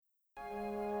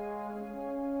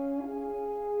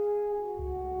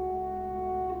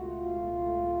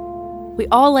We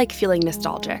all like feeling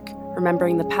nostalgic,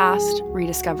 remembering the past,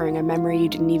 rediscovering a memory you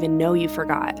didn't even know you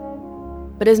forgot.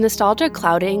 But is nostalgia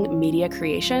clouding media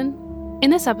creation?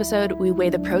 In this episode, we weigh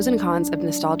the pros and cons of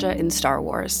nostalgia in Star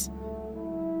Wars.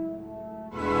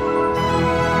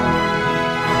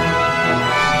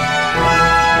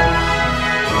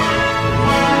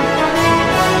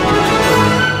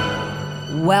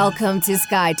 Welcome to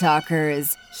Sky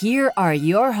Talkers. Here are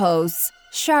your hosts,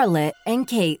 Charlotte and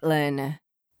Caitlin.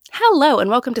 Hello, and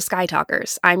welcome to Sky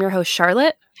Talkers. I'm your host,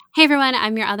 Charlotte. Hey everyone,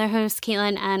 I'm your other host,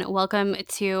 Caitlin, and welcome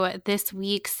to this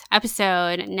week's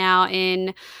episode. Now,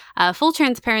 in full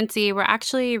transparency, we're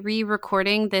actually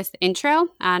re-recording this intro,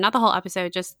 not the whole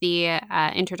episode, just the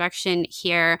introduction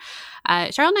here.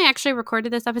 Charlotte and I actually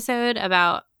recorded this episode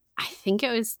about, I think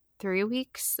it was 3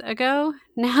 weeks ago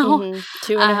now.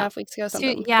 2.5 weeks ago,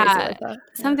 something crazy like that.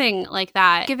 Something like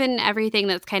that. Given everything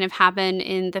that's kind of happened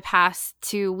in the past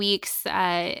 2 weeks,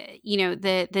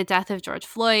 the death of George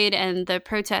Floyd and the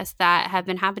protests that have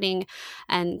been happening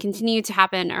and continue to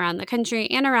happen around the country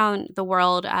and around the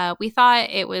world, we thought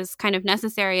it was kind of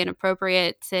necessary and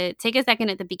appropriate to take a second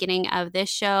at the beginning of this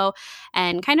show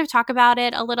and kind of talk about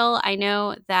it a little. I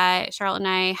know that Charlotte and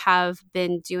I have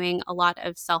been doing a lot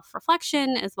of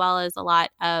self-reflection as well as a lot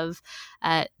of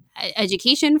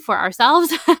education for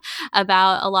ourselves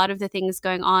about a lot of the things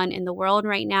going on in the world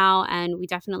right now. And we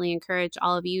definitely encourage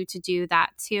all of you to do that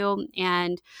too.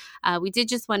 And we did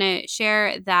just want to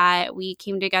share that we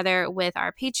came together with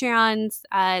our Patreons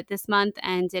this month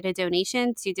and did a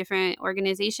donation to different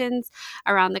organizations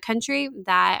around the country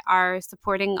that are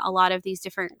supporting a lot of these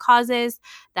different causes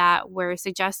that were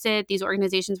suggested. These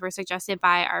organizations were suggested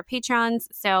by our patrons.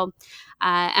 So,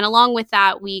 and along with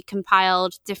that, we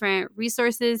compiled different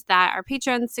resources that our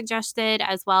patrons suggested,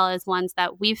 as well as ones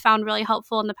that we've found really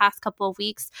helpful in the past couple of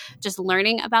weeks, just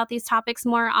learning about these topics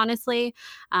more honestly.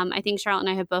 I think Charlotte and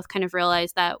I have both kind of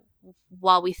realized that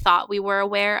while we thought we were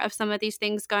aware of some of these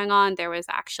things going on, there was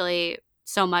actually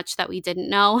so much that we didn't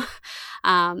know.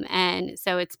 And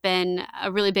so it's been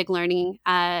a really big learning,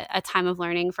 a time of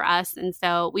learning for us. And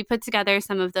so we put together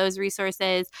some of those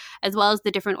resources, as well as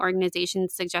the different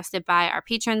organizations suggested by our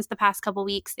patrons the past couple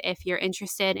weeks. If you're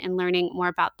interested in learning more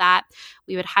about that,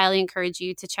 we would highly encourage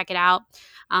you to check it out.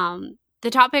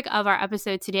 The topic of our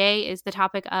episode today is the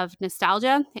topic of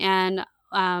nostalgia. And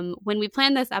when we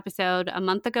planned this episode a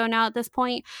month ago now at this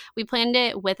point, we planned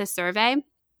it with a survey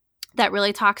that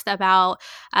really talks about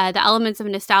the elements of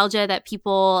nostalgia that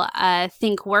people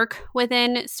think work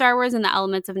within Star Wars and the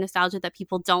elements of nostalgia that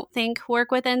people don't think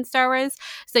work within Star Wars.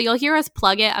 So you'll hear us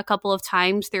plug it a couple of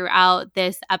times throughout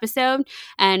this episode.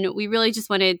 And we really just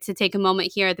wanted to take a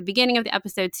moment here at the beginning of the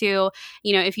episode too.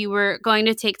 You know, if you were going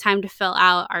to take time to fill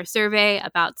out our survey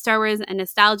about Star Wars and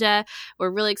nostalgia,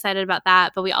 we're really excited about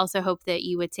that. But we also hope that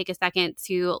you would take a second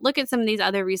to look at some of these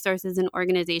other resources and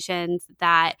organizations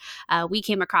that we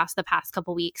came across the past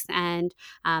couple weeks and,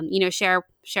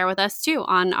 share with us too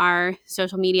on our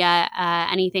social media,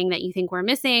 anything that you think we're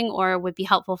missing or would be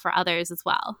helpful for others as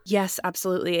well. Yes,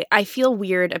 absolutely. I feel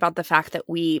weird about the fact that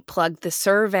we plugged the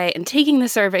survey and taking the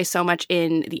survey so much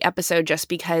in the episode, just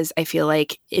because I feel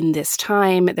like in this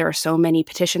time, there are so many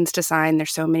petitions to sign.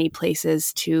 There's so many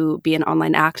places to be an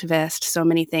online activist, so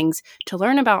many things to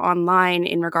learn about online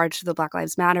in regards to the Black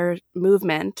Lives Matter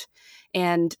movement.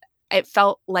 And it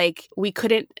felt like we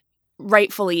couldn't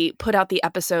rightfully put out the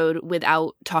episode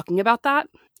without talking about that.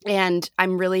 And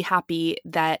I'm really happy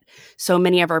that so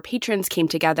many of our patrons came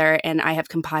together, and I have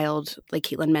compiled, like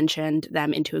Caitlin mentioned,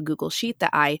 them into a Google Sheet that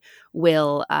I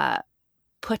will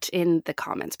put in the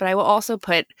comments. But I will also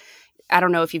put, I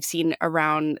don't know if you've seen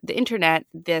around the internet,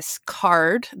 this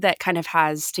card that kind of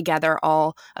has together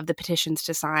all of the petitions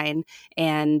to sign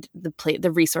and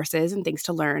the resources and things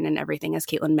to learn and everything, as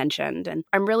Caitlin mentioned. And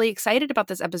I'm really excited about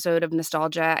this episode of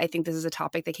nostalgia. I think this is a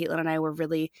topic that Caitlin and I were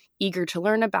really eager to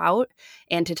learn about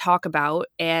and to talk about.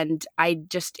 And I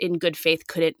just, in good faith,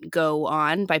 couldn't go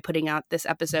on by putting out this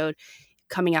episode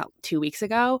coming out 2 weeks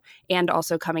ago and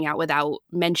also coming out without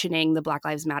mentioning the Black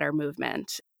Lives Matter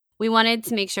movement. We wanted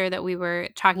to make sure that we were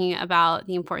talking about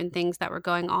the important things that were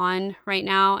going on right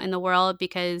now in the world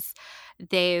because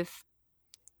they're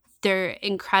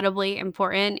incredibly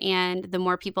important, and the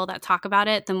more people that talk about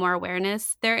it, the more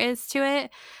awareness there is to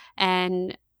it.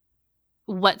 And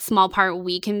what small part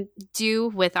we can do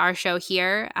with our show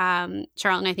here,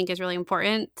 Charlotte and I think is really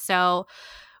important. So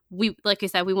we, like I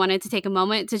said, we wanted to take a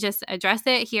moment to just address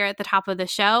it here at the top of the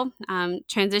show.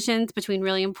 Transitions between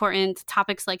really important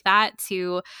topics like that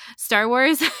to Star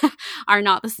Wars are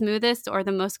not the smoothest or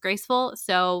the most graceful.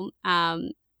 So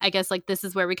I guess like this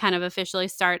is where we kind of officially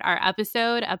start our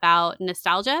episode about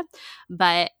nostalgia.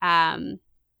 But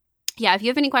yeah, if you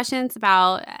have any questions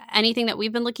about anything that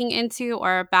we've been looking into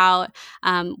or about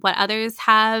what others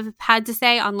have had to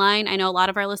say online, I know a lot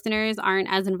of our listeners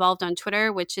aren't as involved on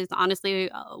Twitter, which is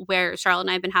honestly where Charlotte and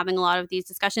I have been having a lot of these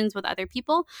discussions with other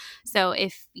people. So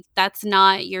if that's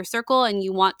not your circle and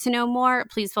you want to know more,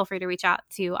 please feel free to reach out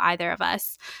to either of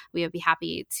us. We would be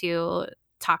happy to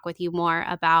talk with you more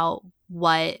about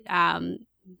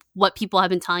what people have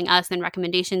been telling us and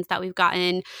recommendations that we've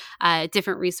gotten,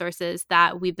 different resources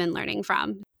that we've been learning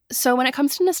from. So when it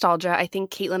comes to nostalgia, I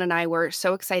think Caitlin and I were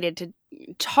so excited to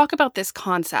talk about this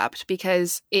concept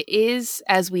because it is,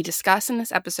 as we discuss in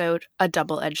this episode, a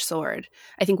double-edged sword.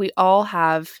 I think we all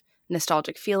have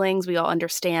nostalgic feelings. We all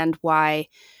understand why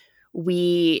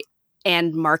we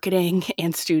and marketing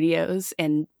and studios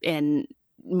and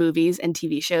movies and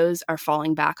TV shows are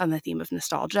falling back on the theme of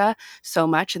nostalgia so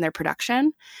much in their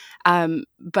production.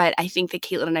 But I think that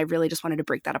Caitlin and I really just wanted to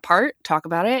break that apart, talk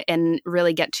about it, and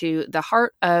really get to the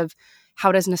heart of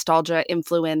how does nostalgia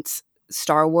influence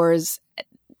Star Wars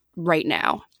right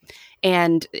now.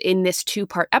 And in this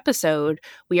 2-part episode,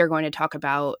 we are going to talk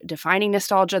about defining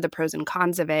nostalgia, the pros and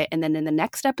cons of it. And then in the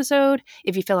next episode,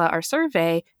 if you fill out our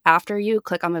survey, after you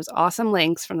click on those awesome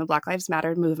links from the Black Lives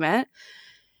Matter movement,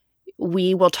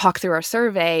 we will talk through our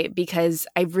survey because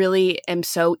I really am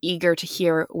so eager to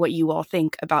hear what you all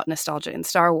think about nostalgia in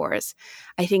Star Wars.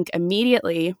 I think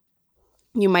immediately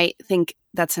you might think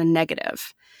that's a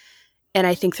negative. And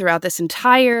I think throughout this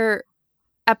entire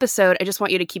episode, I just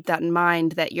want you to keep that in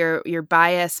mind, that your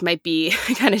bias might be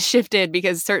kind of shifted,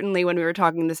 because certainly when we were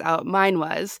talking this out, mine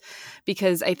was,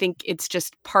 because I think it's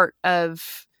just part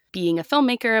of being a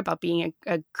filmmaker, about being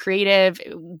a creative,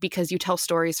 because you tell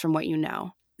stories from what you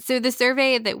know. So the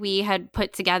survey that we had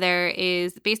put together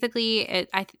is basically,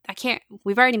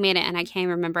 we've already made it and I can't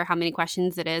remember how many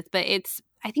questions it is, but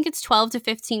I think it's 12 to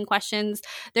 15 questions.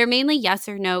 They're mainly yes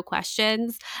or no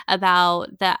questions about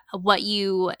what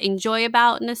you enjoy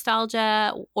about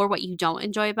nostalgia or what you don't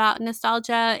enjoy about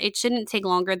nostalgia. It shouldn't take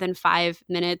longer than 5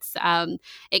 minutes.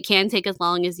 It can take as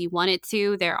long as you want it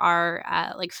to. There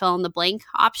are like fill in the blank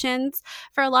options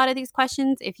for a lot of these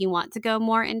questions if you want to go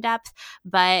more in depth.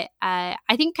 But I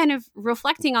think kind of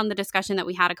reflecting on the discussion that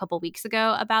we had a couple weeks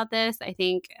ago about this, I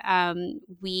think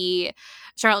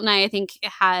Charlotte and I think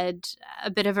had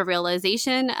a bit of a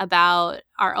realization about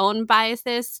our own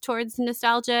biases towards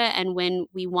nostalgia and when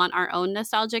we want our own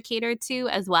nostalgia catered to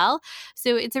as well.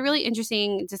 So it's a really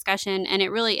interesting discussion, and it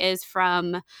really is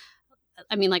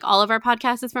like all of our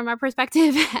podcasts is from our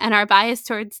perspective and our bias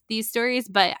towards these stories,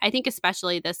 but I think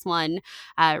especially this one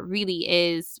really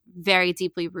is very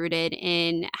deeply rooted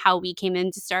in how we came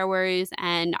into Star Wars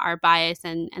and our bias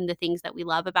and the things that we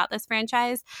love about this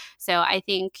franchise. So I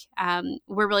think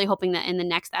we're really hoping that in the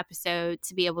next episode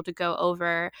to be able to go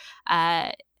over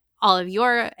all of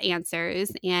your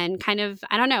answers and kind of,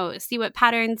 I don't know, see what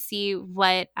patterns, see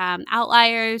what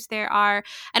outliers there are.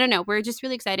 I don't know. We're just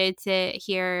really excited to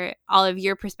hear all of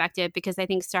your perspective, because I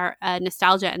think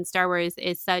nostalgia and Star Wars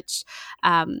is such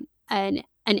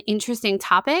an interesting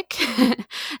topic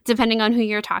depending on who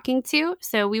you're talking to.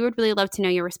 So we would really love to know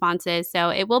your responses. So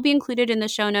it will be included in the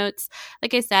show notes.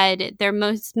 Like I said, they're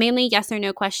mainly yes or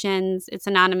no questions. It's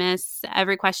anonymous.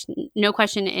 No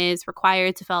question is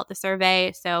required to fill out the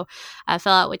survey. So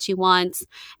fill out what you want.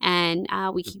 And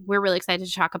we're really excited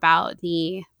to talk about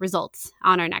the results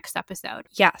on our next episode.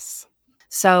 Yes.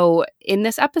 So in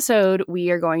this episode, we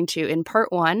are going to, in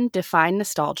part 1, define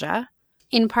nostalgia.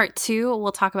 In part 2,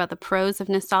 we'll talk about the pros of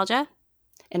nostalgia.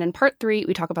 And in part 3,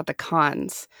 we talk about the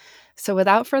cons. So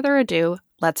without further ado,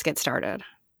 let's get started.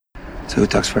 So who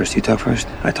talks first? You talk first?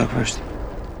 I talk first?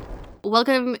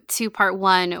 Welcome to part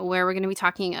 1, where we're going to be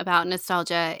talking about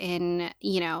nostalgia in,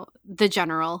 the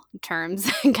general terms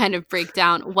and kind of break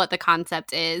down what the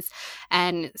concept is.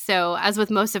 And so, as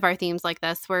with most of our themes like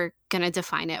this, we're going to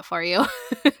define it for you.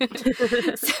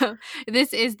 So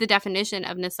this is the definition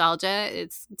of nostalgia.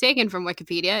 It's taken from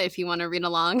Wikipedia if you want to read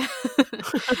along.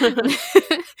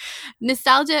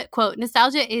 Nostalgia, quote,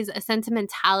 nostalgia is a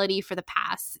sentimentality for the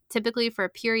past, typically for a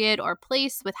period or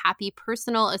place with happy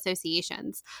personal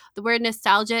associations. The word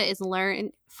nostalgia is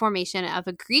learned formation of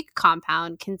a Greek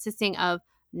compound consisting of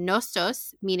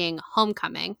nostos, meaning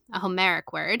homecoming, a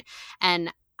Homeric word,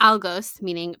 and algos,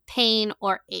 meaning pain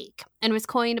or ache, and was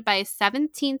coined by a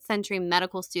 17th century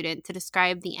medical student to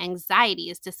describe the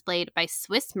anxieties displayed by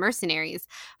Swiss mercenaries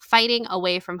fighting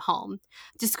away from home.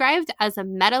 Described as a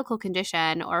medical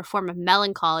condition or a form of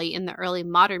melancholy in the early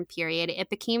modern period, it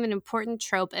became an important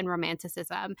trope in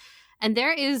Romanticism. And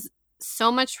there is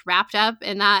so much wrapped up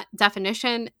in that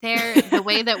definition there. The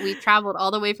way that we traveled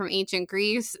all the way from ancient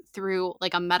Greece through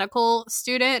like a medical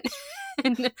student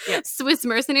and Swiss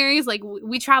mercenaries, like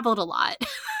we traveled a lot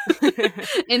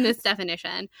in this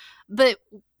definition. But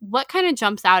what kind of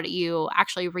jumps out at you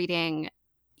actually reading,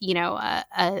 you know,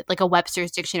 like a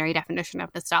Webster's dictionary definition of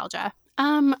nostalgia?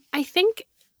 I think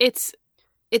it's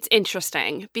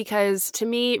interesting because to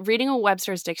me, reading a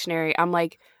Webster's dictionary, I'm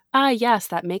like, yes,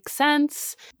 that makes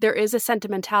sense. There is a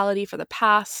sentimentality for the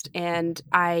past, and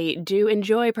I do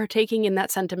enjoy partaking in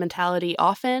that sentimentality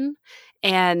often.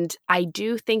 And I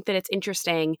do think that it's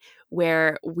interesting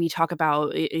where we talk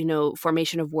about, you know,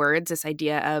 formation of words, this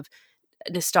idea of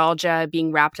nostalgia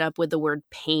being wrapped up with the word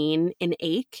pain and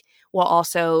ache, while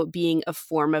also being a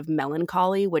form of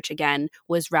melancholy, which again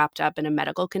was wrapped up in a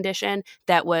medical condition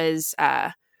that was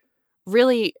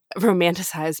really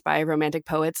romanticized by romantic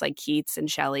poets like Keats and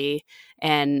Shelley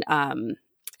and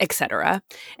etc.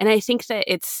 And I think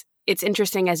that it's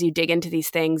interesting as you dig into these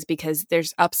things because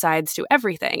there's upsides to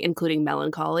everything, including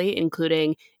melancholy,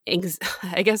 including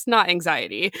I guess not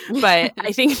anxiety, but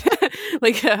I think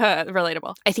like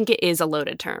relatable. I think it is a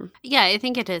loaded term. Yeah, I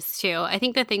think it is too. I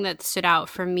think the thing that stood out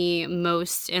for me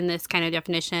most in this kind of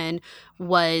definition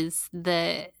was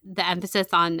the emphasis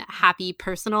on happy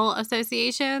personal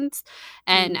associations.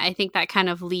 And I think that kind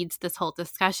of leads this whole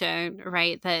discussion,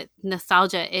 right? That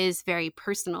nostalgia is very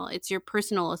personal. It's your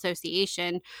personal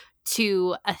association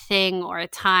to a thing or a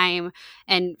time.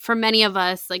 And for many of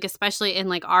us, like especially in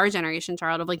like our generation,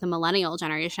 Charlotte, of like the millennial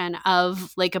generation,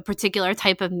 of like a particular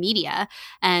type of media.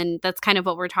 And that's kind of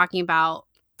what we're talking about,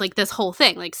 like this whole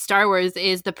thing. Like Star Wars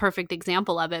is the perfect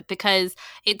example of it because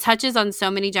it touches on so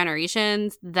many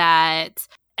generations that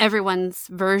everyone's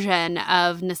version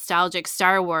of nostalgic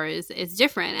Star Wars is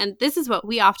different. And this is what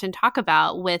we often talk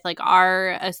about with like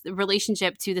our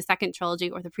relationship to the second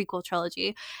trilogy or the prequel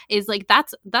trilogy, is like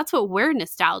that's what we're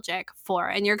nostalgic for.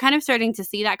 And you're kind of starting to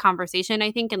see that conversation,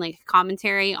 I think, in like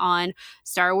commentary on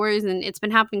Star Wars. And it's been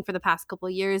happening for the past couple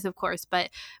of years, of course, but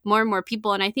more and more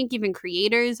people, and I think even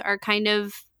creators, are kind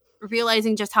of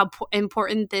realizing just how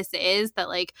important this is, that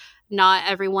like not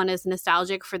everyone is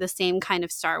nostalgic for the same kind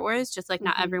of Star Wars, just like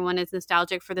not everyone is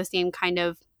nostalgic for the same kind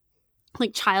of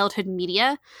like childhood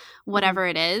media, whatever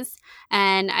it is.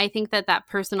 And I think that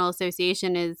personal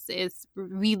association is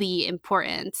really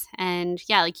important. And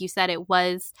yeah, like you said, it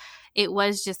was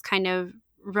just kind of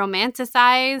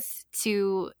romanticized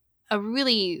to a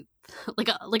really like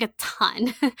a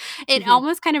ton. It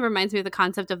almost kind of reminds me of the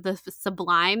concept of the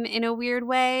sublime in a weird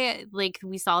way. Like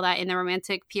we saw that in the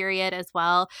Romantic period as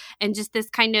well. And just this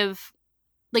kind of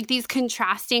like these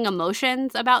contrasting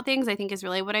emotions about things, I think is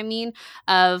really what I mean,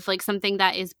 of like something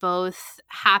that is both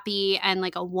happy and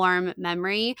like a warm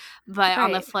memory, but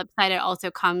on the flip side, it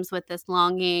also comes with this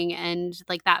longing and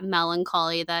like that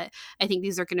melancholy that I think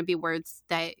these are going to be words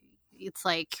that it's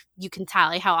like you can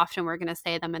tally how often we're going to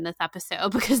say them in this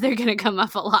episode because they're going to come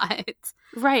up a lot.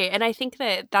 Right. And I think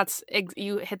that's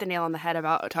you hit the nail on the head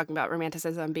about talking about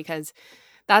romanticism, because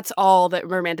that's all that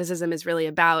romanticism is really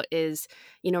about, is,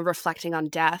 you know, reflecting on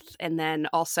death, and then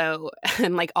also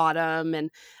and like autumn and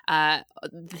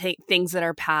things that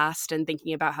are past, and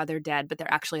thinking about how they're dead, but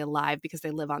they're actually alive because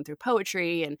they live on through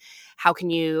poetry. And how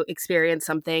can you experience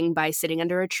something by sitting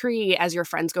under a tree as your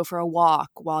friends go for a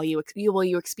walk, while you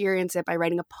experience it by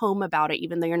writing a poem about it,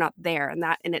 even though you're not there. And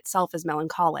that in itself is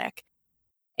melancholic.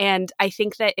 And I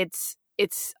think that it's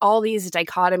all these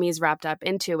dichotomies wrapped up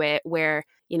into it, where,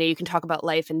 you know, you can talk about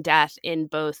life and death in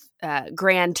both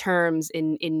grand terms,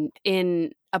 in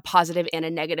a positive and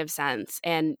a negative sense.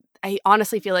 And I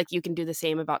honestly feel like you can do the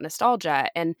same about nostalgia.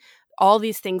 And all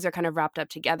these things are kind of wrapped up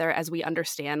together as we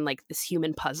understand like this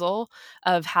human puzzle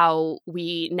of how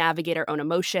we navigate our own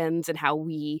emotions and how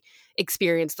we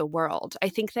experience the world. I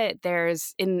think that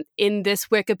there's in this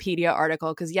Wikipedia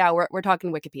article, because we're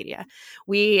talking Wikipedia,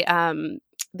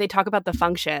 they talk about the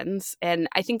functions, and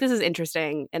I think this is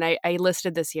interesting, and I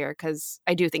listed this here because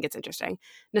I do think it's interesting.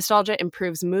 Nostalgia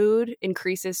improves mood,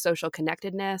 increases social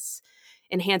connectedness,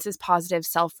 enhances positive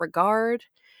self-regard,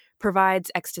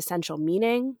 provides existential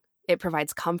meaning, it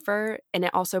provides comfort, and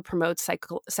it also promotes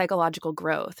psychological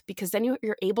growth, because then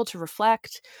you're able to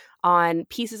reflect on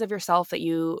pieces of yourself that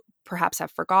you perhaps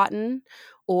have forgotten,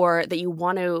 or that you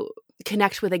want to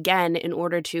connect with again in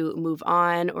order to move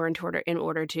on, or in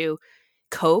order to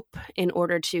cope, in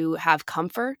order to have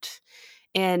comfort.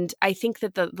 And I think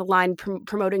that the line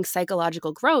promoting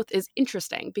psychological growth is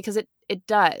interesting, because it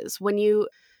does. When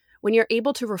you're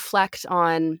able to reflect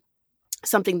on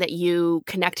something that you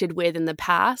connected with in the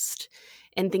past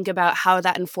and think about how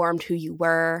that informed who you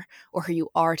were or who you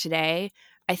are today,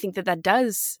 I think that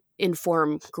does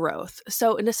inform growth.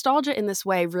 So nostalgia in this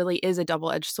way really is a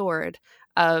double-edged sword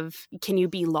of, can you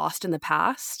be lost in the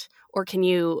past, or can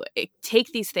you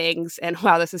take these things and,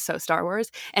 wow, this is so Star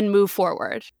Wars, and move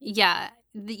forward? Yeah.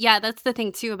 Yeah, that's the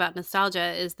thing too about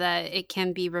nostalgia, is that it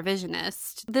can be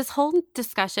revisionist. This whole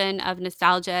discussion of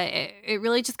nostalgia, it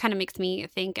really just kind of makes me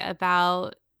think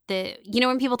about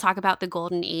when people talk about the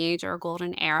golden age or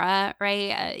golden era,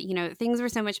 right? Things were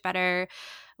so much better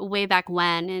way back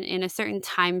when in a certain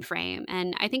time frame.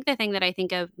 And I think the thing that I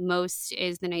think of most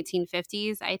is the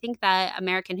 1950s. I think that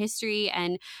American history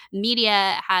and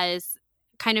media has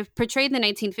kind of portrayed the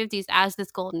 1950s as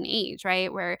this golden age,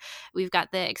 right? Where we've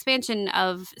got the expansion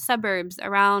of suburbs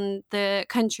around the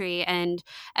country, and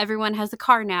everyone has a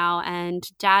car now, and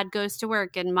dad goes to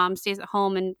work and mom stays at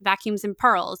home and vacuums and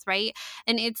pearls, right?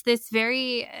 And it's this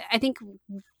very, I think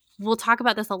we'll talk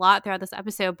about this a lot throughout this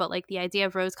episode, but like the idea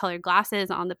of rose-colored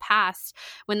glasses on the past,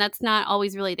 when that's not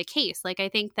always really the case. Like I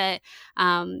think that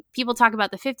people talk about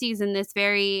the 50s in this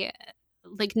very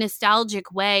like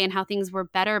nostalgic way and how things were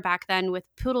better back then with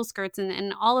poodle skirts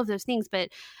and all of those things, but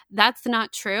that's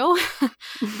not true.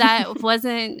 That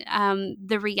wasn't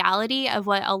the reality of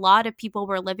what a lot of people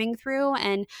were living through.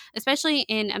 And especially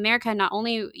in America, not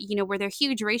only were there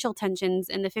huge racial tensions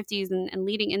in the 50s and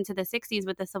leading into the 60s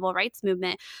with the civil rights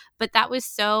movement, but that was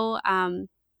so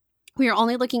we were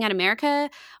only looking at America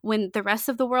when the rest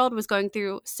of the world was going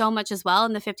through so much as well.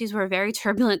 And the 50s were a very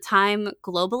turbulent time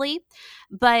globally.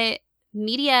 But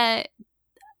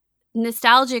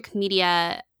nostalgic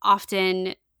media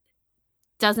often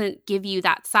doesn't give you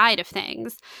that side of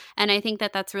things. And I think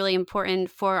that that's really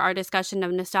important for our discussion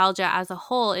of nostalgia as a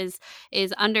whole, is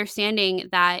understanding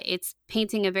that it's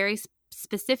painting a very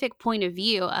specific point of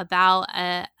view about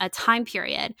a time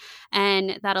period,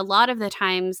 and that a lot of the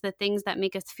times the things that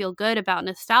make us feel good about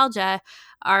nostalgia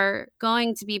are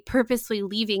going to be purposely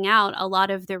leaving out a lot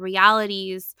of the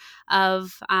realities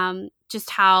of just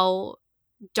how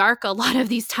dark a lot of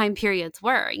these time periods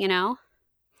were,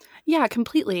 Yeah,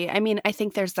 completely. I mean, I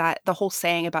think there's the whole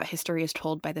saying about history is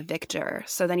told by the victor.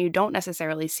 So then you don't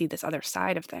necessarily see this other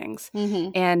side of things.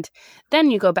 Mm-hmm. And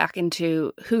then you go back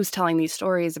into who's telling these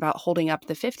stories about holding up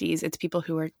the 50s. It's people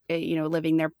who are,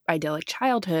 living their idyllic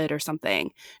childhood or something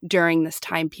during this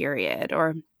time period,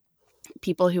 or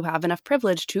people who have enough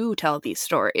privilege to tell these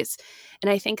stories. And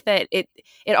I think that it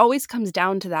always comes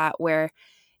down to that, where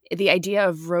the idea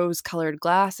of rose-colored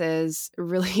glasses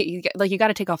really, like, you got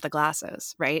to take off the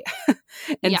glasses, right?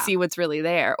 And see what's really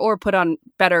there, or put on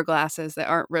better glasses that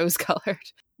aren't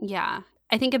rose-colored. Yeah.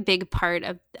 I think a big part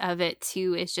of it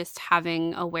too is just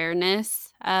having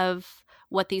awareness of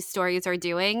what these stories are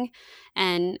doing.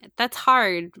 And that's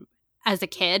hard as a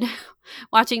kid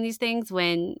watching these things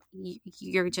when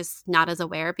you're just not as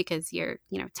aware, because you're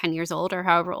 10 years old or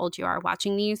however old you are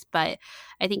watching these. But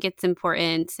I think it's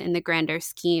important in the grander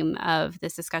scheme of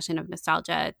this discussion of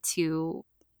nostalgia to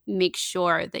make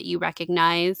sure that you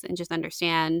recognize and just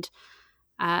understand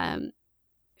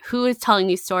who is telling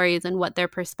these stories and what their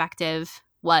perspective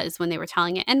was when they were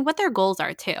telling it, and what their goals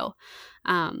are too.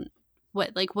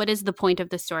 What is the point of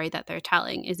the story that they're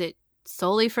telling? Is it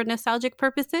solely for nostalgic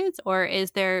purposes, or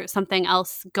is there something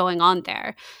else going on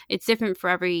there? It's different for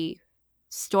every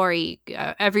story,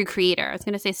 every creator. I was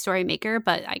going to say story maker,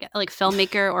 but I get like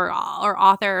filmmaker or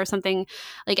author or something.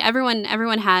 Like everyone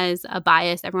has a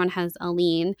bias, everyone has a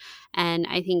lean, and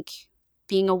I think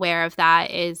being aware of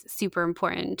that is super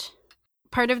important.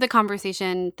 Part of the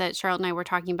conversation that Charlotte and I were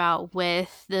talking about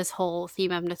with this whole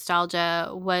theme of nostalgia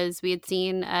was we had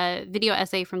seen a video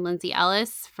essay from Lindsay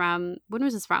Ellis from, when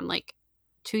was this from? Like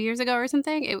 2 years ago or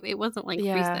something? It wasn't like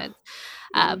recent.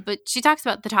 But she talks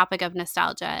about the topic of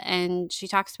nostalgia, and she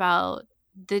talks about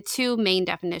the two main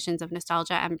definitions of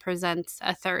nostalgia and presents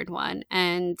a third one.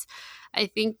 And I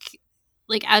think,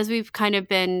 like, as we've kind of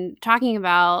been talking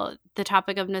about, the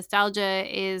topic of nostalgia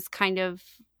is kind of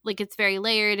like, it's very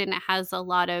layered, and it has a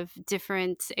lot of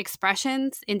different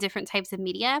expressions in different types of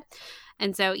media.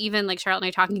 And so even like Charlotte and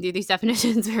I talking through these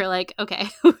definitions, we were like, okay,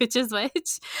 which is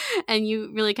which? And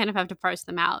you really kind of have to parse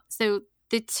them out. So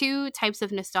the two types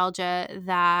of nostalgia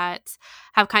that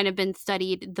have kind of been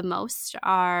studied the most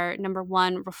are, number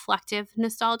one, reflective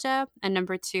nostalgia, and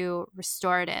number two,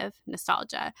 restorative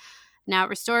nostalgia. Now,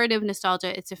 restorative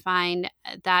nostalgia is defined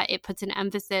that it puts an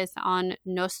emphasis on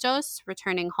nostos,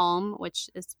 returning home, which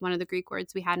is one of the Greek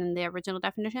words we had in the original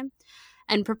definition,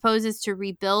 and proposes to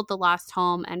rebuild the lost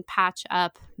home and patch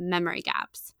up memory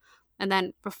gaps. And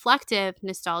then reflective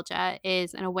nostalgia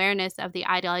is an awareness of the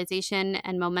idealization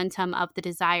and momentum of the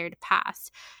desired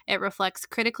past. It reflects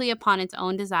critically upon its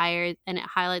own desires, and it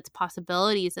highlights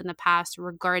possibilities in the past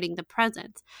regarding the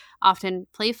present, often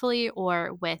playfully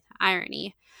or with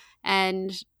irony.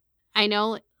 And I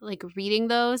know, like, reading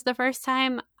those the first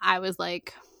time, I was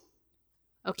like,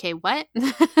 okay, what?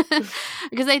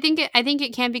 Because I think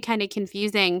it can be kind of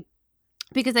confusing,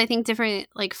 because I think different,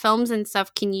 like, films and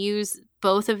stuff can use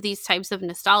both of these types of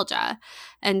nostalgia.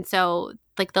 And so,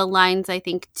 like, the lines, I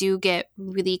think, do get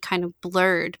really kind of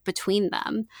blurred between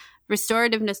them.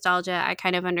 Restorative nostalgia, I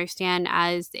kind of understand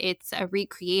as it's a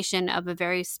recreation of a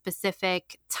very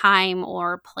specific time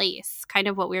or place, kind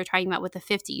of what we were talking about with the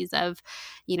 50s of,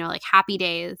 you know, like Happy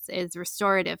Days is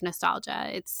restorative nostalgia.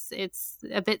 It's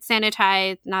a bit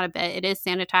sanitized, not a bit, it is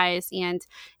sanitized, and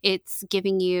it's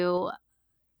giving you,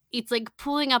 it's like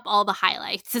pulling up all the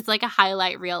highlights. It's like a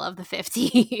highlight reel of the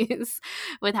 50s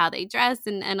with how they dress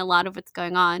and a lot of what's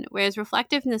going on. Whereas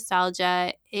reflective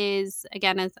nostalgia is,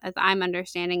 again, as I'm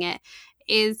understanding it,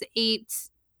 is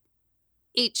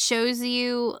it shows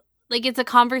you, like, it's a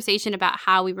conversation about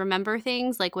how we remember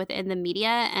things, like, within the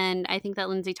media. And I think that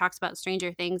Lindsay talks about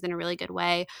Stranger Things in a really good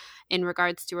way in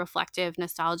regards to reflective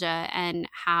nostalgia and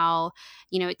how,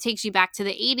 you know, it takes you back to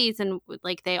the 80s and,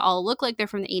 like, they all look like they're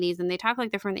from the 80s and they talk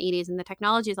like they're from the 80s and the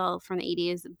technology is all from the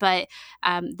 80s. But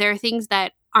there are things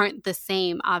that aren't the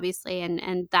same, obviously.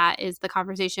 And that is the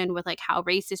conversation with, like, how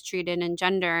race is treated and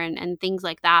gender and things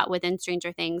like that within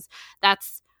Stranger Things.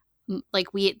 That's like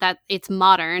that it's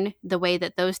modern the way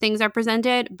that those things are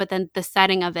presented, but then the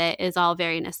setting of it is all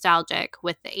very nostalgic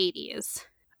with the 80s.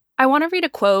 I want to read a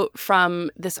quote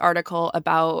from this article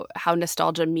about how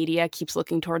nostalgia media keeps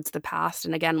looking towards the past.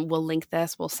 And again, we'll link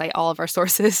this. We'll cite all of our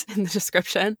sources in the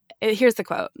description. Here's the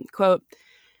quote. Quote,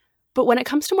 "But when it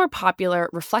comes to more popular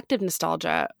reflective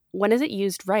nostalgia, when is it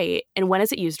used right and when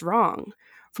is it used wrong?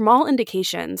 From all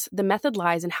indications, the method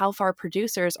lies in how far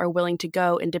producers are willing to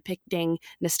go in depicting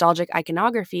nostalgic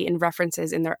iconography and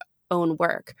references in their own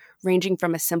work, ranging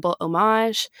from a simple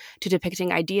homage to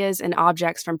depicting ideas and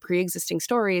objects from pre-existing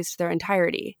stories to their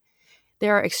entirety.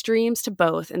 There are extremes to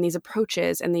both, and these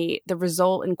approaches and the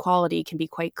result and quality can be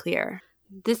quite clear."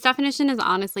 This definition is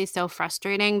honestly so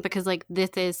frustrating because, like,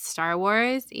 this is Star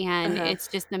Wars and it's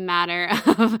just a matter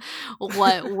of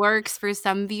what works for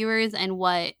some viewers and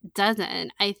what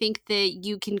doesn't. I think that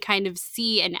you can kind of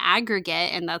see an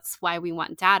aggregate, and that's why we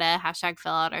want data, hashtag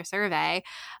fill out our survey,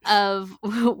 of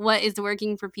what is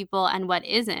working for people and what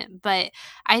isn't. But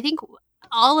I think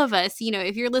all of us, you know,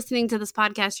 if you're listening to this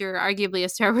podcast, you're arguably a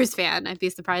Star Wars fan. I'd be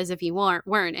surprised if you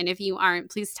weren't. And if you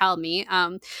aren't, please tell me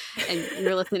and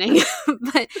you're listening.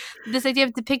 But this idea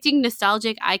of depicting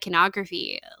nostalgic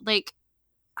iconography, like,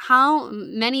 how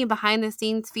many behind the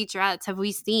scenes featurettes have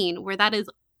we seen where that is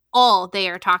all they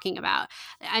are talking about?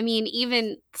 I mean,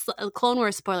 even Clone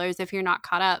Wars spoilers if you're not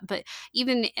caught up, but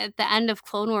even at the end of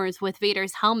Clone Wars with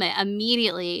Vader's helmet,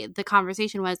 immediately the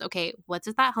conversation was, okay, what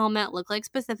does that helmet look like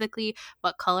specifically?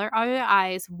 What color are your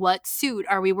eyes? What suit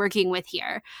are we working with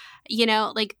here? You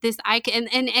know, like this icon,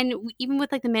 and even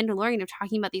with, like, the Mandalorian of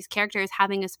talking about these characters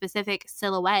having a specific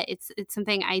silhouette, it's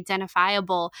something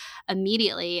identifiable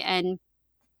immediately. And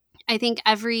I think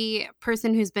every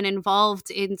person who's been involved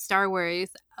in Star Wars,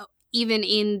 even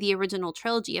in the original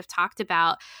trilogy, have talked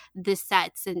about the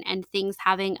sets and things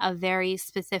having a very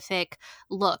specific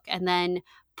look and then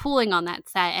pulling on that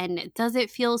set. And does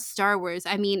it feel Star Wars?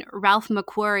 I mean, Ralph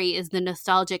McQuarrie is the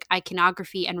nostalgic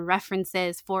iconography and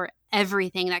references for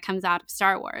everything that comes out of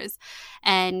Star Wars.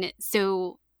 And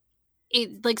so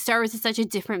like, Star Wars is such a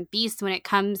different beast when it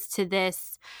comes to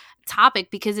this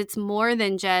topic, because it's more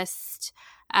than just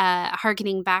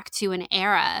harkening back to an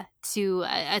era, to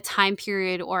a time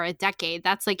period or a decade.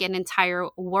 That's like an entire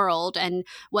world. And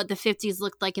what the 50s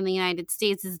looked like in the United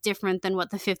States is different than what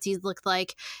the 50s looked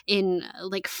like in,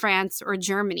 like, France or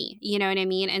Germany. You know what I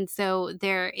mean? And so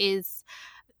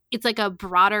it's like a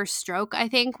broader stroke, I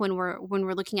think, when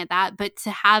we're looking at that. But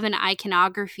to have an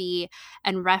iconography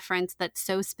and reference that's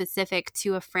so specific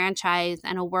to a franchise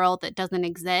and a world that doesn't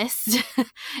exist,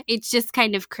 it's just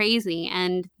kind of crazy.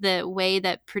 And the way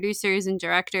that producers and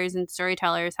directors and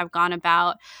storytellers have gone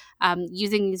about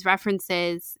using these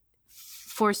references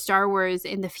for Star Wars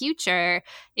in the future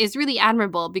is really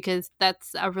admirable, because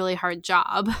that's a really hard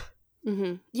job.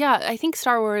 Mm-hmm. Yeah, I think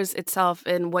Star Wars itself,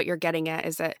 and what you're getting at,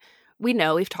 is that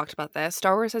we've talked about this.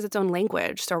 Star Wars has its own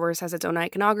language. Star Wars has its own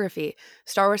iconography.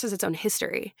 Star Wars has its own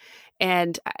history.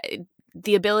 And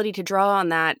the ability to draw on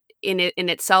that in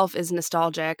itself is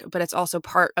nostalgic, but it's also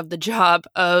part of the job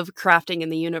of crafting in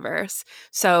the universe.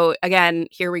 So again,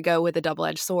 here we go with a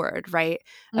double-edged sword, right?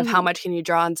 Of how much can you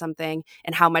draw on something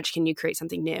and how much can you create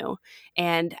something new?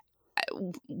 And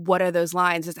what are those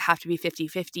lines? Does it have to be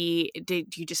 50-50? Do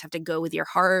you just have to go with your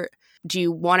heart? Do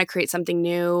you want to create something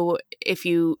new? If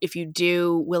you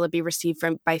do, will it be received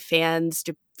by fans?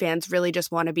 Do fans really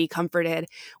just want to be comforted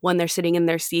when they're sitting in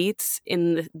their seats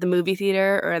in the movie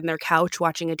theater or on their couch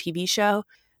watching a TV show?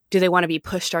 Do they want to be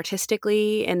pushed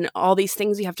artistically? And all these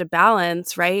things you have to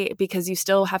balance, right? Because you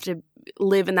still have to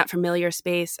live in that familiar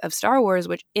space of Star Wars,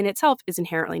 which in itself is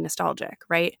inherently nostalgic,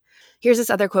 right? Here's this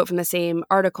other quote from the same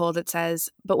article that says,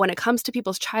 "But when it comes to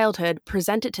people's childhood,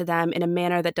 present it to them in a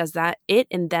manner that does it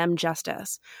and them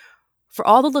justice. For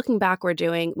all the looking back we're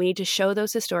doing, we need to show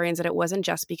those historians that it wasn't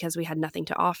just because we had nothing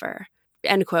to offer."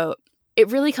 End quote. It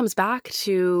really comes back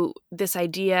to this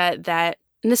idea that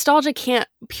nostalgia can't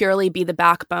purely be the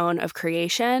backbone of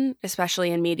creation,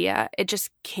 especially in media. It just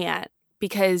can't.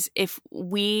 Because if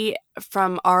we,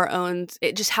 from our own,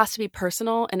 it just has to be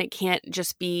personal, and it can't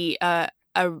just be a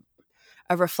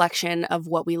reflection of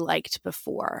what we liked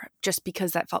before, just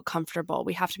because that felt comfortable.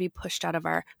 We have to be pushed out of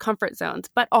our comfort zones,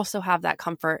 but also have that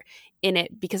comfort in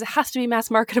it because it has to be mass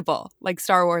marketable, like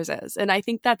Star Wars is. And I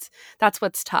think that's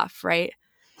what's tough, right?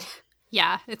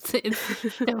 Yeah, it's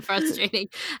so frustrating.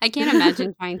 I can't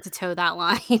imagine trying to toe that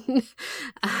line.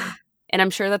 And I'm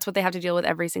sure that's what they have to deal with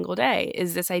every single day,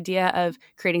 is this idea of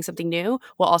creating something new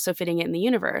while also fitting it in the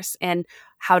universe. And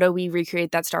how do we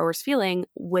recreate that Star Wars feeling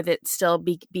with it still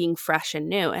being fresh and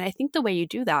new? And I think the way you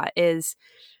do that is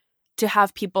to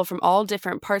have people from all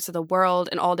different parts of the world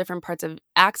and all different parts of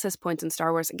access points in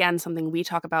Star Wars, again, something we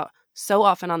talk about so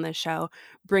often on this show,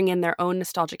 bring in their own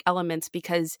nostalgic elements,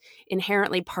 because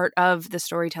inherently part of the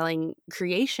storytelling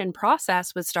creation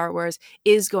process with Star Wars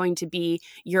is going to be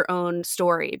your own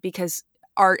story, because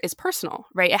art is personal,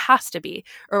 right? It has to be,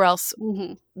 or else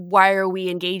why are we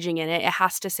engaging in it? It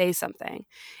has to say something,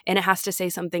 and it has to say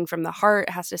something from the heart.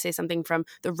 It has to say something from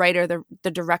the writer,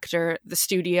 the director, the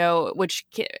studio,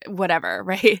 whatever,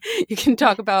 right? You can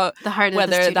talk about the heart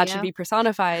whether of the that should be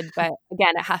personified, but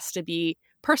again, it has to be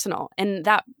personal. And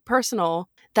that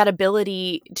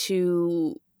ability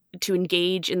to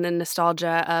engage in the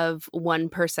nostalgia of one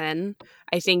person,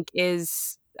 I think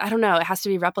is, I don't know, it has to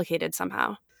be replicated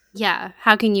somehow. Yeah.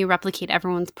 How can you replicate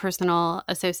everyone's personal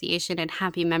association and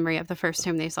happy memory of the first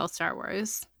time they saw Star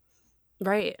Wars?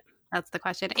 Right. That's the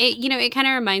question. It kind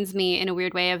of reminds me in a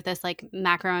weird way of this like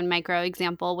macro and micro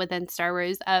example within Star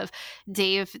Wars of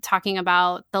Dave talking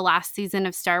about the last season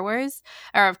of Star Wars,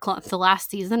 or of the last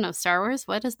season of Star Wars.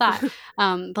 What is that?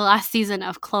 The last season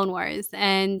of Clone Wars.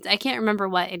 And I can't remember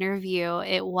what interview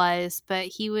it was, but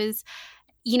he was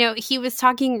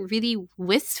talking really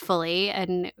wistfully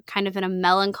and kind of in a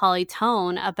melancholy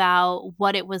tone about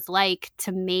what it was like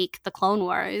to make the Clone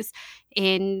Wars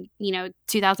in,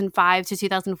 2005 to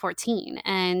 2014,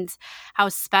 and how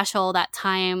special that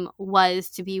time was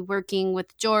to be working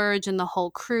with George and the whole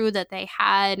crew that they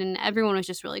had, and everyone was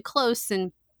just really close,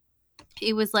 and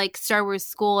it was like Star Wars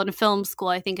school and film school,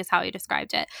 I think is how he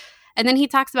described it. And then he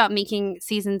talks about making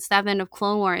season 7 of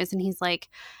Clone Wars, and he's like,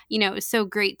 it was so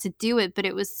great to do it, but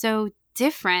it was so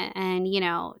different. And,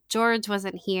 George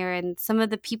wasn't here, and some of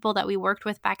the people that we worked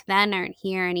with back then aren't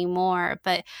here anymore.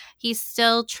 But he's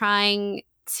still trying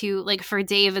to, like, for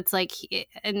Dave, it's like,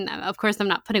 and of course I'm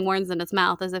not putting words in his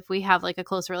mouth as if we have like a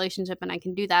close relationship and I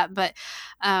can do that. But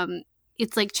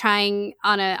it's like trying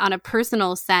on a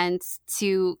personal sense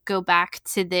to go back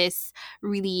to this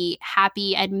really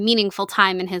happy and meaningful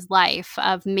time in his life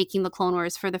of making the Clone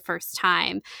Wars for the first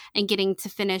time and getting to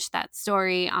finish that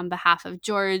story on behalf of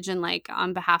George and like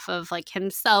on behalf of like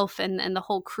himself and the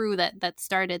whole crew that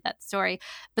started that story.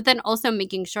 But then also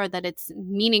making sure that it's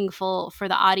meaningful for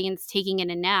the audience taking it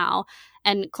in now.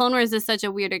 And Clone Wars is such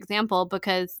a weird example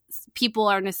because people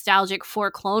are nostalgic for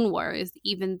Clone Wars,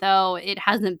 even though it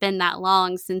hasn't been that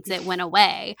long since it went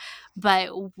away.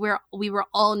 But we were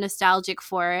all nostalgic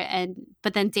for it.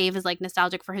 But then Dave is like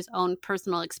nostalgic for his own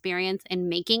personal experience in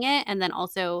making it, and then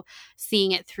also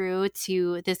seeing it through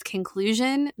to this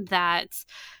conclusion that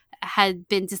had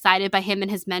been decided by him and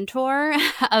his mentor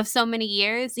of so many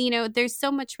years. There's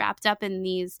so much wrapped up in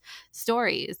these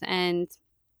stories, and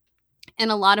in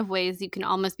a lot of ways, you can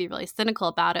almost be really cynical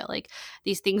about it. Like,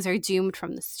 these things are doomed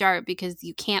from the start because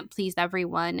you can't please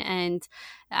everyone. And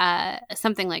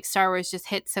something like Star Wars just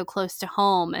hits so close to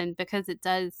home. And because it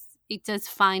does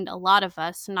find a lot of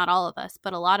us, not all of us,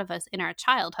 but a lot of us in our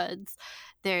childhoods,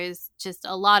 there's just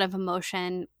a lot of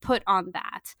emotion put on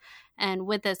that. And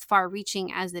with as far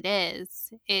reaching as it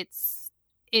is, it's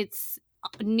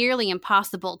nearly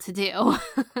impossible to do.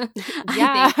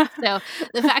 Yeah. I think. So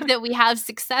the fact that we have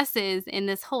successes in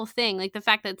this whole thing, like the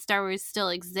fact that Star Wars still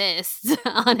exists,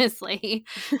 honestly,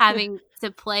 having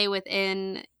to play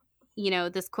within,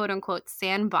 this quote unquote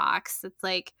sandbox, it's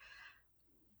like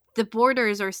the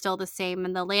borders are still the same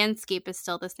and the landscape is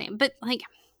still the same. But like,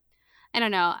 I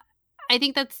don't know. I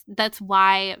think that's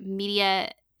why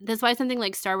something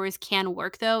like Star Wars can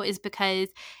work, though, is because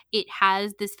it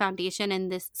has this foundation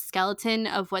and this skeleton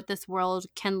of what this world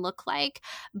can look like.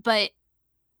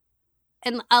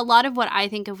 And a lot of what I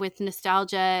think of with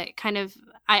nostalgia,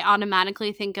 I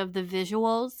automatically think of the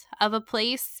visuals of a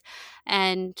place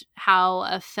and how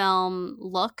a film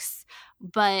looks.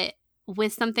 But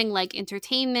with something like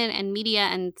entertainment and media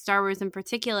and Star Wars in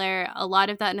particular, a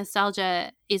lot of that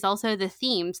nostalgia is also the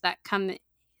themes that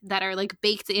are like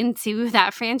baked into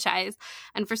that franchise.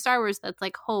 And for Star Wars, that's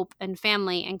like hope and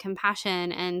family and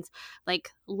compassion and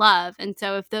like love. And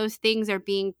so if those things are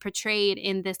being portrayed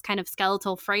in this kind of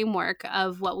skeletal framework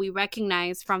of what we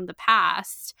recognize from the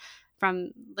past,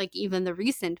 from like even the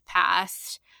recent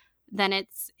past, then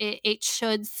it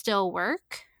should still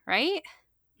work, right?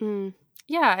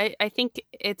 Yeah, I think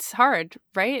it's hard,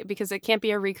 right? Because it can't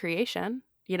be a recreation,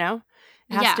 It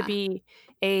has to be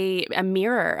a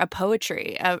mirror, a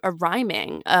poetry, a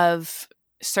rhyming of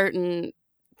certain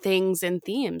things and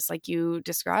themes like you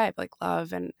described, like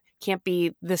love, and can't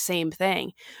be the same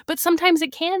thing. But sometimes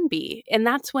it can be. And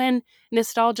that's when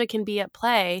nostalgia can be at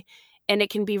play, and it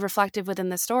can be reflective within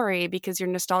the story because you're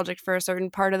nostalgic for a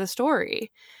certain part of the story.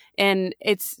 And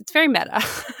it's very meta.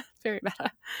 Very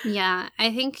meta. Yeah,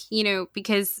 I think,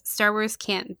 because Star Wars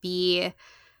can't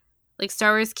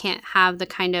have the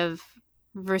kind of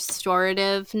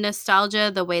restorative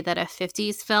nostalgia the way that a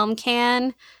 50s film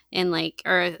can,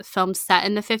 or a film set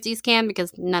in the 50s can,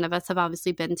 because none of us have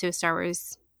obviously been to a Star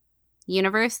Wars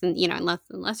universe, and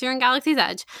unless you're in Galaxy's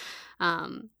Edge,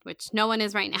 which no one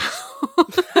is right now.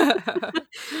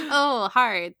 Oh,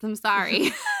 hard. I'm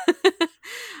sorry.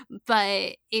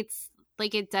 But it's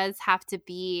like it does have to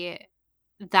be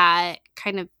that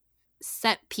kind of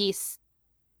set piece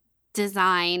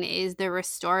design is the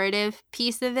restorative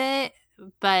piece of it,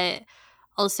 but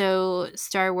also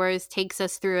Star Wars takes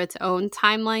us through its own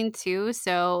timeline too.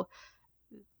 So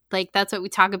like that's what we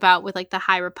talk about with like the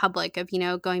High Republic of,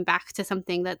 going back to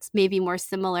something that's maybe more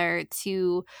similar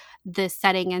to the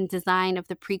setting and design of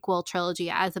the prequel trilogy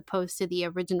as opposed to the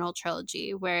original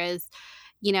trilogy. Whereas,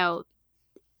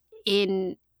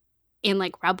 in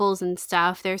like Rebels and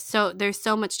stuff, there's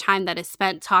so much time that is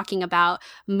spent talking about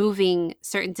moving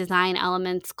certain design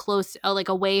elements close, like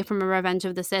away from a Revenge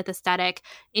of the Sith aesthetic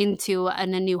into a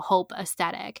New Hope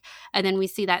aesthetic. And then we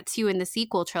see that too in the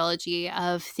sequel trilogy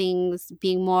of things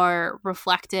being more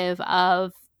reflective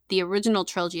of the original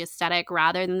trilogy aesthetic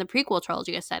rather than the prequel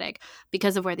trilogy aesthetic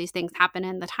because of where these things happen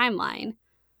in the timeline.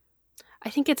 I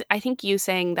think you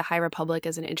saying the High Republic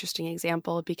is an interesting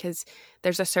example because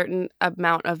there's a certain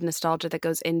amount of nostalgia that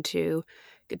goes into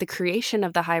the creation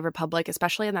of the High Republic,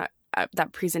 especially in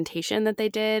that presentation that they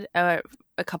did a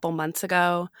couple months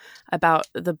ago about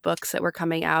the books that were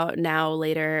coming out now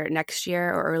later next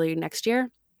year or early next year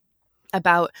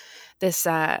about this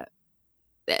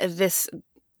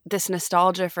this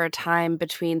nostalgia for a time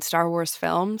between Star Wars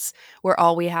films where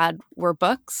all we had were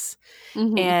books.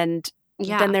 Mm-hmm. And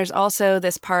then there's also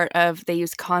this part of they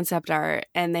used concept art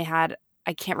and they had,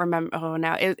 I can't remember. Oh,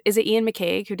 now is it Ian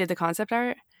McCaig who did the concept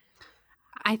art?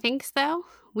 I think so.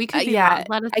 We could be wrong.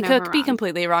 Let us know. I could be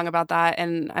completely wrong about that,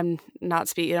 and I'm not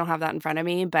speaking. I don't have that in front of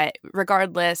me, but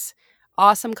regardless,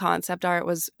 awesome concept art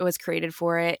was created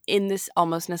for it in this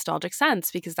almost nostalgic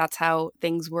sense because that's how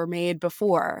things were made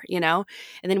before, And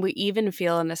then we even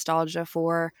feel a nostalgia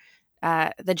for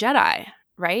the Jedi,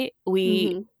 right?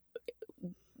 We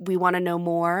want to know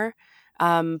more,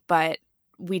 but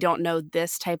we don't know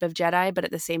this type of Jedi. But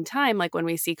at the same time, like when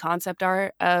we see concept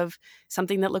art of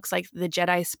something that looks like the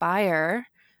Jedi spire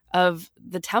of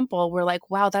the temple, we're like,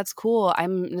 wow, that's cool.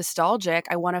 I'm nostalgic.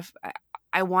 I want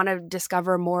to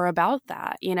discover more about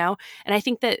that, And I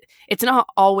think that it's not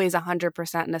always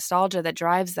 100% nostalgia that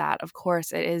drives that. Of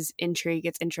course, it is intrigue,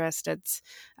 it's interest, it's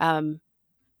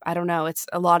I don't know, it's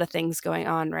a lot of things going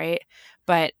on, right?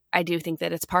 But I do think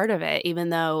that it's part of it, even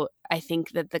though I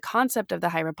think that the concept of the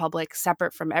High Republic,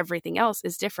 separate from everything else,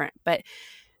 is different. But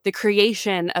the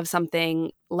creation of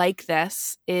something like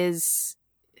this is,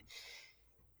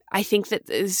 I think that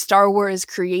Star Wars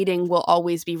creating will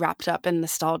always be wrapped up in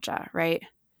nostalgia, right?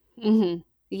 Mm-hmm.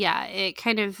 Yeah, it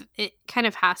kind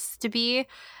of has to be,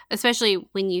 especially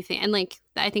when you think, and like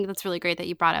I think that's really great that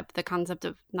you brought up the concept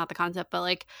of, not the concept, but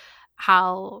like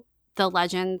how the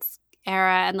legends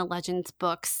era and the Legends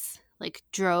books like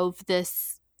drove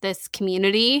this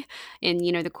community in,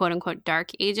 you know, the quote unquote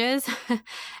dark ages.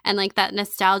 And like that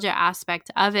nostalgia aspect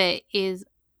of it is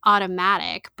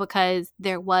automatic because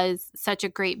there was such a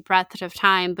great breadth of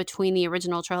time between the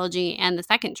original trilogy and the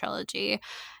second trilogy.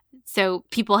 So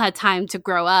people had time to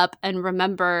grow up and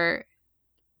remember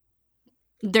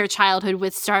their childhood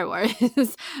with Star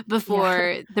Wars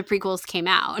before the prequels came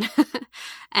out.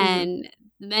 And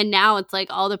now it's like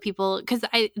all the people, because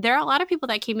there are a lot of people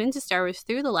that came into Star Wars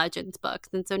through the Legends books.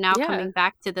 And so now coming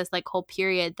back to this like whole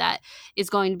period that is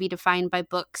going to be defined by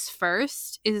books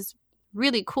first is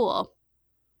really cool.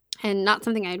 And not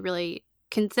something I'd really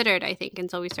considered, I think,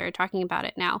 until we started talking about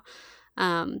it now.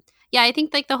 Yeah, I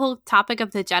think like the whole topic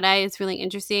of the Jedi is really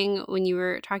interesting when you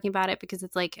were talking about it, because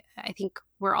it's like, I think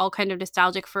we're all kind of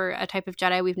nostalgic for a type of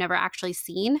Jedi we've never actually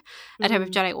seen, a type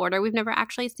of Jedi Order we've never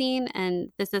actually seen.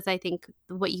 And this is, I think,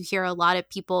 what you hear a lot of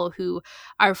people who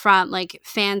are from like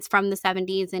fans from the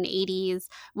 70s and 80s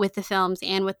with the films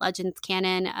and with Legends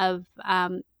canon of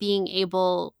being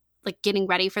able, like getting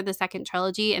ready for the second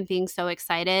trilogy and being so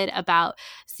excited about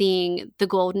seeing the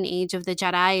golden age of the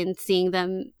Jedi and seeing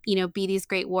them, you know, be these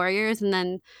great warriors. And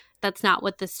then that's not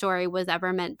what the story was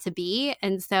ever meant to be.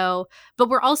 And so, but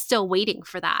we're all still waiting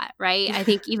for that, right? I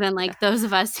think even like those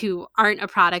of us who aren't a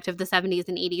product of the 70s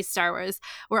and 80s Star Wars,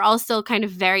 we're all still kind of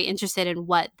very interested in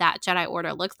what that Jedi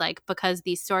Order looks like, because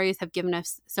these stories have given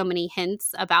us so many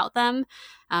hints about them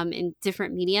in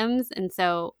different mediums. And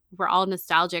so we're all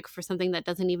nostalgic for something that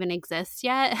doesn't even exist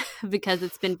yet because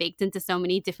it's been baked into so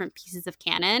many different pieces of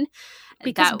canon.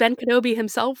 Because Ben Kenobi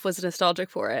himself was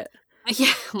nostalgic for it.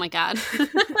 Yeah. Oh my God.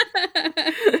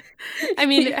 I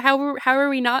mean, how are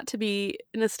we not to be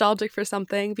nostalgic for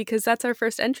something? Because that's our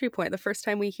first entry point, the first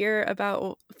time we hear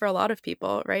about, for a lot of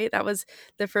people, right? That was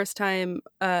the first time,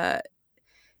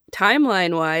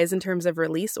 timeline-wise, in terms of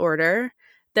release order,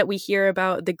 that we hear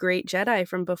about the great Jedi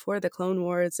from before the Clone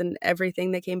Wars and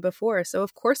everything that came before. So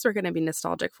of course we're going to be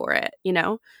nostalgic for it, you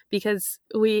know, because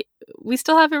we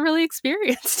still haven't really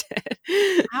experienced it.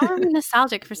 How are we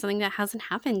nostalgic for something that hasn't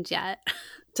happened yet?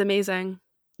 It's amazing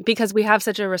because we have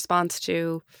such a response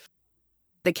to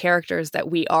the characters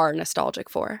that we are nostalgic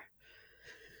for.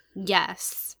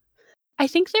 Yes. I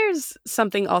think there's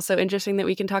something also interesting that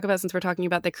we can talk about since we're talking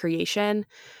about the creation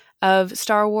of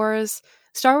Star Wars.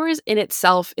 Star Wars in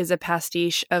itself is a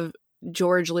pastiche of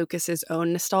George Lucas's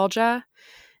own nostalgia.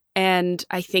 And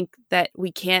I think that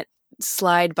we can't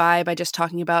slide by just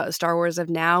talking about Star Wars of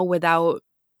now without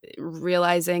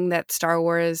realizing that Star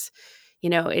Wars, you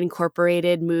know,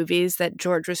 incorporated movies that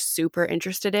George was super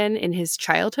interested in his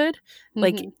childhood.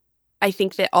 Like, I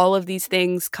think that all of these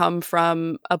things come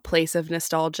from a place of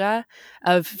nostalgia,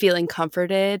 of feeling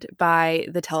comforted by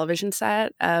the television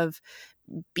set, of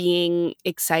being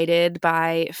excited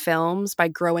by films, by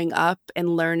growing up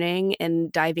and learning and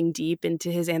diving deep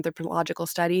into his anthropological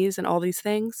studies and all these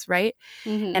things, right?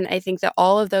 And I think that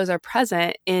all of those are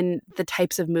present in the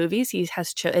types of movies he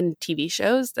has and TV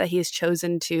shows that he has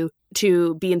chosen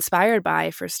to be inspired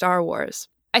by for Star Wars.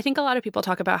 I think a lot of people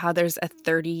talk about how there's a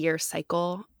 30-year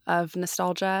cycle of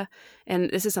nostalgia, and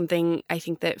this is something I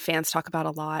think that fans talk about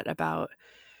a lot, about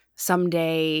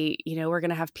someday, you know, we're going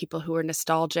to have people who are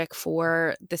nostalgic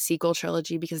for the sequel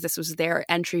trilogy because this was their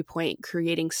entry point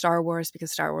creating Star Wars,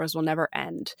 because Star Wars will never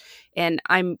end. And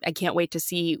I can't wait to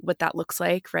see what that looks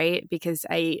like, right? Because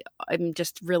I'm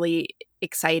just really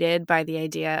excited by the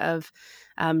idea of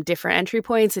different entry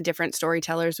points and different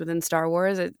storytellers within Star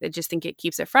Wars. I just think it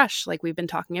keeps it fresh, like we've been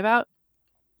talking about.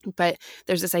 But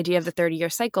there's this idea of the 30-year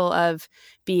cycle of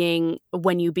being,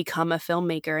 when you become a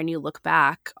filmmaker and you look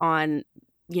back on,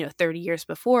 you know, 30 years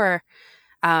before,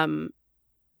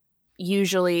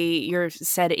 usually you're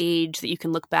set age that you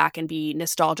can look back and be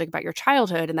nostalgic about your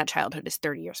childhood, and that childhood is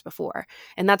 30 years before.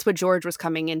 And that's what George was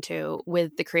coming into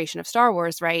with the creation of Star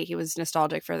Wars, right? He was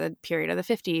nostalgic for the period of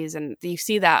the 50s, and you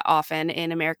see that often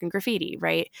in American Graffiti,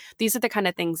 right? These are the kind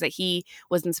of things that he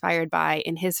was inspired by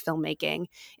in his filmmaking,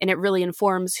 and it really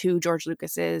informs who George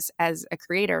Lucas is as a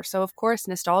creator. So of course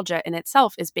nostalgia in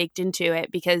itself is baked into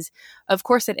it, because of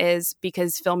course it is,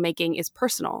 because filmmaking is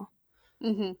personal.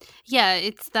 Yeah,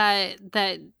 it's that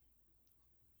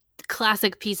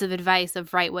classic piece of advice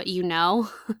of write what you know.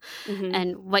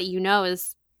 And what you know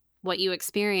is what you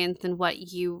experienced and what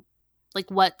you,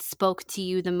 like, what spoke to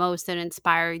you the most and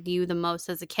inspired you the most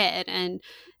as a kid. And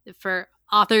for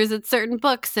authors, it's certain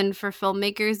books, and for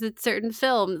filmmakers, it's certain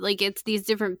film. Like, it's these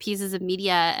different pieces of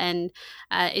media and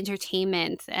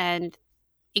entertainment and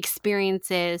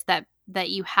experiences that that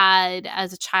you had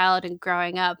as a child and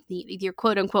growing up, your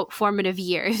quote unquote formative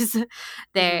years,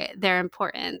 their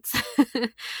importance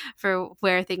for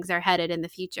where things are headed in the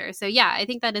future. So yeah, I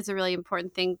think that is a really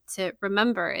important thing to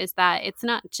remember, is that it's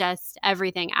not just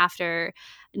everything after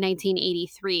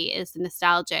 1983 is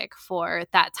nostalgic for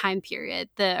that time period.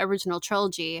 The original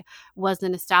trilogy was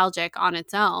nostalgic on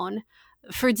its own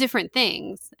for different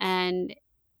things, and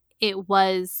it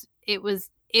was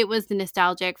the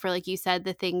nostalgic for, like you said,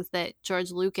 the things that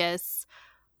George Lucas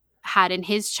had in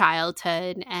his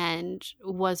childhood and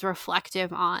was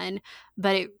reflective on.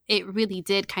 But it really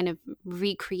did kind of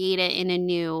recreate it in a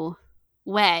new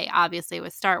way, obviously,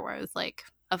 with Star Wars. Like,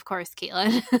 of course,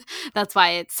 Caitlin, that's why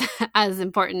it's as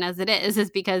important as it is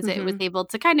because it was able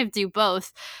to kind of do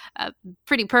both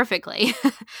pretty perfectly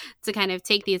to kind of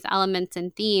take these elements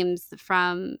and themes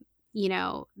from, you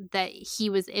know, that he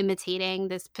was imitating,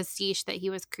 this pastiche that he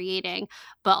was creating,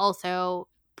 but also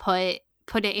put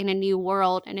it in a new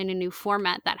world and in a new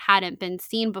format that hadn't been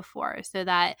seen before, so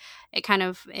that it kind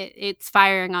of it's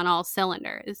firing on all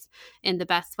cylinders in the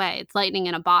best way. It's lightning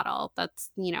in a bottle.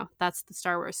 That's, you know, that's the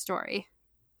Star Wars story.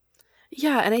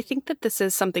 Yeah, and I think that this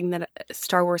is something that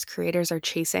Star Wars creators are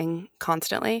chasing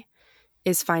constantly,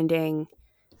 is finding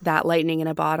that lightning in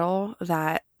a bottle,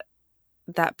 that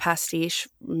pastiche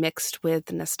mixed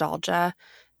with nostalgia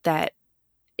that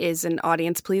is an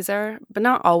audience pleaser, but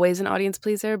not always an audience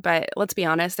pleaser. But let's be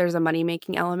honest, there's a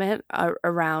money-making element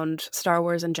around Star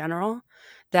Wars in general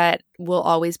that will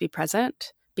always be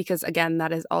present because, again,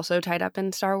 that is also tied up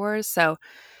in Star Wars. So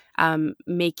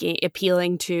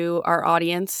appealing to our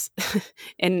audience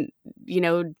and, you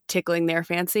know, tickling their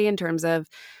fancy in terms of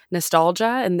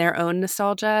nostalgia and their own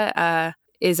nostalgia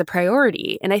is a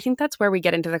priority. And I think that's where we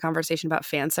get into the conversation about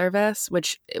fan service,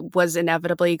 which was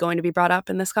inevitably going to be brought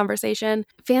up in this conversation.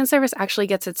 Fan service actually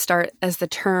gets its start as the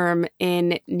term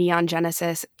in Neon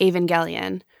Genesis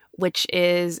Evangelion, which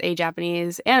is a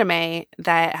Japanese anime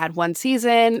that had one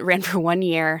season, ran for 1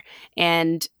 year.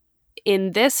 And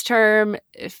in this term,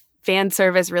 fan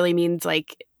service really means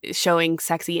like showing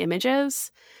sexy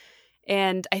images.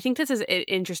 And I think this is an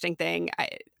interesting thing.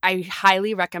 I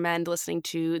highly recommend listening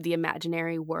to the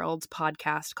Imaginary Worlds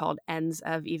podcast called Ends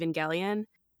of Evangelion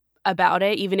about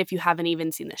it, even if you haven't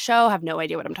even seen the show, have no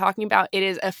idea what I'm talking about. It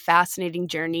is a fascinating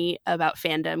journey about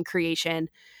fandom creation,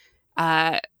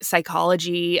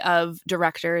 psychology of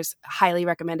directors. Highly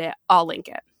recommend it. I'll link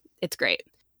it. It's great.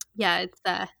 Yeah, it's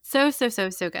so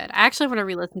good. I actually want to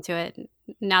re-listen to it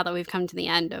now that we've come to the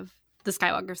end of the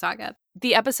Skywalker saga.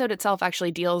 The episode itself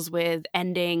actually deals with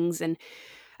endings and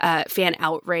fan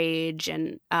outrage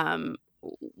and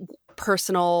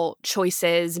personal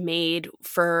choices made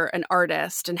for an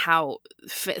artist and how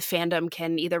fandom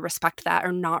can either respect that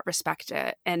or not respect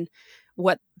it and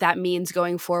what that means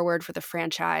going forward for the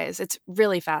franchise. It's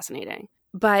really fascinating.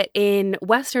 But in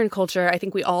Western culture, I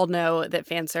think we all know that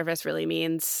fan service really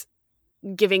means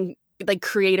giving, like,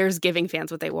 creators giving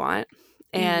fans what they want.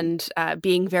 And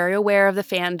being very aware of the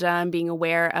fandom, being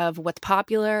aware of what's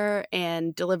popular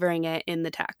and delivering it in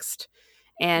the text.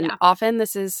 And often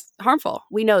this is harmful.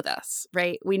 We know this,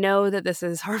 right? We know that this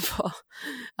is harmful.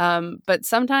 But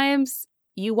sometimes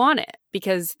you want it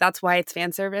because that's why it's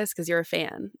fan service, because you're a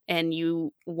fan and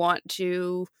you want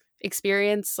to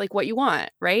experience like what you want,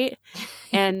 right?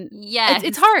 And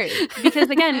it's hard because,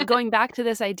 again, going back to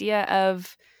this idea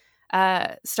of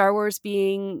Star Wars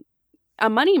being a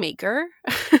moneymaker,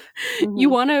 you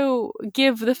want to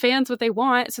give the fans what they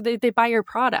want so they buy your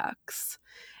products.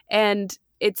 And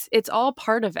it's all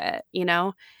part of it, you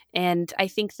know? And I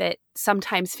think that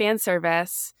sometimes fan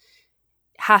service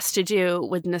has to do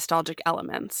with nostalgic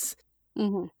elements.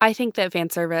 I think that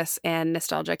fan service and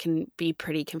nostalgia can be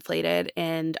pretty conflated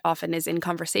and often is in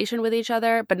conversation with each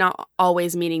other, but not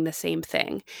always meaning the same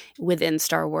thing within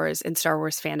Star Wars and Star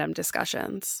Wars fandom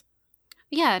discussions.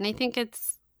 Yeah, and I think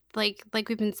it's like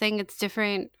we've been saying, it's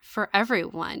different for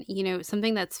everyone. You know,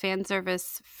 something that's fan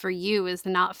service for you is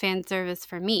not fan service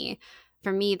for me.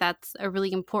 For me, that's a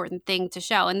really important thing to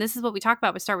show. And this is what we talk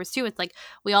about with Star Wars too. It's like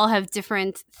we all have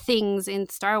different things in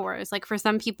Star Wars. Like for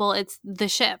some people, it's the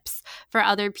ships. For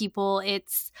other people,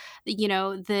 it's, you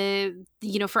know,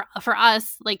 for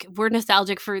us, like we're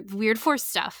nostalgic for weird Force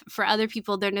stuff. For other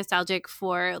people, they're nostalgic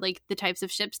for like the types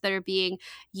of ships that are being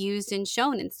used and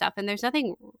shown and stuff. And there's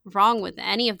nothing wrong with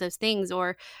any of those things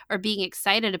or being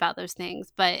excited about those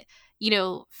things. But, you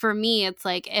know, for me, it's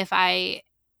like if I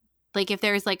like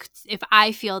if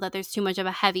I feel that there's too much of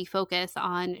a heavy focus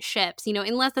on ships,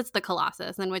 unless it's the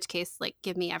Colossus, in which case, like,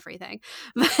 give me everything.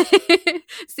 But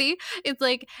see, it's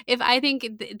like if I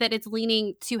think that it's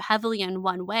leaning too heavily in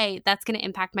one way, that's going to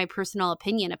impact my personal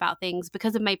opinion about things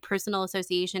because of my personal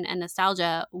association and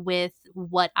nostalgia with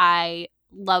what I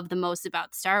love the most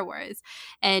about Star Wars.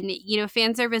 And,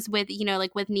 fan service with,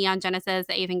 like with Neon Genesis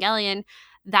Evangelion,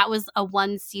 that was a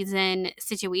 1-season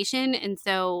situation. And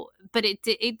so, but it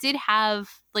did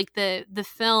have, like, the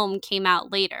film came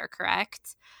out later,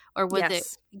 correct? Or was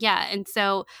it? Yeah. And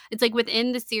so it's like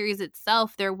within the series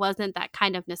itself, there wasn't that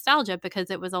kind of nostalgia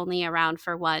because it was only around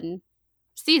for one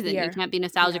season. You can't be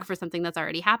nostalgic for something that's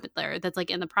already happened there, that's like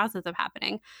in the process of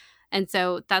happening. And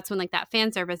so that's when, like, that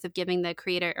fan service of giving the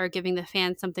creator or giving the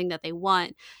fans something that they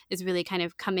want is really kind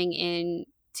of coming in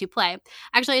to play.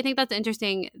 Actually, I think that's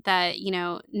interesting that,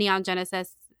 Neon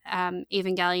Genesis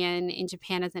Evangelion in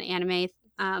Japan is an anime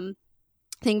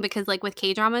thing because, like, with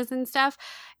K-dramas and stuff,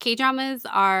 K-dramas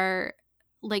are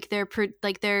like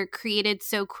they're created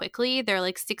so quickly. They're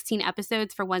like 16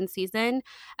 episodes for one season,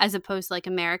 as opposed to like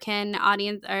American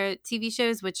audience or TV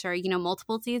shows, which are,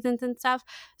 multiple seasons and stuff.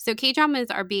 So K-dramas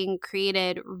are being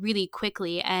created really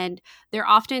quickly, and they're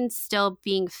often still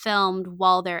being filmed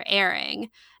while they're airing.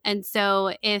 And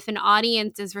so if an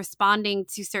audience is responding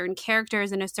to certain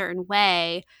characters in a certain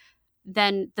way,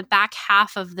 then the back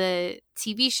half of the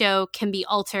TV show can be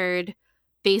altered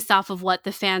based off of what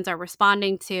the fans are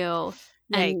responding to.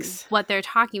 And what they're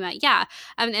talking about. Yeah.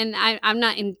 And I'm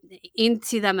not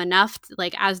into them enough,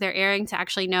 like, as they're airing to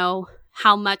actually know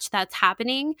how much that's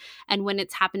happening and when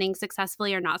it's happening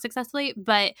successfully or not successfully.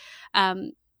 But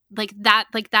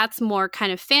that's more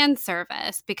kind of fan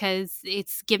service because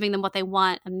it's giving them what they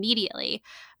want immediately.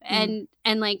 And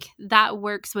like that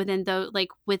works within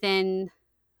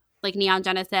like Neon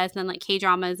Genesis and like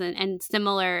K-dramas and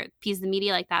similar pieces of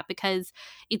media like that because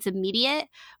it's immediate.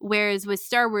 Whereas with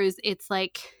Star Wars, it's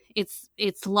like it's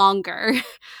longer,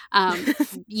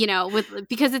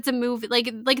 because it's a movie.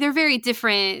 Like they're very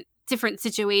different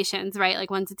situations, right?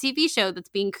 Like one's a TV show that's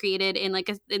being created in like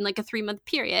a 3-month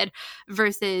period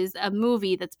versus a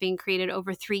movie that's being created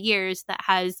over 3 years that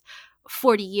has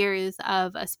 40 years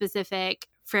of a specific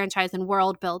franchise and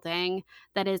world building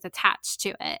that is attached to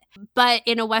it. But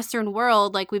in a Western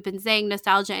world, like we've been saying,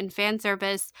 nostalgia and fan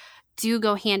service do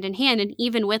go hand in hand. And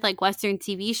even with like Western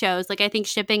TV shows, like I think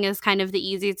shipping is kind of the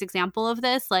easiest example of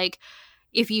this. Like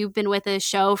if you've been with a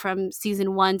show from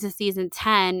season 1 to season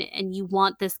 10 and you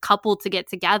want this couple to get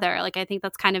together, like I think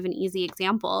that's kind of an easy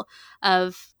example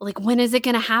of like, when is it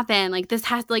going to happen? Like this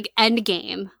has like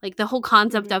Endgame, like the whole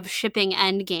concept of shipping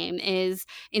Endgame is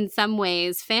in some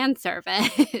ways fan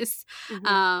service.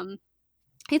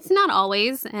 It's not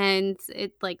always, and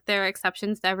it like there are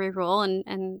exceptions to every rule,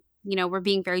 and we're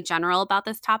being very general about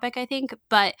this topic, I think.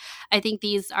 But I think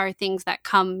these are things that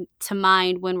come to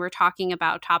mind when we're talking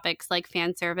about topics like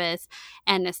fan service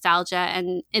and nostalgia.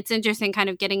 And it's interesting kind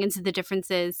of getting into the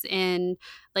differences in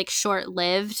like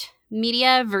short-lived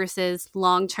media versus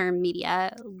long-term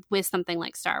media with something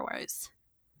like Star Wars.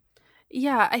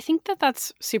 Yeah, I think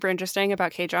that's super interesting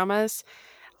about K-dramas.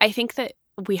 I think that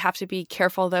we have to be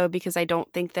careful, though, because I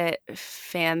don't think that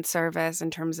fan service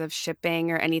in terms of shipping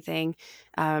or anything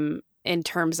in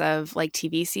terms of like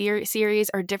TV series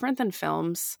are different than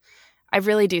films. I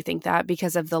really do think that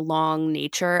because of the long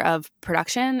nature of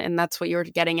production, and that's what you were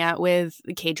getting at with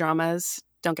K-dramas.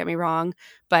 Don't get me wrong,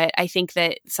 but I think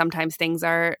that sometimes things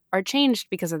are changed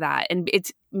because of that. And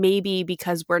it's maybe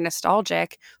because we're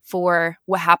nostalgic for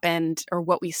what happened or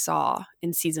what we saw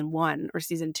in season 1 or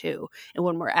season 2 and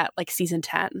when we're at like season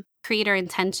 10. Creator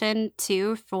intention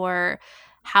too for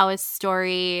how a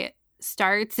story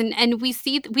starts, and we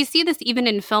see this even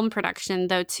in film production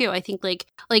though too. I think like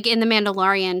in The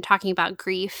Mandalorian, talking about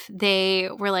Greef, they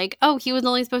were like, oh, he was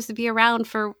only supposed to be around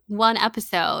for 1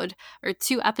 episode or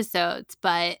 2 episodes,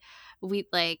 but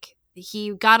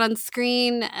he got on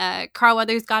screen, Carl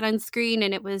Weathers got on screen,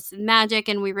 and it was magic,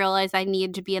 and we realized I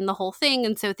needed to be in the whole thing,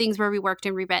 and so things were reworked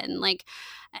and rewritten. Like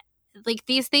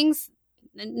these things,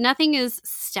 nothing is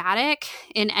static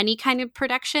in any kind of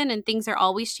production, and things are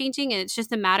always changing, and it's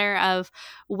just a matter of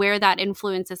where that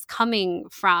influence is coming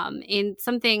from. In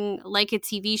something like a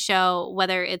TV show,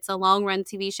 whether it's a long run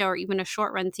TV show or even a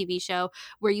short run TV show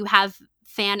where you have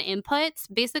fan inputs,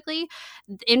 basically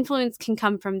influence can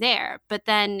come from there, but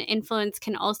then influence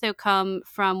can also come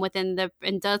from within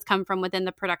does come from within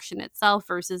the production itself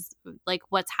versus like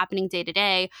what's happening day to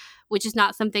day, which is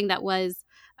not something that was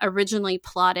originally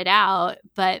plotted out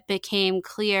but became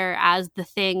clear as the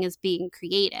thing is being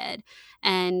created.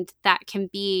 And that can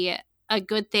be a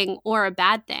good thing or a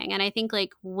bad thing. And I think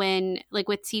like when, like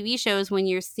with TV shows, when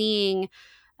you're seeing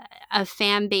a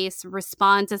fan base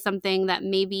respond to something that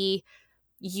maybe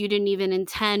you didn't even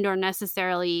intend or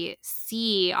necessarily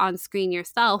see on screen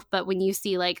yourself, but when you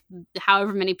see like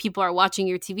however many people are watching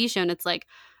your TV show and it's like,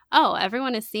 oh,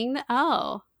 everyone is seeing that.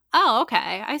 Oh,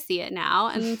 okay, I see it now.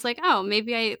 And it's like, oh,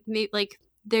 maybe like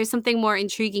there's something more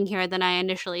intriguing here than I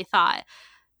initially thought.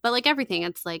 But like everything,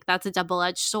 it's like that's a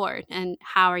double-edged sword. And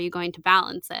how are you going to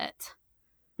balance it?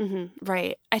 Mm-hmm.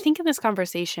 Right. I think in this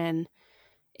conversation,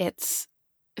 it's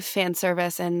fan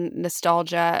service and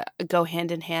nostalgia go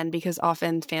hand in hand because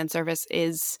often fan service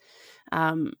is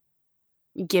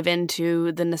given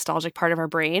to the nostalgic part of our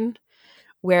brain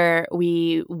where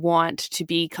we want to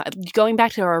be going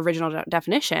back to our original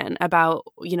definition about,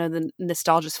 you know, the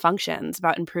nostalgia's functions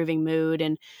about improving mood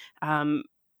and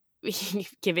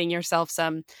giving yourself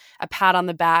a pat on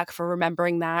the back for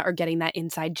remembering that or getting that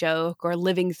inside joke or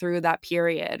living through that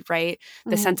period, right?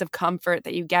 The sense of comfort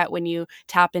that you get when you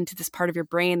tap into this part of your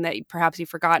brain that perhaps you've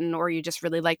forgotten or you just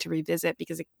really like to revisit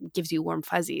because it gives you warm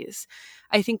fuzzies.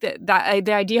 I think that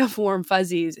the idea of warm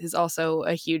fuzzies is also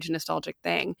a huge nostalgic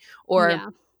thing. Or, yeah.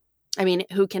 I mean,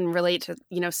 who can relate to,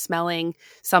 you know, smelling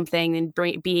something and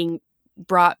being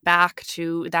brought back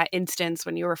to that instance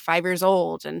when you were 5 years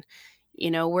old and, you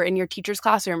know, we're in your teacher's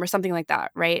classroom or something like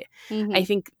that, right? Mm-hmm. I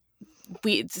think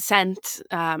scent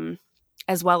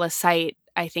as well as sight,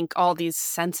 I think all these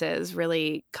senses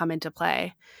really come into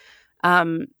play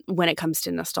when it comes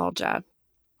to nostalgia.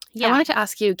 Yeah. I wanted to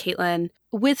ask you, Caitlin,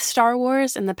 with Star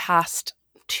Wars in the past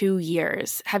 2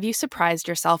 years, have you surprised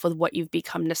yourself with what you've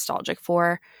become nostalgic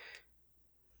for?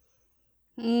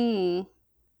 I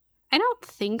don't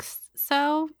think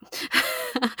so,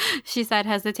 she said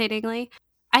hesitatingly.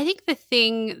 I think the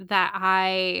thing that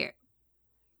I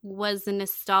was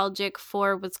nostalgic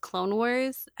for was Clone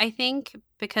Wars, I think,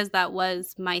 because that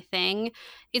was my thing.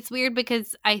 It's weird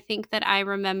because I think that I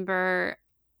remember,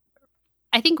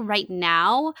 I think right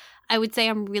now, I would say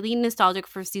I'm really nostalgic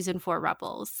for season 4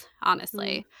 Rebels,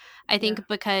 honestly. I think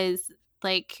because,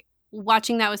 like,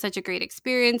 watching that was such a great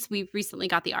experience. We recently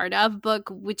got the Art of book,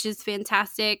 which is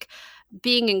fantastic.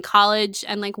 Being in college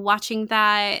and, like, watching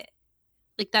that,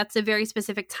 like, that's a very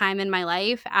specific time in my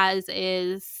life, as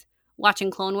is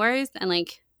watching Clone Wars and,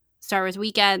 like, Star Wars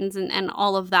weekends and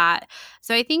all of that.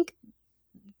 So I think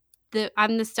that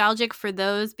I'm nostalgic for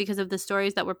those because of the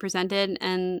stories that were presented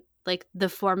and, like, the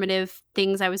formative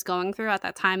things I was going through at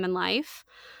that time in life.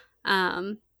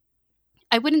 I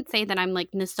wouldn't say that I'm,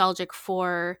 like, nostalgic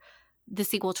for the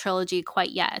sequel trilogy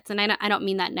quite yet. And I don't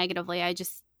mean that negatively.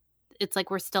 It's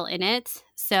like we're still in it.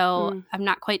 So I'm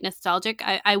not quite nostalgic.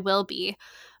 I will be.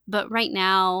 But right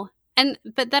now,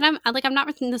 but then I'm not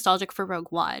really nostalgic for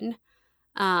Rogue One.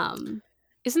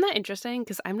 Isn't that interesting?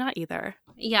 Because I'm not either.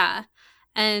 Yeah.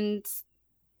 And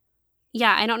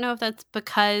yeah, I don't know if that's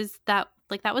because that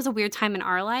was a weird time in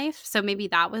our life. So maybe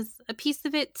that was a piece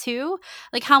of it too.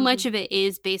 Like how much of it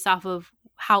is based off of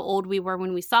how old we were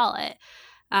when we saw it.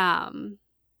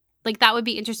 Like that would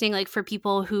be interesting, like for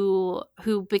people who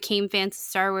became fans of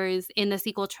Star Wars in the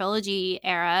sequel trilogy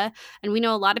era, and we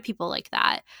know a lot of people like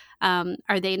that.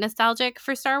 Are they nostalgic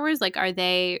for Star Wars? Like, are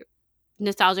they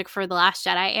nostalgic for the Last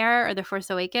Jedi era or the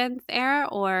Force Awakens era,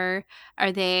 or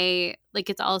are they like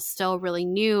it's all still really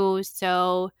new?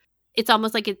 So it's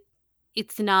almost like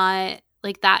it's not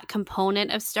like that component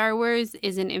of Star Wars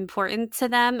isn't important to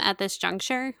them at this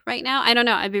juncture right now. I don't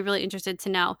know. I'd be really interested to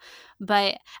know,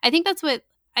 but I think that's what.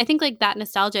 I think like that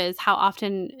nostalgia is how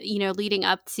often, you know, leading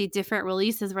up to different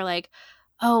releases, we're like,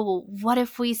 oh, what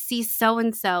if we see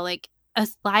so-and-so, like a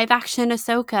live action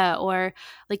Ahsoka, or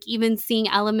like even seeing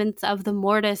elements of the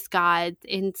Mortis gods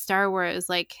in Star Wars,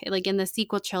 like in the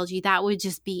sequel trilogy, that would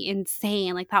just be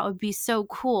insane. Like that would be so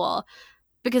cool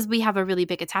because we have a really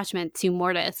big attachment to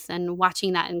Mortis and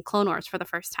watching that in Clone Wars for the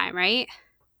first time, right?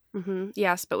 Mm-hmm.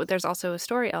 Yes, but there's also a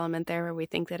story element there where we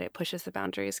think that it pushes the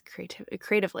boundaries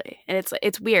creatively. And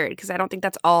it's weird because I don't think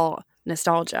that's all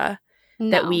nostalgia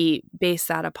that we base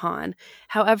that upon.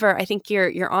 However, I think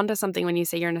you're onto something when you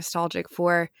say you're nostalgic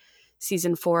for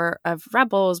season 4 of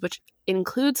Rebels, which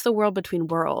includes the world between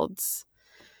worlds.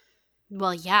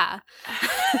 Well, yeah.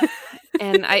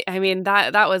 And I mean,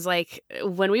 that was like,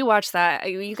 when we watched that,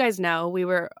 you guys know we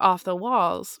were off the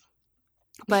walls.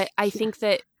 But I think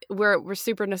that we're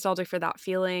super nostalgic for that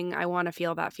feeling. I want to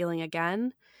feel that feeling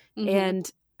again. Mm-hmm.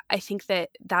 And I think that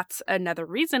that's another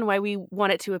reason why we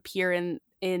want it to appear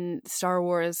in Star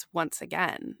Wars once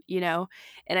again, you know?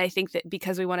 And I think that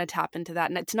because we want to tap into that,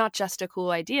 and it's not just a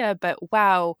cool idea, but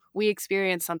wow, we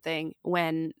experienced something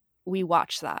when we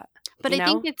watch that. But I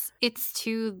think it's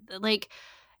too, like,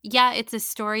 yeah, it's a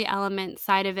story element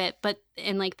side of it, but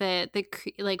and like the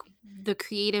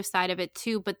creative side of it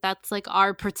too, but that's like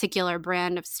our particular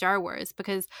brand of Star Wars,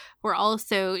 because we're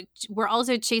also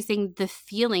chasing the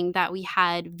feeling that we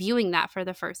had viewing that for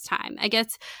the first time. I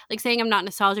guess like saying I'm not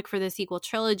nostalgic for the sequel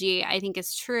trilogy, I think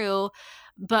is true,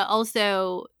 but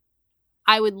also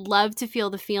I would love to feel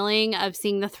the feeling of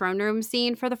seeing the throne room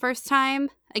scene for the first time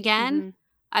again. Mm-hmm.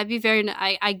 I'd be very,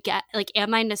 I get, like,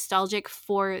 am I nostalgic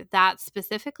for that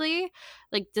specifically?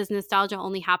 Like, does nostalgia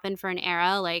only happen for an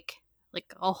era, like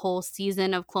a whole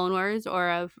season of Clone Wars or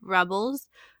of Rebels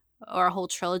or a whole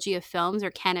trilogy of films,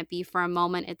 or can it be for a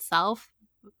moment itself?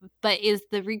 But is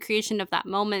the recreation of that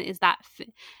moment,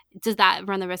 does that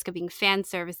run the risk of being fan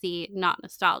servicey, not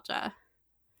nostalgia?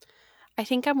 I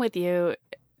think I'm with you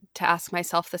to ask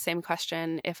myself the same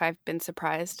question if I've been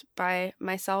surprised by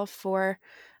myself for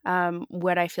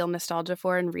what I feel nostalgia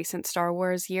for in recent Star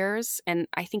Wars years. And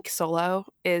I think Solo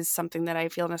is something that I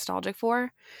feel nostalgic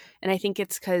for. And I think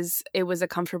it's because it was a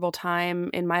comfortable time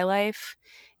in my life.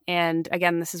 And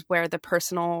again, this is where the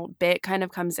personal bit kind of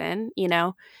comes in, you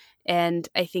know? And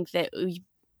I think that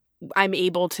I'm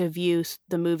able to view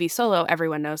the movie Solo,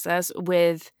 everyone knows this,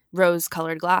 with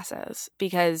rose-colored glasses,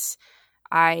 because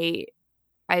I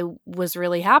was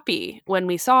really happy when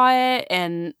we saw it,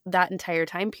 and that entire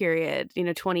time period,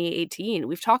 2018,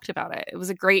 we've talked about it. It was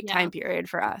a great time period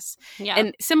for us. Yeah.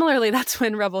 And similarly, that's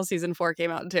when Rebel Season 4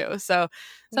 came out too. So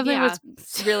something was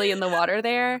really in the water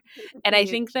there. And I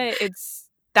think that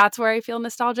that's where I feel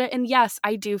nostalgia. And yes,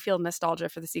 I do feel nostalgia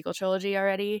for the sequel trilogy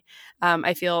already.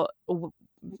 I feel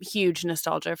huge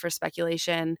nostalgia for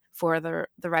speculation for the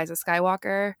Rise of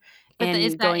Skywalker. But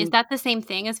is that the same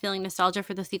thing as feeling nostalgia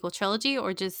for the sequel trilogy,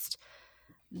 or just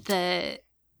is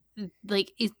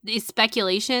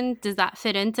speculation, does that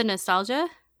fit into nostalgia?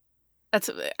 I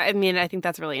think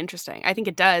that's really interesting. I think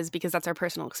it does, because that's our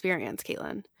personal experience,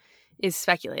 Caitlin, is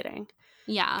speculating.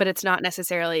 Yeah. But it's not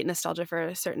necessarily nostalgia for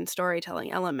a certain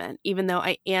storytelling element, even though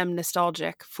I am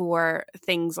nostalgic for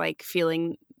things like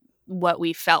feeling what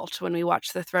we felt when we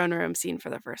watched the throne room scene for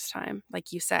the first time.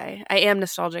 Like you say, I am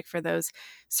nostalgic for those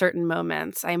certain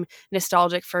moments. I'm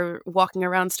nostalgic for walking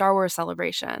around Star Wars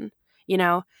Celebration,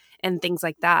 and things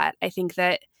like that. I think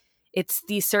that it's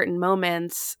these certain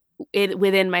moments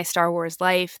within my Star Wars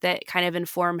life that kind of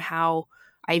inform how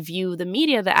I view the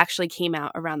media that actually came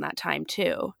out around that time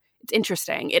too. It's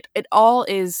interesting.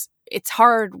 It's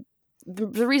hard.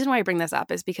 The reason why I bring this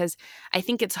up is because I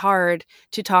think it's hard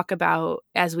to talk about,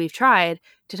 as we've tried,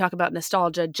 to talk about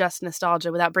nostalgia, just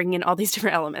nostalgia, without bringing in all these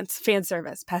different elements, fan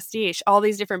service, pastiche, all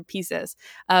these different pieces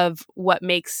of what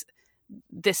makes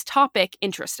this topic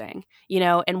interesting,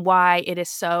 and why it is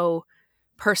so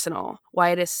personal,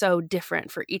 why it is so different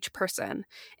for each person,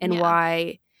 and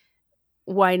why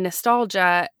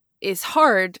nostalgia is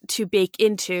hard to bake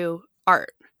into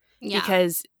art. Yeah.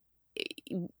 Because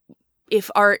if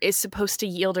art is supposed to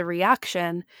yield a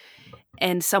reaction,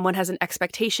 and someone has an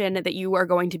expectation that you are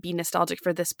going to be nostalgic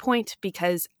for this point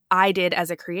because I did as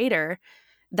a creator,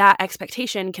 that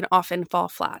expectation can often fall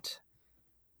flat.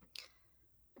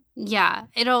 Yeah,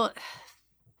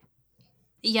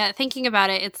 thinking about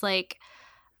it, it's like,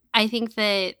 I think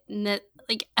that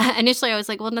initially I was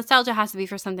like, well, nostalgia has to be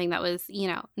for something that was,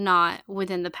 not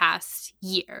within the past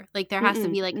year. Like there has to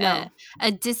be like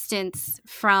a distance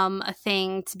from a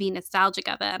thing to be nostalgic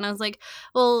of it. And I was like,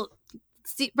 well,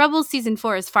 Rebels Season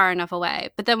 4 is far enough away.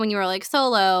 But then when you were like,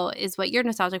 Solo is what you're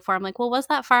nostalgic for, I'm like, well, was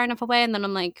that far enough away? And then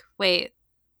I'm like, wait,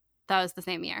 that was the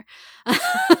same year. And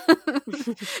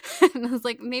I was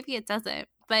like, maybe it doesn't.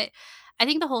 But I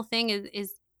think the whole thing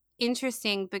is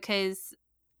interesting, because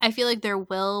I feel like there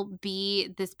will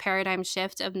be this paradigm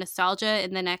shift of nostalgia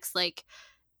in the next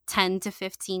 10 to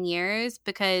 15 years,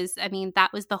 because that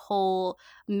was the whole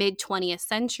mid 20th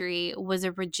century, was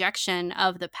a rejection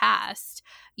of the past.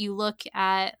 You look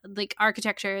at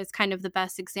architecture is kind of the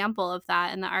best example of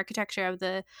that, and the architecture of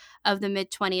the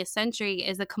mid 20th century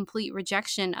is a complete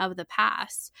rejection of the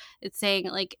past. It's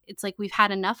saying it's like we've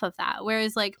had enough of that.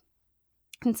 Whereas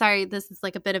I'm sorry, this is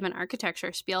a bit of an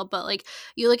architecture spiel, but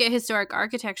you look at historic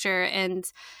architecture and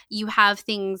you have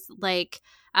things like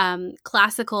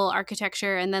classical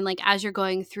architecture, and then as you're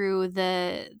going through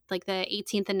the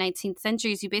 18th and 19th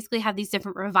centuries, you basically have these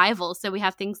different revivals. So we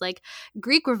have things like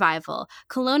Greek revival,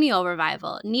 colonial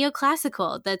revival,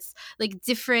 neoclassical, that's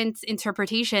different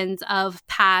interpretations of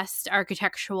past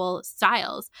architectural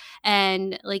styles.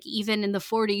 And even in the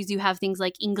 40s, you have things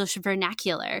like English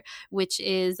vernacular, which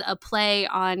is a play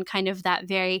on kind of that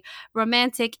very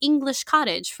romantic English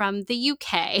cottage from the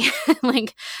UK.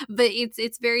 But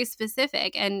it's very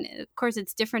specific. And of course,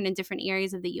 it's different in different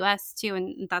areas of the US too.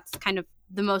 And that's kind of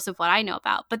the most of what I know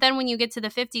about. But then when you get to the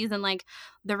 50s and like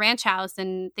the ranch house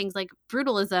and things like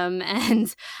brutalism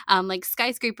and like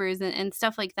skyscrapers and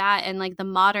stuff like that, and like the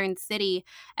modern city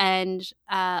and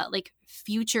like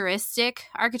futuristic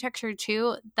architecture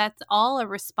too, that's all a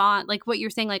response. Like what you're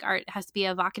saying, like art has to be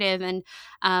evocative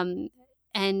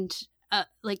and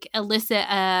like elicit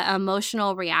a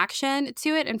emotional reaction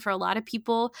to it. And for a lot of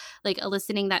people, like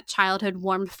eliciting that childhood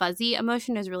warm fuzzy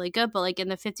emotion is really good. But like in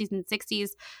the 50s and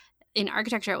 60s in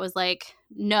architecture, it was like,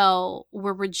 no,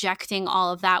 we're rejecting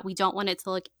all of that. We don't want it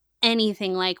to look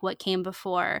anything like what came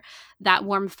before. That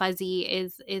warm fuzzy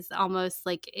is almost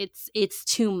like it's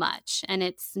too much and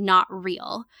it's not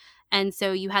real. And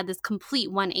so you had this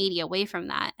complete 180 away from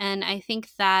that. And I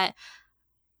think that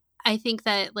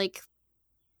like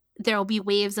there'll be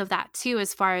waves of that too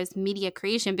as far as media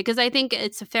creation, because I think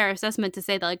it's a fair assessment to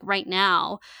say that like right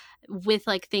now with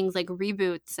like things like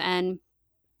reboots and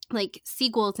like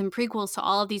sequels and prequels to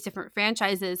all of these different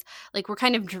franchises, like we're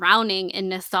kind of drowning in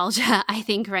nostalgia, I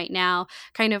think right now,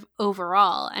 kind of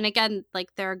overall. And again,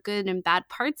 like there are good and bad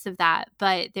parts of that,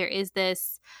 but there is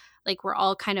this, like we're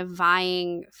all kind of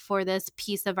vying for this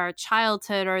piece of our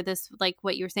childhood, or this, like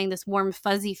what you were saying, this warm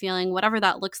fuzzy feeling, whatever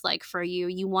that looks like for you,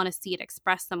 you want to see it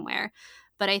expressed somewhere.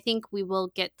 But I think we will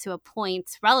get to a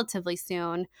point relatively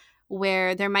soon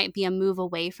where there might be a move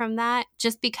away from that,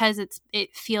 just because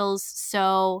it feels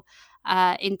so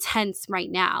intense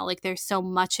right now. Like there's so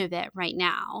much of it right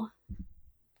now.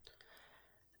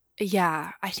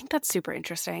 Yeah, I think that's super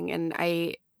interesting.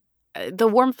 And the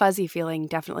warm fuzzy feeling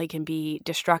definitely can be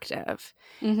destructive.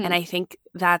 Mm-hmm. And I think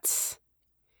it's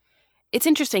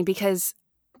interesting because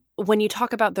when you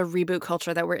talk about the reboot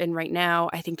culture that we're in right now,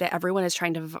 I think that everyone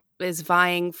is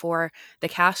vying for the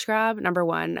cash grab, number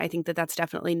one. I think that that's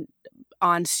definitely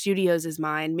on studios'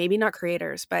 mind, maybe not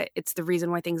creators, but it's the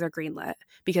reason why things are greenlit,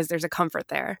 because there's a comfort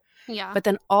there. Yeah. But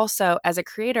then also as a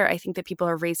creator, I think that people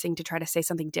are racing to try to say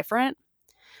something different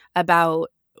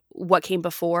about what came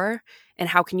before and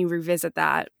how can you revisit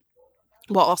that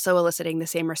while also eliciting the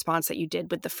same response that you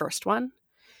did with the first one.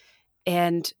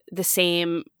 And the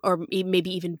same, or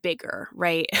maybe even bigger,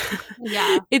 right?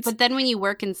 Yeah. But then when you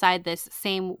work inside this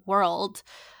same world,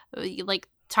 like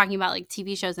talking about like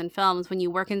TV shows and films, when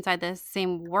you work inside this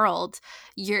same world,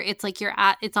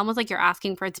 it's almost like you're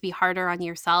asking for it to be harder on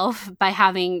yourself by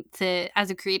having to, as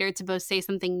a creator, to both say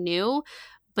something new,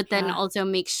 but then also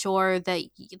make sure that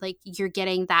like you're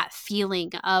getting that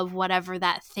feeling of whatever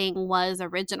that thing was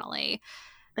originally.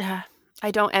 Yeah. I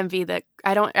don't envy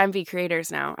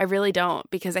creators now. I really don't,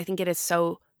 because I think it is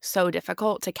so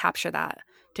difficult to capture that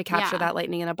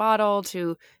lightning in a bottle,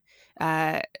 to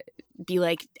be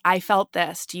like, I felt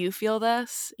this. Do you feel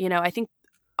this? You know, I think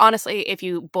honestly, if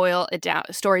you boil it down,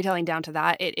 storytelling down to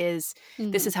that, it is,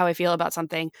 this is how I feel about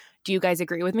something. Do you guys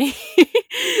agree with me?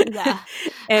 Yeah.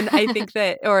 And I think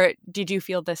that, or did you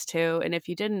feel this too? And if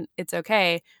you didn't, it's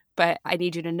okay, but I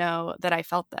need you to know that I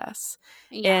felt this.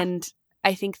 Yeah. And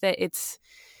I think that it's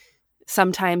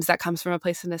sometimes that comes from a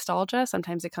place of nostalgia.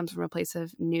 Sometimes it comes from a place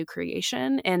of new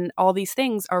creation. And all these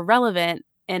things are relevant,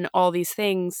 and all these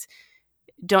things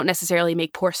don't necessarily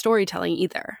make poor storytelling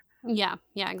either. Yeah.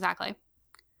 Yeah, exactly.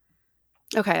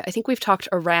 Okay. I think we've talked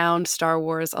around Star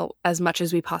Wars as much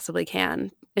as we possibly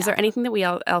can. Is there anything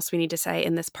that else we need to say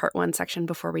in this part 1 section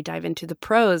before we dive into the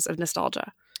pros of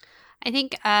nostalgia? I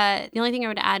think the only thing I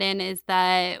would add in is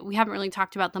that we haven't really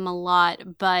talked about them a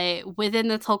lot, but within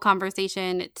this whole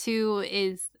conversation too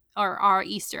are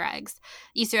Easter eggs.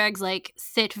 Easter eggs like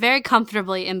sit very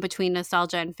comfortably in between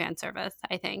nostalgia and fan service,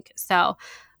 I think. So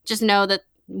just know that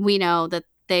we know that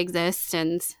they exist,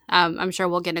 and I'm sure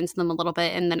we'll get into them a little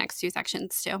bit in the next 2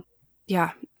 sections too.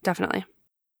 Yeah, definitely.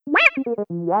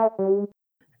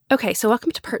 Okay, so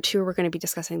welcome to part 2. We're going to be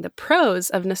discussing the pros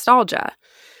of nostalgia.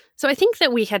 So I think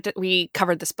that we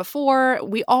covered this before.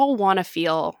 We all want to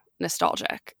feel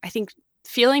nostalgic. I think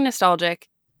feeling nostalgic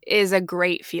is a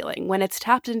great feeling. When it's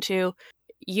tapped into,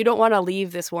 you don't want to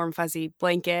leave this warm, fuzzy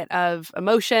blanket of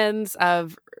emotions,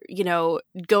 of, you know,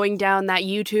 going down that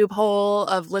YouTube hole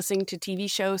of listening to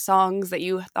TV show songs that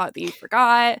you thought that you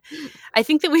forgot. I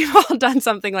think that we've all done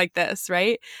something like this,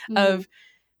 right? Mm-hmm. Of,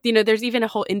 you know, there's even a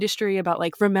whole industry about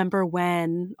like, remember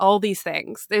when, all these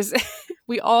things.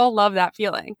 We all love that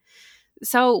feeling.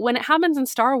 So when it happens in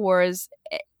Star Wars,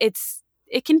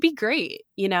 it can be great,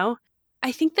 you know?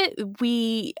 I think that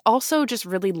we also just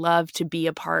really love to be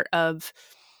a part of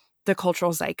the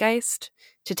cultural zeitgeist,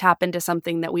 to tap into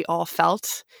something that we all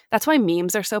felt. That's why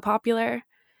memes are so popular.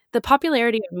 The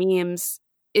popularity of memes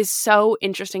is so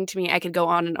interesting to me. I could go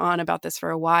on and on about this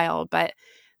for a while, but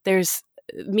there's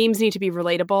memes need to be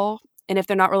relatable. And if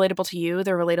they're not relatable to you,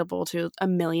 they're relatable to a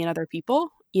million other people,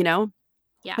 you know?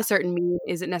 Yeah. A certain meme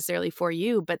isn't necessarily for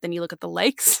you, but then you look at the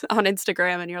likes on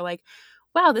Instagram and you're like,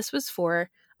 wow, this was for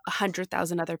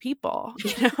 100,000 other people,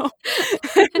 you know?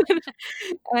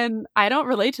 And I don't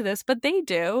relate to this, but they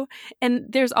do. And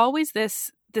there's always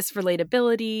this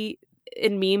relatability,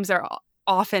 and memes are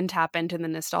often tap into the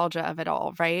nostalgia of it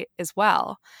all, right? As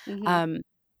well. Mm-hmm.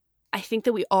 I think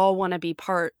that we all want to be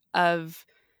part of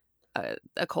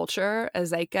a culture, a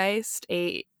zeitgeist,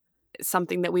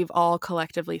 something that we've all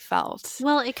collectively felt.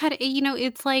 Well, it kind of,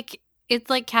 it's like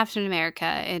Captain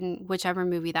America in whichever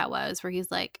movie that was, where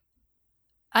he's like,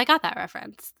 I got that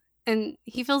reference. And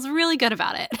he feels really good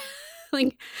about it.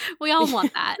 Like, we all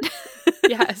want that.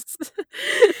 Yes.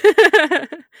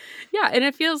 Yeah, and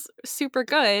it feels super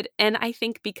good. And I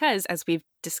think because, as we've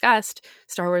discussed,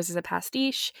 Star Wars is a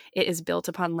pastiche. It is built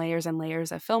upon layers and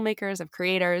layers of filmmakers, of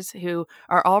creators who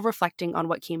are all reflecting on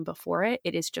what came before it.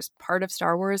 It is just part of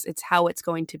Star Wars. It's how it's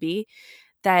going to be.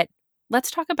 That let's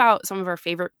talk about some of our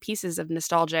favorite pieces of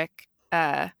nostalgic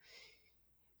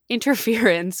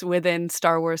interference within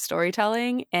Star Wars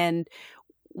storytelling, and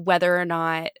whether or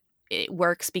not it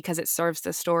works because it serves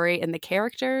the story and the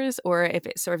characters, or if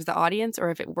it serves the audience, or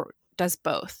if it does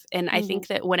both. And I think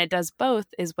that when it does both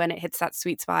is when it hits that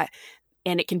sweet spot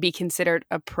and it can be considered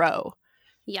a pro.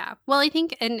 Yeah. Well, I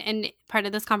think, and part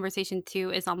of this conversation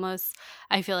too is almost,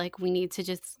 I feel like we need to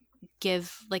just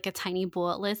give like a tiny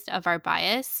bullet list of our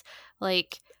bias.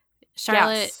 Like,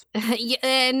 Charlotte, yes.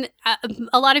 And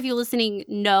a lot of you listening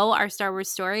know our Star Wars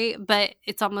story, but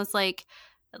it's almost like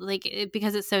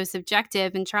because it's so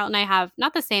subjective, and Charlotte and I have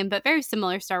not the same but very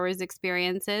similar Star Wars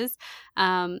experiences.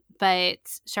 But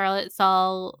Charlotte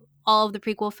saw all of the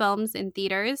prequel films in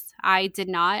theaters. I did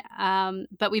not.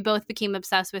 But we both became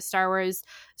obsessed with Star Wars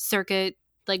circa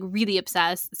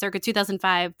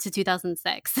 2005 to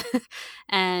 2006.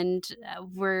 And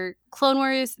we're Clone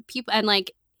Wars people, and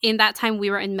like in that time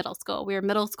we were in middle school. We were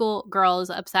middle school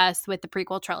girls obsessed with the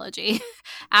prequel trilogy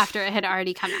after it had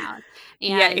already come out.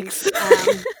 And, yikes.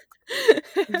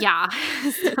 Yeah.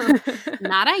 So,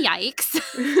 not a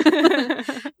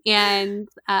yikes. And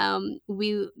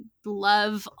we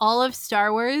love all of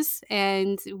Star Wars,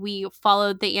 and we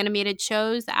followed the animated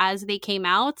shows as they came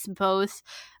out, both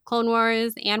Clone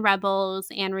Wars and Rebels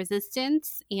and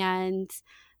Resistance, and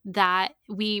that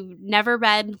we never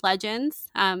read Legends.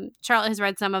 Charlotte has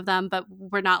read some of them, but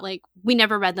we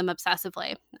never read them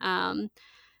obsessively.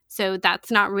 So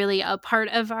that's not really a part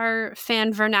of our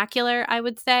fan vernacular, I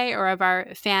would say, or of our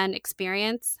fan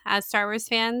experience as Star Wars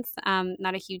fans.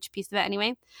 Not a huge piece of it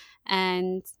anyway.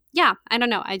 And yeah, I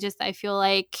don't know. I feel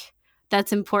like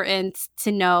that's important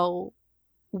to know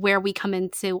where we come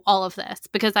into all of this,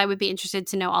 because I would be interested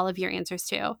to know all of your answers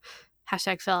too.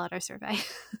 # fill out our survey.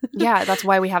 Yeah, that's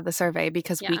why we have the survey,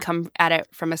 because we come at it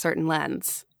from a certain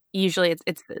lens. Usually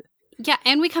it's yeah,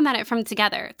 and we come at it from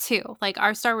together too. Like,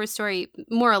 our Star Wars story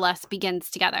more or less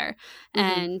begins together.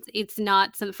 And it's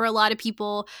not for a lot of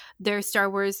people, their Star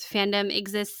Wars fandom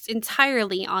exists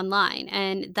entirely online,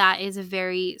 and that is a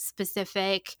very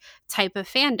specific type of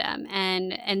fandom,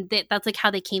 and that's like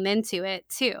how they came into it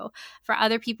too. For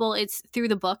other people, it's through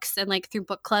the books and like through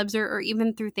book clubs, or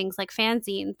even through things like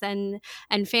fanzines and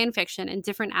fan fiction and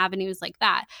different avenues like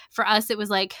that. For us, it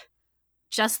was like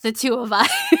just the two of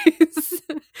us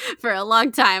for a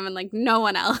long time, and like no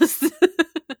one else.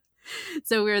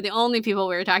 So we were the only people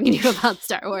we were talking to about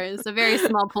Star Wars. A very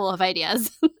small pool of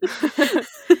ideas.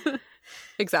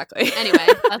 Exactly. Anyway,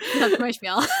 that's my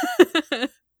spiel.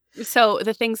 So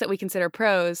the things that we consider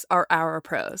pros are our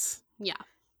pros. Yeah.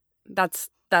 That's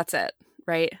it,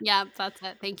 right? Yeah, that's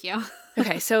it. Thank you.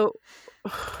 Okay, so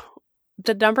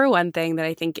the number one thing that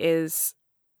I think is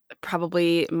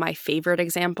probably my favorite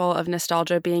example of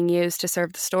nostalgia being used to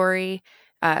serve the story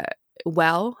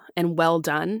well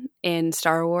done in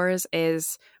Star Wars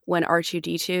is when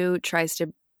R2-D2 tries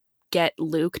to get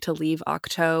Luke to leave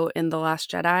Ahch-To in The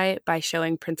Last Jedi by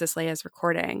showing Princess Leia's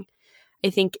recording.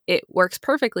 I think it works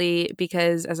perfectly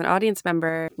because as an audience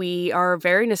member, we are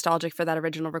very nostalgic for that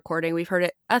original recording. We've heard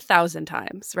it 1,000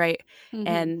 times, right?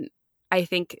 And I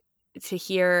think to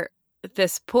hear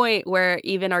this point where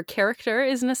even our character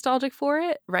is nostalgic for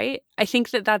it, right? I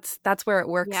think that's where it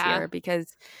works here,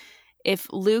 because if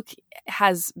Luke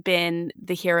has been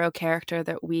the hero character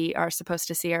that we are supposed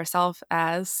to see ourselves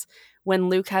as, when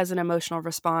Luke has an emotional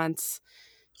response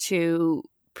to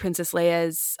Princess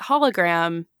Leia's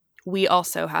hologram, we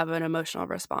also have an emotional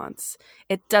response.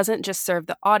 It doesn't just serve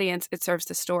the audience, it serves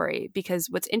the story. Because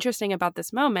what's interesting about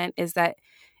this moment is that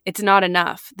it's not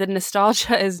enough. The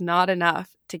nostalgia is not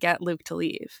enough to get Luke to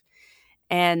leave.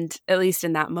 And at least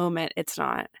in that moment, it's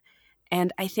not.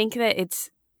 And I think that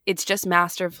it's just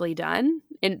masterfully done.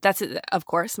 And that's, of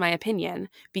course, my opinion,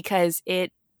 because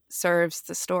it serves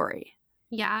the story.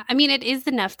 Yeah. I mean, it is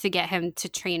enough to get him to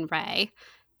train Rey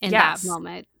in Yes. that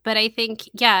moment. But I think,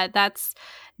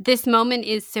 this moment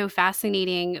is so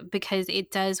fascinating because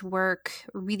it does work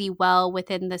really well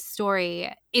within the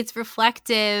story. It's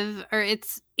reflective, or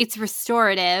it's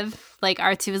restorative. Like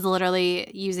R2 is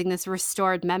literally using this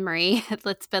restored memory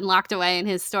that's been locked away in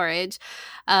his storage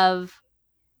of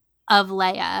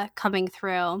Leia coming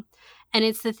through. And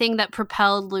it's the thing that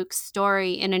propelled Luke's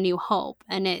story in A New Hope.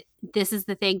 And this is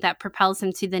the thing that propels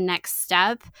him to the next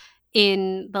step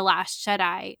in The Last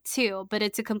Jedi too. But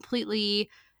it's a completely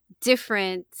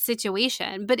different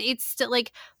situation. But it's still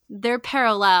like they're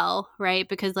parallel, right?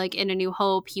 Because like in A New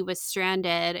Hope, he was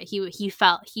stranded. He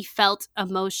felt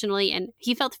emotionally and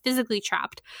he felt physically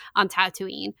trapped on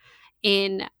Tatooine.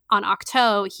 On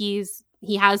Ahch-To,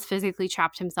 he has physically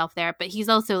trapped himself there, but he's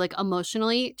also like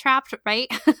emotionally trapped, right?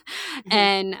 Mm-hmm.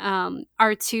 And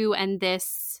R2 and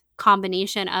this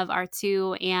combination of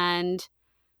R2 and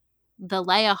the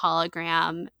Leia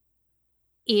hologram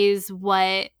is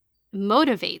what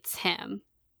motivates him.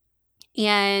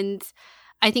 And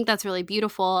I think that's really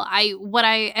beautiful. What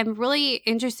I am really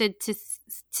interested to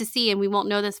see, and we won't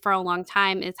know this for a long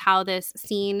time, is how this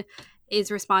scene is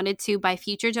responded to by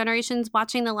future generations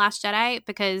watching The Last Jedi,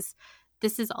 because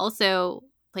this is also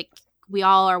like we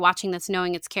all are watching this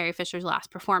knowing it's Carrie Fisher's last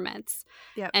performance.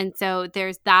 Yep. And so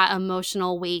there's that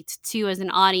emotional weight too as an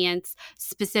audience,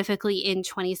 specifically in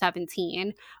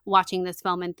 2017, watching this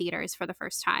film in theaters for the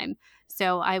first time.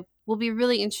 So I will be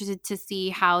really interested to see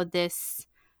how this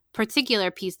particular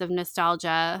piece of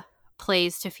nostalgia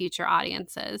plays to future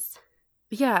audiences.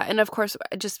 Yeah, and of course,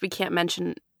 we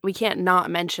can't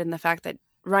not mention the fact that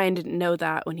Rian didn't know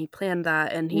that when he planned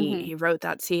that, and he wrote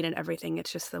that scene and everything.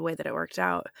 It's just the way that it worked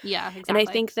out. Yeah, exactly. And I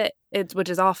think that which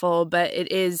is awful, but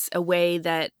it is a way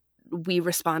that we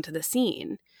respond to the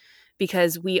scene,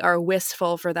 because we are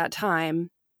wistful for that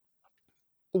time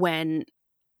when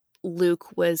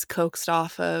Luke was coaxed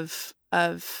off of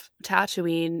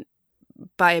Tatooine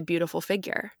by a beautiful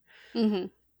figure. Mm-hmm.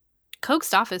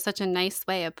 Coaxed off is such a nice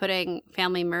way of putting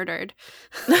family murdered.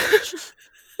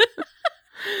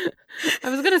 I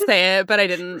was going to say it, but I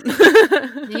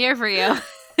didn't. Here for you.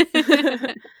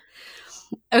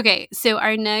 Okay, so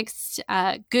our next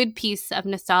good piece of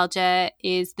nostalgia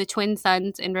is the twin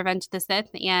suns in Revenge of the Sith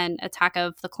and Attack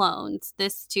of the Clones.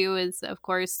 This, too, is, of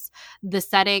course, the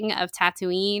setting of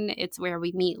Tatooine. It's where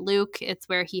we meet Luke. It's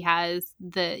where he has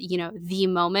the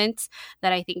moment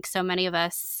that I think so many of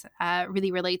us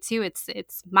really relate to.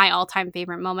 It's my all-time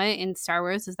favorite moment in Star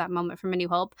Wars, is that moment from A New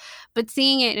Hope. But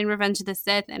seeing it in Revenge of the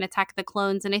Sith and Attack of the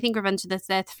Clones, and I think Revenge of the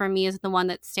Sith, for me, is the one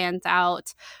that stands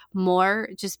out more,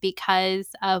 just because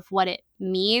of what it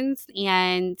means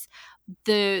and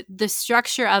the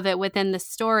structure of it within the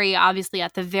story. Obviously,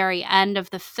 at the very end of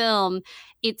the film,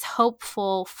 it's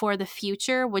hopeful for the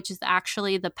future, which is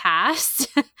actually the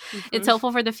past. Mm-hmm. It's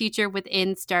hopeful for the future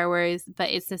within Star Wars, but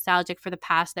it's nostalgic for the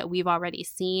past that we've already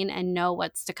seen and know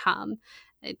what's to come.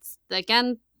 It's,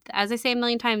 again, as I say a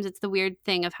million times, it's the weird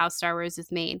thing of how Star Wars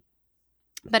is made.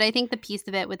 But I think the piece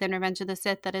of it within Revenge of the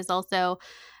Sith that is also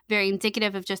very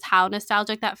indicative of just how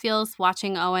nostalgic that feels,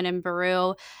 watching Owen and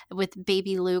Beru with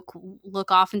baby Luke look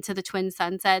off into the twin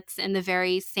sunsets in the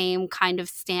very same kind of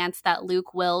stance that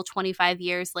Luke will 25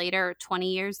 years later or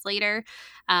 20 years later.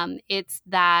 It's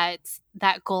that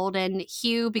golden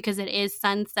hue because it is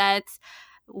sunsets.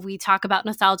 We talk about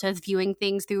nostalgia as viewing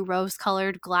things through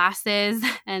rose-colored glasses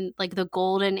and like the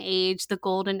golden age, the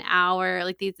golden hour.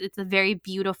 Like it's a very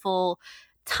beautiful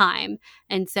time.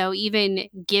 And so even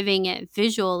giving it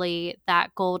visually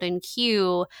that golden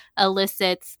hue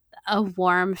elicits a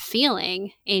warm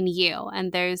feeling in you.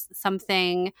 And there's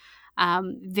something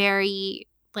very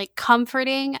like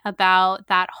comforting about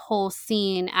that whole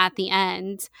scene at the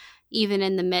end, even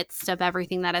in the midst of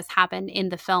everything that has happened in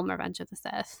the film Revenge of the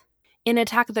Sith. In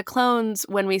Attack of the Clones,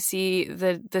 when we see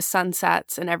the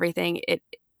sunsets and everything,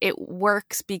 it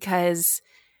works because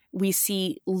we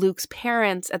see Luke's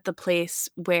parents at the place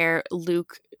where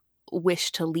Luke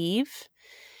wished to leave.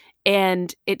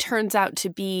 And it turns out to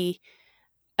be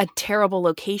a terrible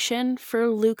location for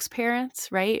Luke's parents,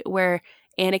 right? Where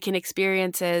Anakin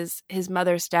experiences his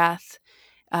mother's death,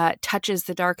 touches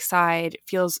the dark side,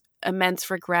 feels immense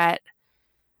regret,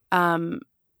 and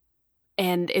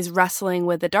is wrestling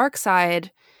with the dark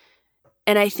side.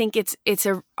 And I think it's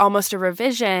almost a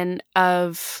revision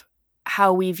of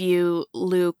how we view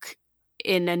Luke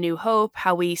in A New Hope,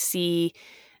 how we see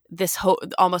this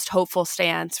almost hopeful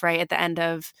stance, right, at the end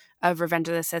of of Revenge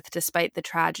of the Sith despite the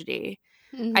tragedy.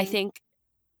 Mm-hmm. I think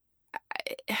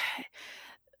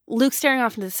Luke staring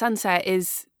off into the sunset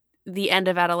is the end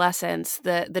of adolescence,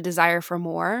 the desire for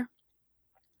more.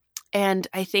 And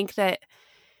I think that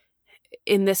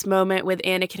in this moment with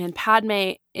Anakin and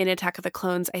Padme in Attack of the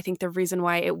Clones, I think the reason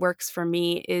why it works for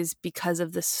me is because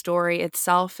of the story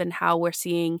itself and how we're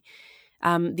seeing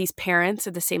these parents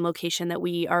at the same location that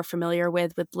we are familiar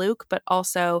with Luke, but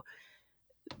also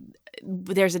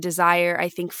there's a desire, I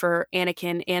think, for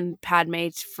Anakin and Padme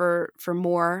for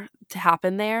more to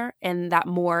happen there, and that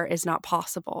more is not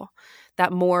possible.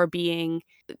 That more being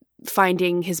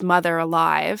finding his mother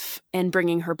alive and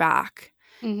bringing her back.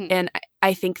 Mm-hmm. And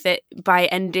I think that by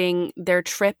ending their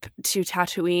trip to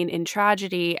Tatooine in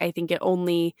tragedy, I think it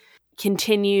only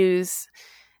continues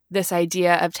this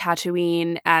idea of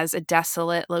Tatooine as a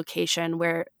desolate location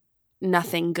where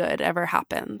nothing good ever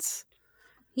happens.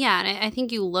 Yeah, and I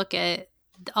think you look at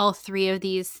all three of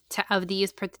these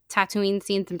Tatooine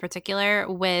scenes in particular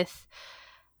with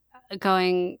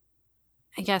going,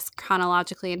 I guess,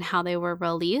 chronologically in how they were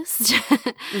released.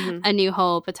 Mm-hmm. A New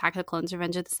Hope, Attack of the Clones,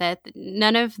 Revenge of the Sith.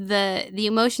 None of the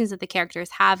emotions that the characters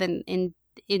have in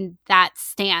that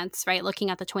stance, right? Looking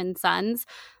at the twin sons,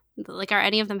 like, are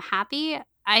any of them happy?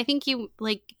 I think you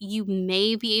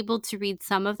may be able to read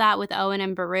some of that with Owen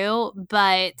and Beru,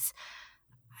 but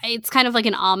it's kind of like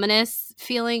an ominous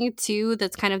feeling too.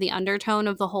 That's kind of the undertone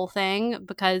of the whole thing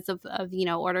because of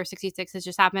Order 66 has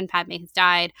just happened. Padme has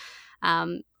died.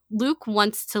 Luke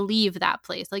wants to leave that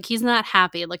place. Like, he's not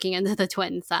happy looking into the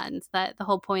twin sons. That the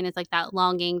whole point is like that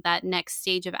longing, that next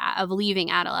stage of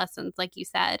leaving adolescence, like you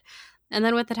said. And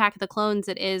then with Attack of the Clones,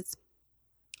 it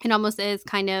almost is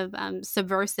kind of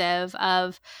subversive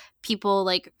of people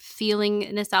like feeling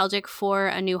nostalgic for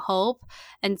A New Hope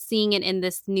and seeing it in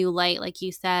this new light, like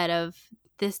you said, of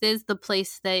this is the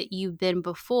place that you've been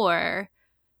before.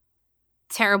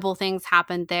 Terrible things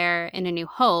happened there in A New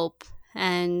Hope,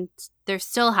 and they're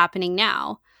still happening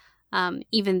now.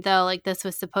 Even though like this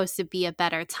was supposed to be a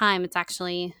better time, it's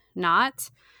actually not.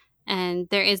 And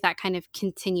there is that kind of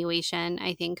continuation,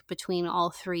 I think, between all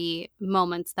three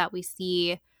moments that we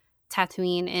see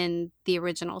Tatooine in the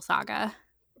original saga.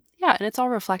 Yeah, and it's all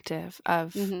reflective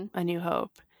of A New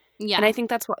Hope. Yeah. And I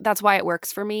think that's why it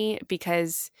works for me,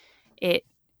 because it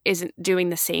isn't doing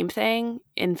the same thing.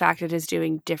 In fact, it is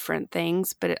doing different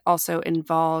things, but it also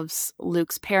involves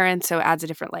Luke's parents, so it adds a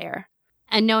different layer.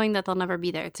 And knowing that they'll never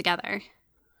be there together.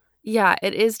 Yeah,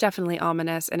 it is definitely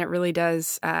ominous, and it really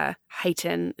does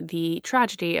heighten the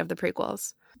tragedy of the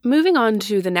prequels. Moving on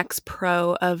to the next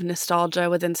pro of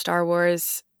nostalgia within Star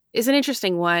Wars is an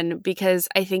interesting one, because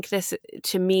I think this,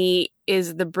 to me,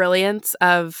 is the brilliance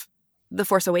of The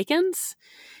Force Awakens.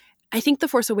 I think The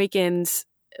Force Awakens,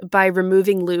 by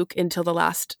removing Luke until the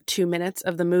last 2 minutes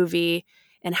of the movie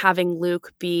and having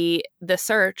Luke be the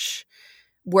search,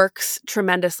 works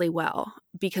tremendously well,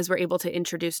 because we're able to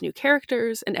introduce new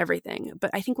characters and everything.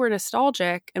 But I think we're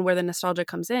nostalgic, and where the nostalgia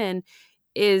comes in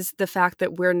is the fact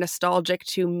that we're nostalgic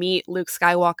to meet Luke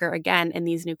Skywalker again and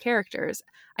these new characters.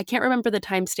 I can't remember the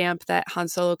timestamp that Han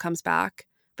Solo comes back,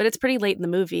 but it's pretty late in the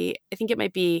movie. I think it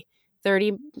might be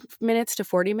 30 minutes to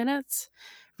 40 minutes,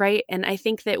 right? And I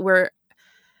think that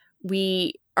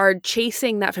we are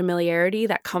chasing that familiarity,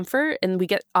 that comfort, and we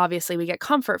get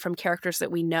comfort from characters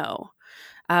that we know.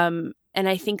 And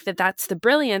I think that that's the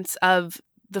brilliance of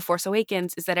The Force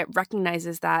Awakens, is that it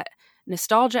recognizes that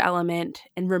nostalgia element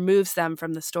and removes them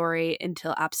from the story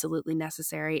until absolutely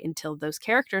necessary, until those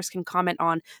characters can comment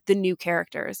on the new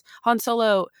characters. Han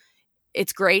Solo,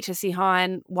 it's great to see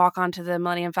Han walk onto the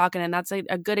Millennium Falcon, and that's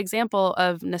a good example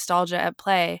of nostalgia at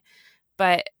play.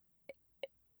 But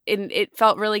it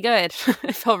felt really good.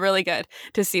 It felt really good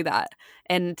to see that.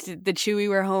 And the Chewie,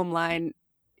 we're home line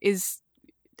is,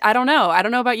 I don't know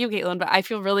about you, Caitlin, but I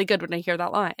feel really good when I hear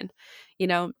that line,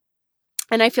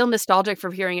 and I feel nostalgic for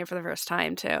hearing it for the first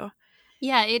time too.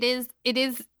 Yeah, it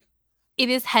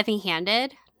is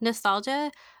heavy-handed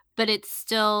nostalgia, but it's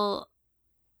still,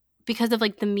 because of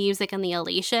like the music and the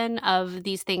elation of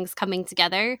these things coming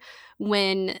together,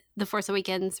 when The Force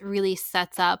Awakens really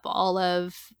sets up all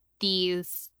of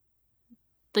these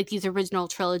original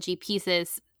trilogy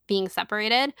pieces being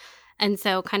separated. And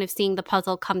so kind of seeing the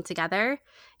puzzle come together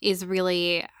is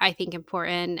really, I think,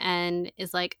 important, and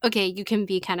is like, okay, you can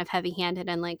be kind of heavy-handed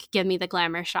and like give me the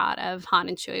glamour shot of Han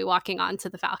and Chewie walking onto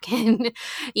the Falcon.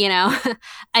 You know,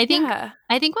 I think Yeah.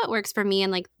 I think what works for me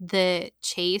in like the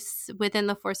chase within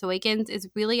The Force Awakens is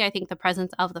really, I think, the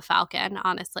presence of the Falcon,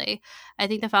 honestly. I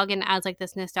think the Falcon as like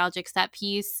this nostalgic set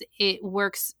piece, it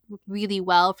works really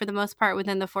well for the most part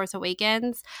within The Force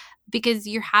Awakens, because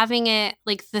you're having it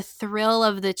like the thrill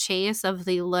of the chase, of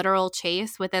the literal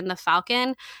chase within the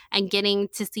Falcon, and getting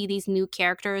to see these new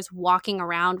characters walking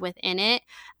around within it.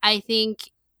 I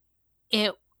think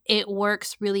it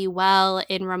works really well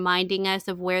in reminding us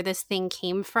of where this thing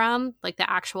came from, like the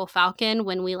actual Falcon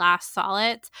when we last saw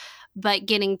it, but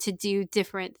getting to do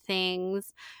different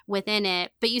things within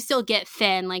it. But you still get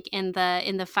Finn like in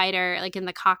the fighter, like in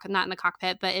the not in the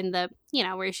cockpit, but in the, you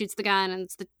know, where he shoots the gun and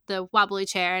it's the wobbly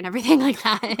chair and everything like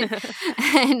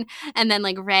that. and then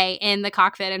like Rey in the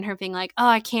cockpit and her being like, oh,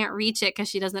 I can't reach it because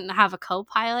she doesn't have a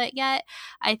co-pilot yet.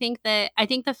 I think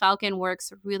the Falcon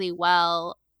works really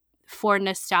well for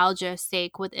nostalgia's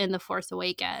sake within The Force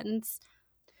Awakens.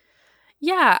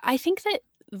 Yeah, I think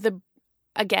that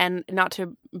again, not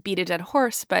to beat a dead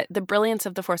horse, but the brilliance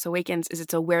of The Force Awakens is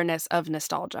its awareness of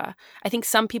nostalgia. I think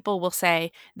some people will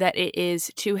say that it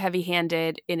is too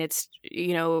heavy-handed in its,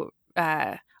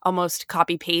 almost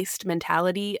copy-paste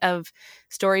mentality of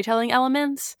storytelling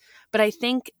elements, but I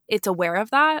think it's aware of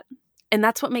that. And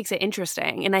that's what makes it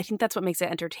interesting. And I think that's what makes it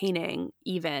entertaining,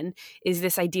 even, is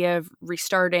this idea of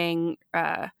restarting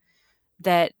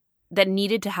that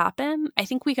needed to happen. I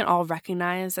think we can all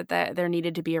recognize that there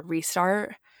needed to be a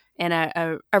restart and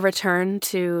a return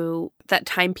to that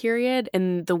time period.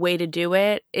 And the way to do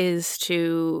it is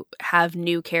to have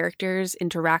new characters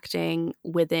interacting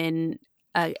within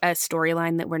a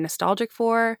storyline that we're nostalgic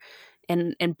for,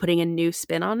 and putting a new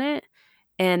spin on it.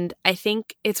 And I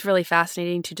think it's really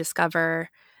fascinating to discover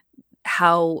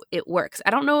how it works. I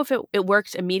don't know if it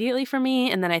worked immediately for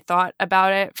me, and then I thought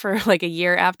about it for like a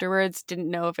year afterwards,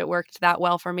 didn't know if it worked that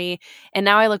well for me. And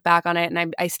now I look back on it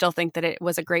and I still think that it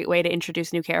was a great way to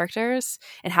introduce new characters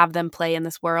and have them play in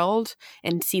this world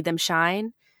and see them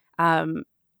shine,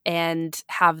 and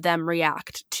have them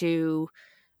react to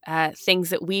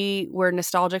things that we were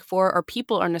nostalgic for, or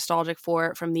people are nostalgic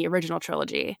for, from the original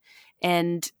trilogy.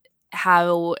 And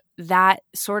how that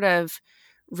sort of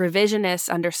revisionist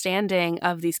understanding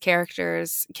of these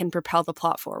characters can propel the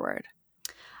plot forward.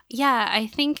 Yeah, I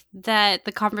think that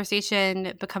the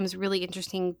conversation becomes really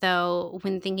interesting, though,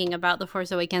 when thinking about The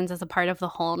Force Awakens as a part of the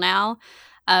whole now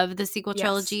of the sequel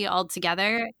trilogy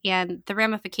altogether, and the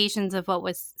ramifications of what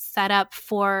was set up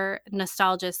for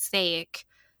nostalgia's sake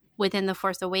within The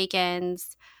Force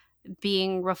Awakens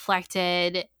being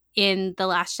reflected in The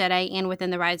Last Jedi and within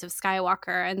The Rise of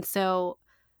Skywalker. And so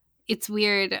it's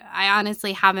weird. I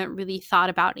honestly haven't really thought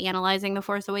about analyzing The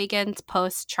Force Awakens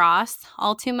post-TROS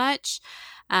all too much.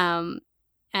 And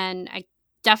I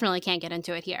definitely can't get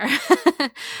into it here.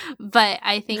 But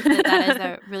I think that is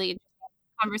a really interesting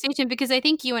conversation, because I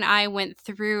think you and I went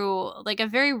through like a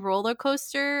very roller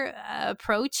coaster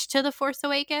approach to The Force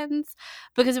Awakens,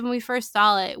 because when we first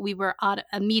saw it, we were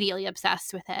immediately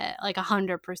obsessed with it, like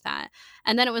 100%.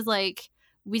 And then it was like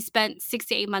we spent 6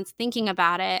 to 8 months thinking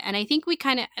about it, and I think we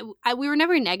kind of we were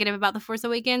never negative about The Force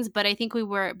Awakens, but I think we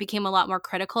became a lot more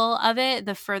critical of it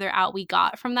the further out we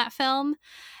got from that film.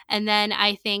 And then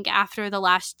I think after The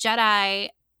Last Jedi,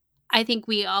 I think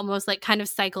we almost like kind of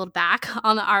cycled back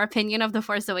on our opinion of The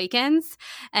Force Awakens,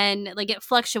 and like it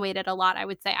fluctuated a lot. I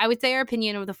would say our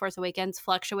opinion of The Force Awakens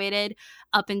fluctuated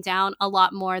up and down a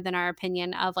lot more than our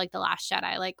opinion of like The Last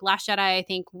Jedi. Like Last Jedi, I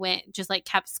think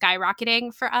kept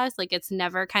skyrocketing for us. Like it's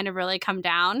never kind of really come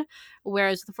down.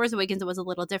 Whereas The Force Awakens, it was a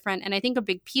little different. And I think a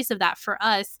big piece of that for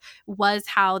us was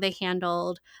how they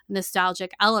handled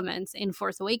nostalgic elements in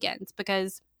Force Awakens,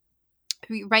 because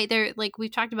right there, like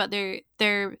we've talked about,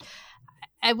 they're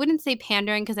I wouldn't say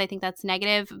pandering, because I think that's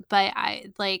negative, but I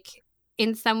like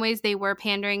in some ways they were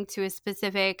pandering to a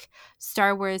specific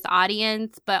Star Wars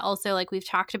audience, but also like we've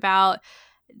talked about,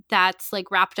 that's like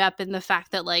wrapped up in the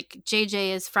fact that like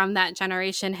JJ is from that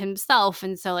generation himself,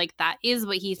 and so like that is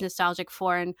what he's nostalgic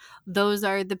for, and those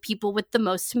are the people with the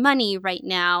most money right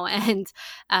now, and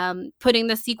putting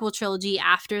the sequel trilogy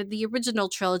after the original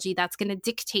trilogy, that's going to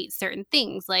dictate certain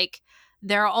things. Like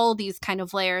there are all these kind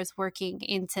of layers working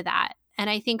into that. And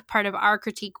I think part of our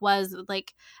critique was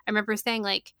like, I remember saying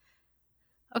like,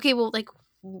 okay, well, like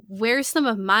where's some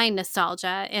of my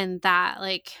nostalgia in that?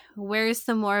 Like, where's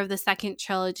some more of the second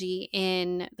trilogy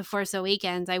in The Force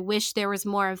Awakens? I wish there was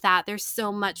more of that. There's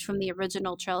so much from the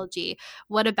original trilogy.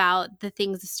 What about the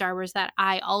things of Star Wars that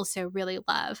I also really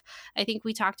love? I think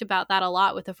we talked about that a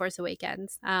lot with The Force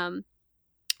Awakens.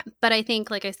 But I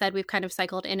think, like I said, we've kind of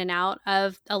cycled in and out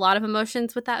of a lot of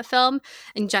emotions with that film,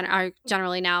 and are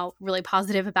generally now really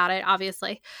positive about it,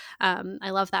 obviously. I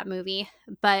love that movie.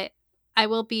 But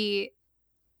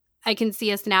I can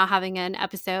see us now having an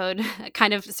episode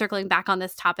kind of circling back on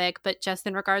this topic, but just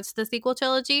in regards to the sequel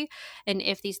trilogy, and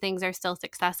if these things are still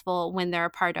successful when they're a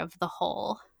part of the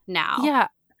whole now.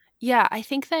 Yeah. I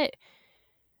think that,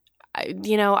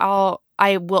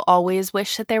 I will always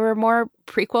wish that there were more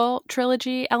prequel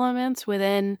trilogy elements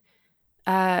within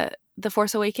The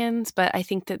Force Awakens, but I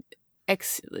think that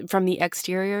from the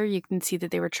exterior, you can see that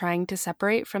they were trying to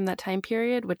separate from that time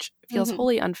period, which feels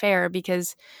wholly unfair,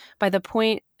 because by the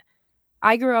point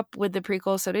I grew up with the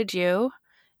prequel, so did you,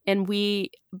 and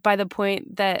by the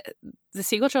point that the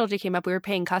sequel trilogy came up, we were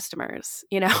paying customers,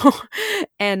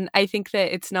 and I think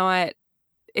that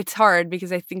it's hard,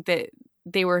 because I think that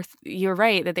you're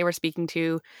right, that they were speaking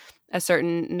to a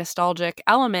certain nostalgic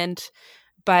element,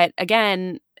 but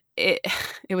again, it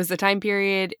was the time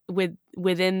period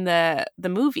within the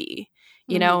movie,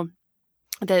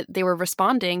 that they were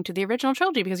responding to the original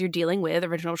trilogy, because you're dealing with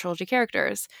original trilogy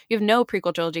characters. You have no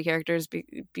prequel trilogy characters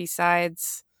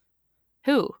besides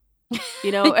who,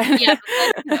 Yeah,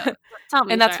 tell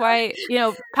me, and that's why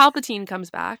Palpatine comes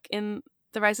back in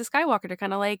The Rise of Skywalker to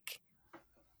kind of like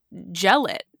gel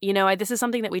it. This is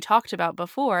something that we talked about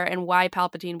before, and why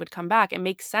Palpatine would come back. It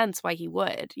makes sense why he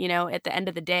would. At the end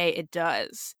of the day, it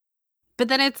does. But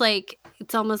then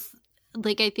it's almost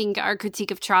like, I think our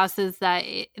critique of TROS is that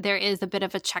there is a bit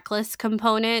of a checklist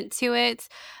component to it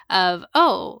of,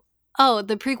 oh,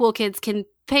 the prequel kids can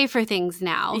pay for things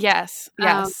now. Yes.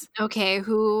 Okay,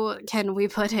 who can we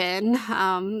put in?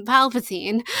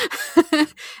 Palpatine.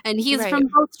 And he's from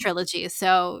both trilogies,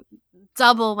 so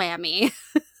double whammy.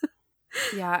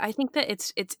 Yeah, I think that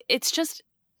it's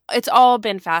all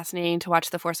been fascinating to watch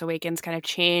The Force Awakens kind of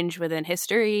change within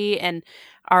history and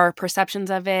our perceptions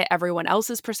of it, everyone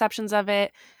else's perceptions of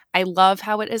it. I love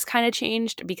how it has kind of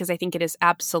changed, because I think it is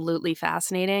absolutely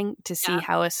fascinating to see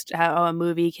how a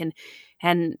movie can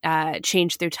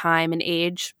change through time and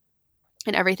age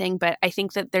and everything. But I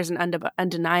think that there's an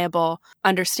undeniable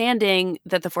understanding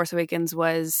that The Force Awakens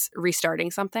was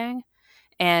restarting something.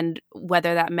 And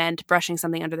whether that meant brushing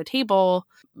something under the table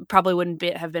probably wouldn't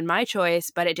have been my choice,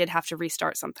 but it did have to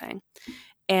restart something.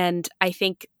 And I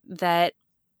think that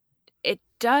it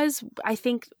does. I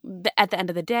think at the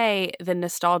end of the day, the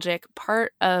nostalgic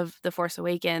part of The Force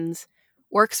Awakens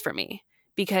works for me,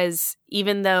 because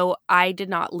even though I did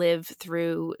not live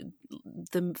through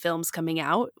the films coming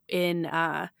out in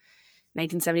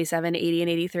 1977, 80, and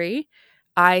 83,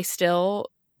 I still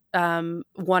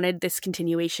wanted this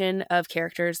continuation of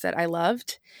characters that I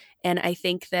loved. And I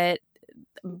think that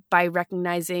by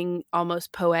recognizing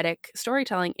almost poetic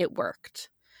storytelling, it worked,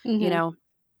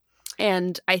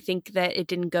 and I think that it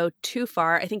didn't go too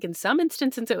far. I think in some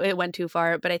instances it went too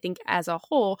far, but I think as a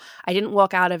whole, I didn't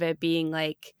walk out of it being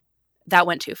like, that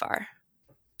went too far.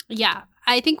 Yeah.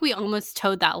 I think we almost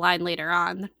towed that line later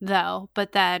on, though.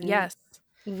 But then it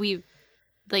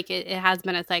has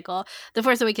been a cycle. The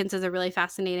Force Awakens is a really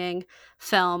fascinating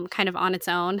film, kind of on its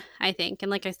own, I think. And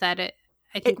like I said,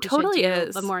 I think it totally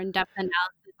is a more in-depth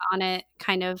analysis on it,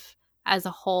 kind of as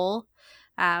a whole.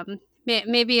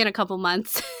 Maybe in a couple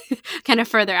months, kind of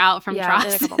further out from TROS.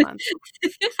 In a couple months.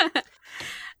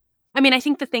 I mean, I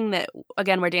think the thing that,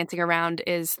 again, we're dancing around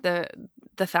is the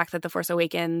fact that The Force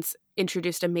Awakens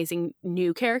introduced amazing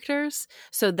new characters.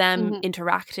 So them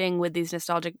interacting with these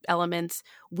nostalgic elements,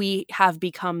 we have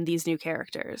become these new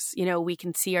characters. We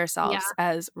can see ourselves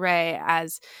as Rey,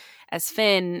 as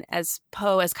Finn, as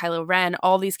Poe, as Kylo Ren,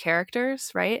 all these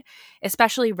characters, right?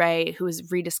 Especially Rey, who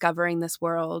is rediscovering this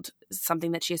world,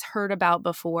 something that she has heard about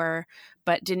before,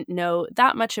 but didn't know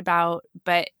that much about,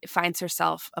 but finds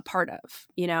herself a part of,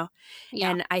 Yeah.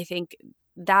 And I think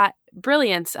that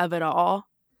brilliance of it all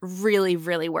really,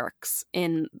 really works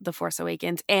in The Force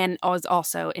Awakens, and is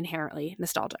also inherently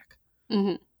nostalgic.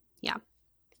 Mm-hmm. Yeah.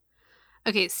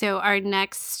 Okay, so our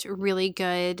next really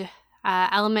good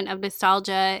element of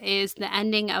nostalgia is the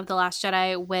ending of The Last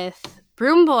Jedi with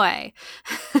Broom Boy.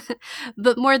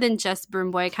 But more than just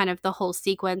Broom Boy, kind of the whole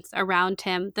sequence around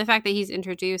him. The fact that he's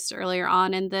introduced earlier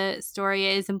on in the story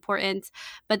is important,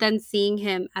 but then seeing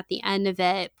him at the end of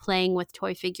it playing with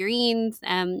toy figurines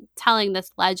and telling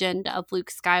this legend of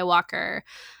Luke Skywalker,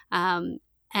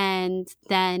 And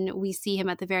then we see him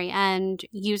at the very end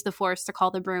use the Force to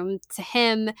call the broom to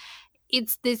him.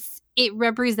 It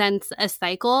represents a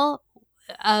cycle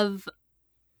of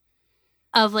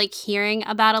like hearing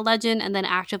about a legend and then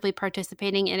actively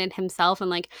participating in it himself and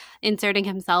like inserting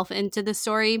himself into the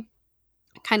story,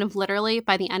 kind of literally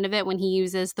by the end of it when he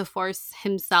uses the Force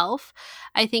himself.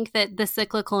 I think that the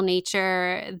cyclical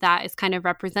nature that is kind of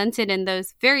represented in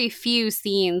those very few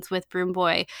scenes with Broom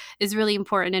Boy is really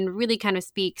important and really kind of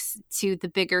speaks to the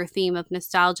bigger theme of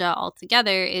nostalgia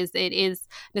altogether.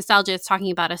 Nostalgia is talking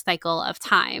about a cycle of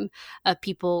time, of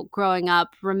people growing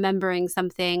up, remembering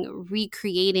something,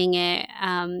 recreating it,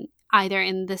 either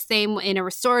in a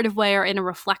restorative way or in a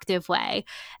reflective way,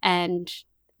 and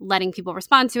letting people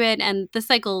respond to it, and the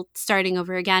cycle starting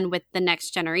over again with the next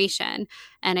generation.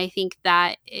 And I think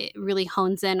that it really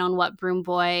hones in on what Broom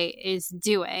Boy is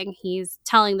doing. He's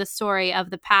telling the story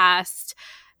of the past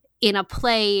in a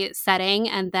play setting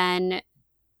and then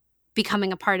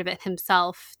becoming a part of it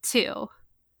himself too.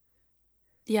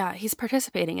 Yeah, he's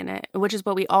participating in it, which is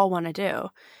what we all want to do.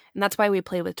 And that's why we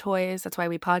play with toys. That's why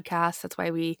we podcast. That's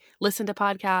why we listen to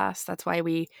podcasts. That's why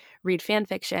we read fan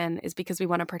fiction, is because we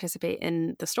want to participate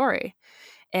in the story.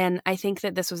 And I think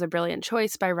that this was a brilliant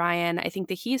choice by Rian. I think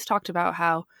that he's talked about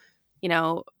how,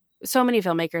 so many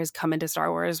filmmakers come into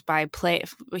Star Wars by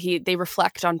they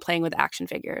reflect on playing with action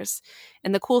figures.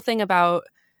 And the cool thing about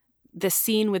this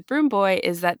scene with Broom Boy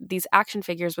is that these action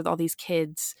figures with all these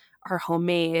kids are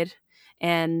homemade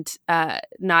and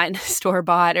not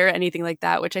store-bought or anything like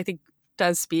that, which I think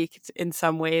does speak in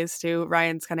some ways to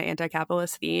Rian's kind of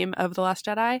anti-capitalist theme of The Last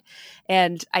Jedi.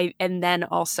 And then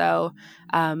also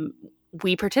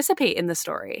we participate in the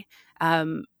story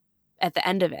at the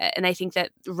end of it. And I think that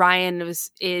Rian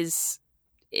is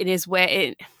in his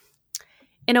way,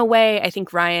 in a way, I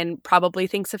think Rian probably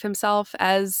thinks of himself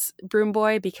as Broom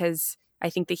Boy, because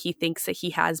I think that he thinks that he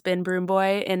has been Broom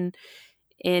Boy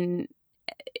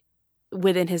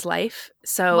within his life.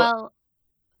 So, well,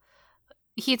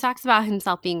 he talks about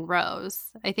himself being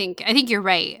Rose. I think you're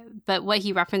right, but what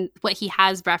he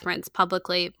has referenced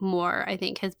publicly more, I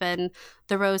think, has been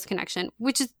the Rose connection,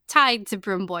 which is tied to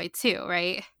Broom Boy too,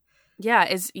 right? Yeah,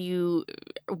 is you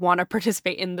want to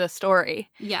participate in the story.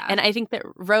 Yeah. And I think that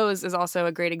Rose is also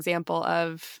a great example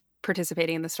of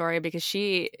participating in the story, because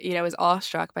she, is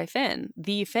awestruck by Finn,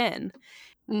 the Finn.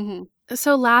 Mm-hmm.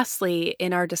 So lastly,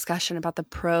 in our discussion about the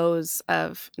pros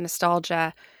of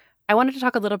nostalgia, I wanted to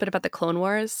talk a little bit about the Clone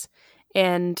Wars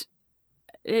and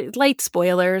light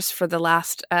spoilers for the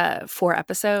last 4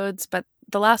 episodes. But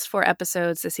the last 4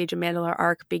 episodes, the Siege of Mandalore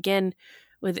arc, begin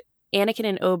with Anakin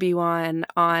and Obi-Wan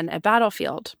on a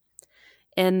battlefield.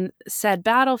 And said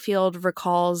battlefield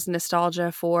recalls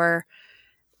nostalgia for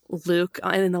Luke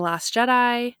in The Last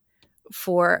Jedi,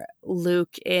 for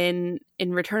Luke in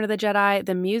Return of the Jedi.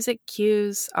 The music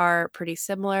cues are pretty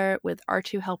similar, with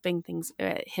R2 helping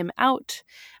him out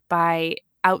by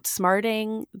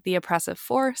outsmarting the oppressive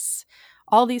Force.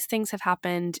 All these things have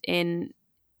happened in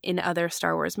other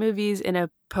Star Wars movies in a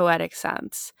poetic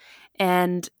sense.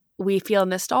 And we feel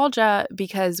nostalgia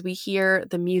because we hear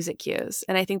the music cues.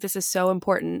 And I think this is so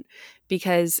important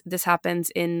because this happens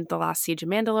in the last Siege of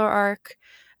Mandalore arc.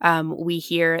 We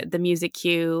hear the music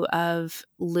cue of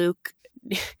Luke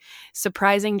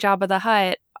surprising Jabba the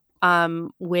Hutt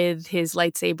with his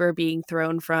lightsaber being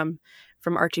thrown from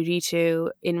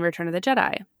R2-D2 in Return of the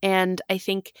Jedi. And I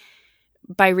think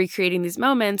by recreating these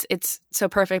moments, it's so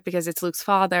perfect because it's Luke's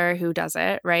father who does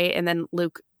it, right? And then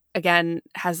Luke, again,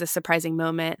 has this surprising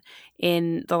moment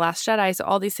in The Last Jedi. So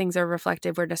all these things are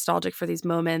reflective. We're nostalgic for these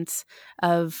moments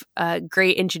of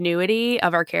great ingenuity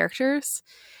of our characters.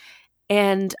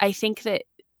 And I think that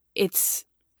it's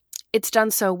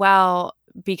done so well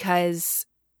because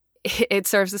it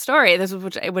serves the story. This is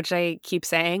which I keep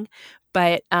saying.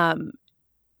 But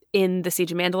in the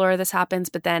Siege of Mandalore, this happens.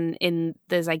 But then in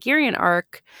the Zygerian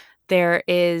arc, there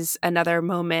is another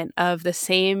moment of the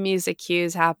same music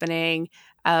cues happening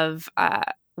of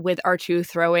with R2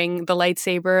 throwing the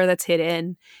lightsaber that's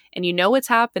hidden, and you know what's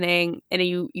happening, and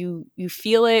you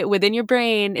feel it within your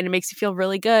brain, and it makes you feel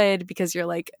really good because you're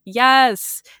like,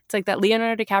 yes. It's like that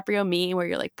Leonardo DiCaprio meme where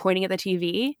you're like pointing at the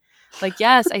TV, like,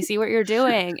 yes, I see what you're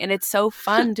doing. And it's so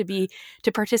fun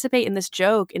to participate in this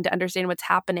joke and to understand what's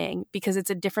happening, because it's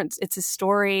a different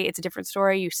story.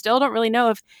 You still don't really know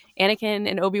if Anakin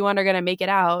and Obi-Wan are going to make it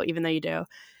out, even though you do.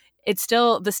 It's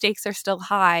still, the stakes are still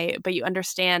high, but you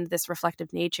understand this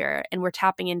reflective nature. And we're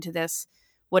tapping into this,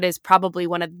 what is probably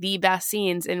one of the best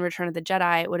scenes in Return of the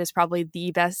Jedi, what is probably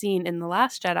the best scene in The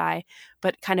Last Jedi,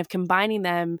 but kind of combining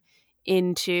them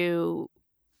into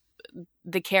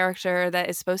the character that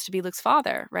is supposed to be Luke's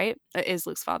father, right? Is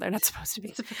Luke's father, not supposed to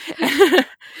be.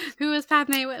 Who is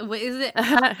Padme? What is it?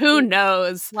 Who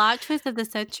knows? Plot twist of the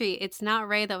century. It's not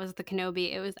Rey that was the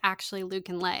Kenobi. It was actually Luke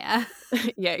and Leia.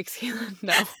 Yikes.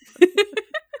 No.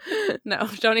 No,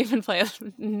 don't even play.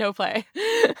 No play.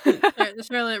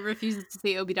 Charlotte refuses to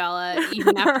see Amidala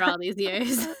even after all these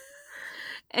years.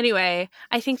 Anyway,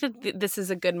 I think that this is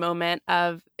a good moment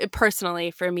of,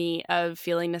 personally for me, of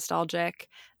feeling nostalgic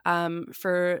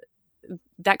for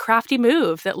that crafty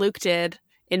move that Luke did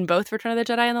in both Return of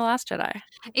the Jedi and The Last Jedi.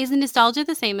 Is nostalgia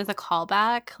the same as a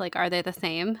callback? Like, are they the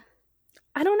same?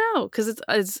 I don't know, because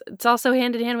it's also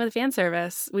hand in hand with fan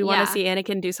service. We want to see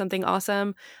Anakin do something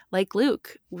awesome like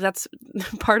Luke. That's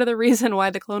part of the reason why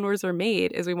the Clone Wars were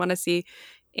made, is we want to see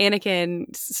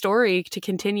Anakin's story to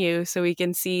continue so we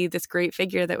can see this great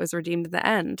figure that was redeemed at the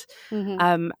end.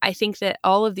 Mm-hmm. I think that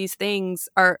all of these things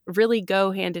really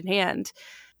go hand in hand.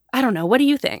 I don't know. What do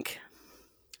you think?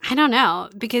 I don't know,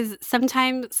 because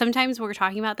sometimes we're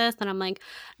talking about this and I'm like,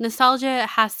 nostalgia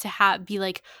has to be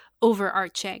like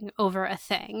overarching over a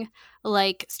thing.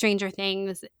 Like Stranger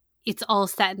Things, it's all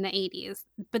set in the 80s.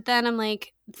 But then I'm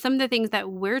like, some of the things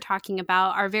that we're talking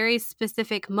about are very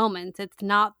specific moments. It's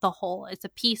not the whole. It's a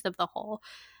piece of the whole.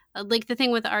 Like the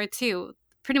thing with R2,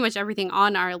 pretty much everything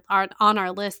on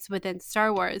our lists within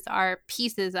Star Wars are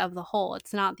pieces of the whole.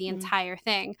 It's not the entire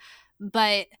thing.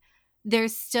 But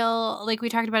there's still, like we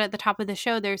talked about at the top of the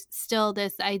show, there's still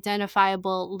this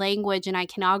identifiable language and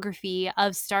iconography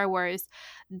of Star Wars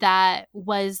that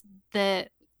was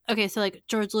okay, so like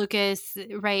George Lucas,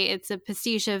 right? It's a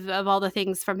pastiche of all the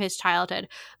things from his childhood,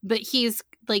 but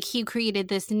he created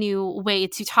this new way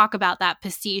to talk about that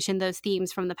pastiche and those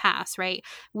themes from the past, right?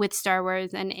 With Star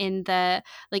Wars and in the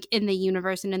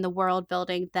universe and in the world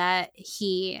building that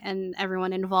he and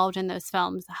everyone involved in those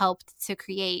films helped to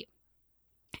create.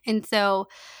 And so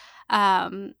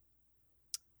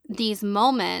these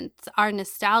moments are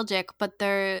nostalgic, but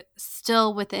they're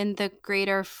still within the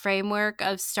greater framework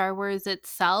of Star Wars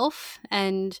itself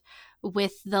and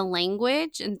with the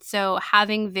language. And so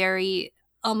having very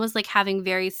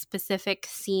specific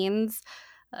scenes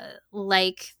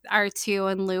like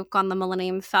R2 and Luke on the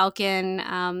Millennium Falcon,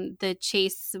 the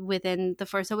chase within The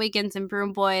Force Awakens and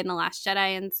Broom Boy and The Last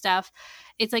Jedi and stuff,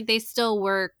 it's like they still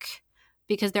work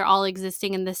because they're all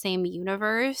existing in the same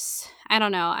universe. I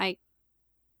don't know.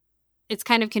 It's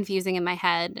kind of confusing in my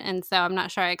head, and so I'm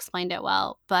not sure I explained it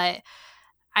well. But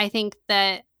I think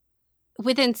that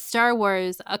within Star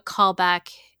Wars, a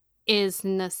callback is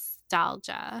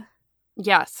nostalgia.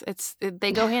 Yes,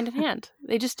 they go hand in hand.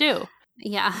 They just do.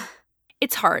 Yeah.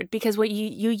 It's hard because what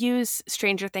you use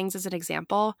Stranger Things as an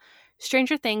example.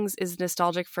 Stranger Things is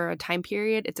nostalgic for a time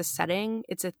period. It's a setting.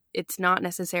 It's not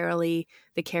necessarily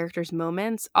the characters'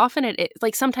 moments. Often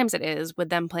sometimes it is with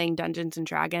them playing Dungeons and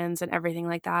Dragons and everything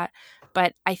like that.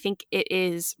 But I think it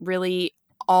is really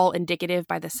all indicative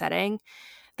by the setting.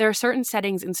 There are certain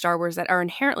settings in Star Wars that are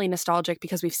inherently nostalgic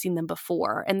because we've seen them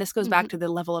before. And this goes back to the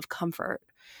level of comfort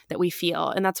that we feel.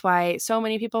 And that's why so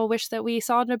many people wish that we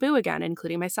saw Naboo again,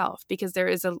 including myself, because there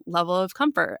is a level of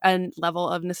comfort and level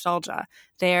of nostalgia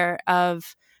there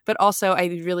but also I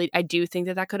do think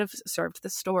that could have served the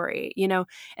story, and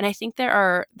I think there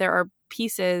are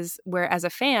pieces where as a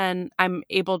fan, I'm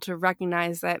able to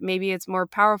recognize that maybe it's more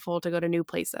powerful to go to new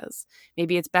places.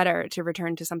 Maybe it's better to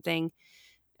return to something,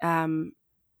 to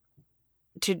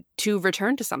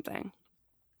return to something.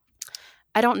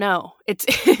 I don't know. It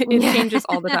changes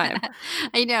all the time.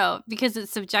 I know, because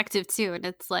it's subjective too. And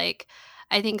it's like,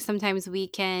 I think sometimes we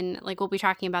can, like we'll be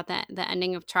talking about the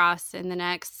ending of TROS in the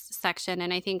next section.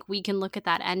 And I think we can look at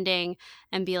that ending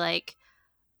and be like,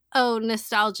 oh,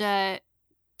 nostalgia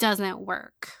doesn't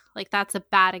work. Like that's a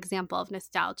bad example of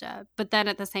nostalgia. But then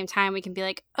at the same time, we can be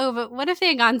like, oh, but what if they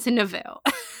had gone to Naboo?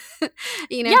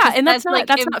 Yeah, and that's not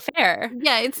fair.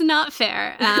 Yeah, it's not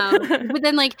fair. But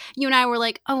then like you and I were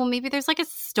like, oh, well, maybe there's like a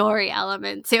story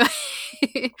element to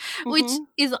it, which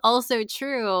is also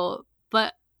true,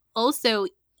 but also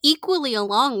equally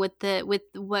along with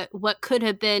what could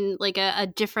have been like a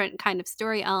different kind of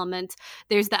story element.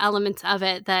 There's the elements of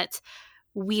it that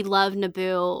we love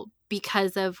Naboo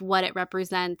because of what it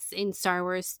represents in Star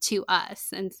Wars to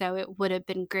us. And so it would have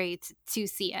been great to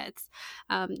see it.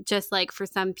 Just like for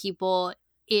some people,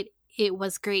 it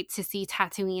was great to see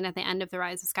Tatooine at the end of The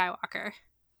Rise of Skywalker.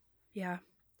 Yeah.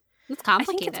 It's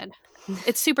complicated.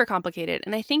 It's super complicated.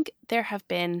 And I think there have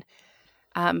been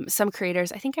some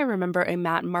creators, I think I remember a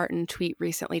Matt Martin tweet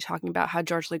recently talking about how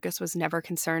George Lucas was never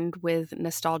concerned with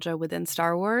nostalgia within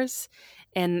Star Wars.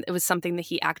 And it was something that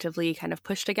he actively kind of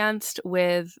pushed against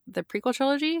with the prequel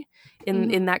trilogy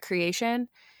in that creation.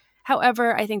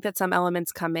 However, I think that some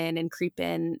elements come in and creep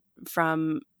in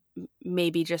from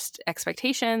maybe just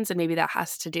expectations, and maybe that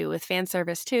has to do with fan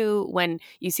service too, when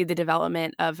you see the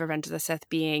development of Revenge of the Sith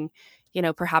being,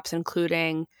 perhaps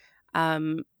including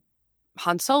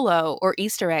Han Solo or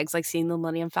Easter eggs, like seeing the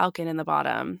Millennium Falcon in the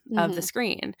bottom of the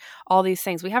screen. All these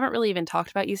things. We haven't really even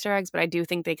talked about Easter eggs, but I do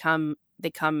think they come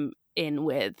in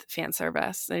with fan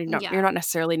service. You're not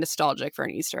necessarily nostalgic for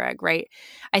an Easter egg, right?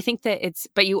 I think that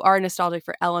but you are nostalgic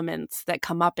for elements that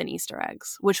come up in Easter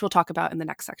eggs, which we'll talk about in the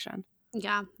next section.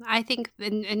 Yeah, I think,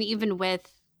 and even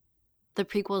with the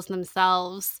prequels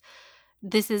themselves,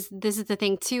 this is the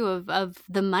thing too of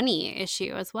the money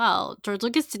issue as well. George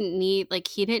Lucas didn't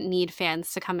need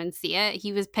fans to come and see it.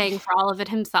 He was paying for all of it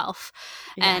himself,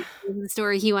 and the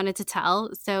story he wanted to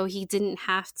tell. So he didn't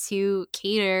have to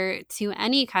cater to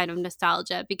any kind of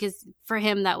nostalgia, because for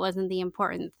him that wasn't the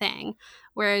important thing.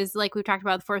 Whereas, like we've talked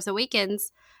about, The Force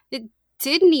Awakens, it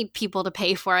did need people to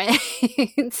pay for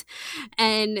it,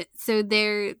 and so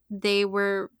they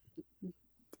were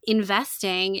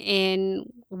investing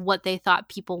in what they thought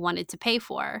people wanted to pay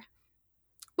for,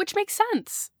 which makes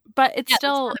sense, but it's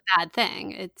still not a bad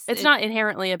thing. It's not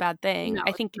inherently a bad thing. No,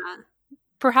 I think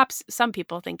perhaps some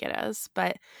people think it is,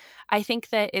 but I think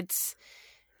that it's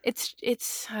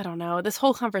I don't know. This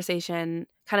whole conversation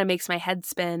kind of makes my head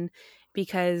spin,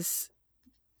 because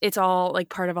it's all like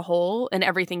part of a whole, and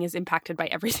everything is impacted by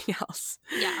everything else.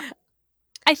 Yeah.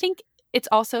 I think it's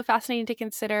also fascinating to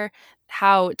consider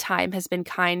how time has been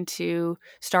kind to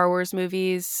Star Wars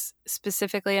movies.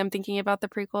 Specifically, I'm thinking about the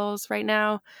prequels right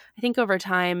now. I think over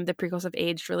time, the prequels have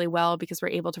aged really well, because we're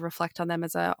able to reflect on them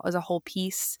as a whole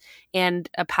piece and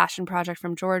a passion project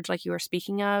from George, like you were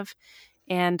speaking of.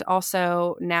 And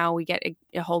also now we get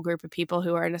a whole group of people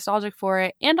who are nostalgic for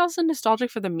it, and also nostalgic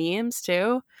for the memes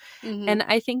too. And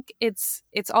I think it's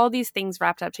all these things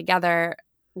wrapped up together,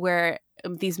 where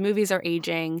these movies are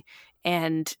aging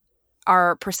and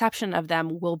our perception of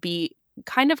them will be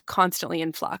kind of constantly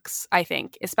in flux, I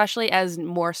think, especially as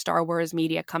more Star Wars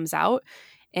media comes out,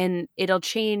 and it'll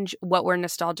change what we're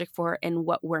nostalgic for and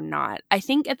what we're not. I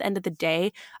think at the end of the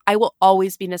day, I will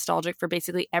always be nostalgic for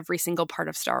basically every single part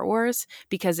of Star Wars,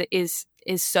 because it is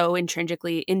so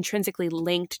intrinsically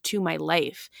linked to my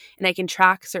life, and I can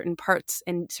track certain parts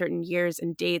and certain years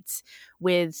and dates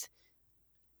with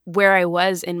where I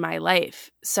was in my life.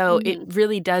 So it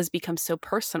really does become so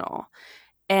personal.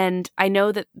 And I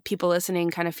know that people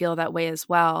listening kind of feel that way as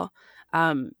well.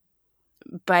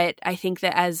 But I think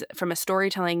that as from a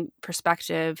storytelling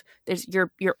perspective,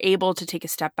 you're able to take a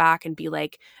step back and be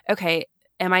like, okay,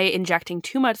 am I injecting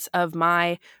too much of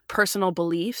my personal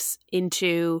beliefs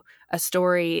into a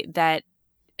story that,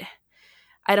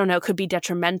 I don't know, could be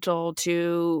detrimental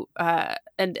to a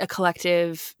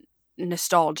collective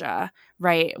nostalgia,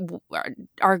 right?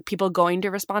 Are people going to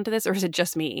respond to this, or is it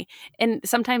just me? And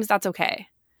sometimes that's okay.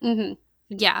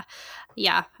 Yeah,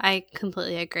 I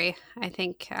completely agree. I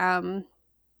think I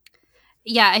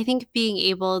think being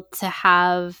able to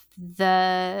have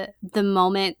the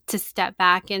moment to step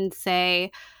back and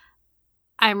say,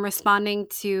 I'm responding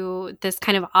to this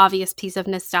kind of obvious piece of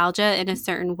nostalgia in a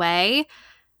certain way.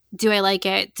 Do I like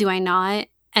it? Do I not?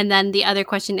 And then the other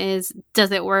question is, does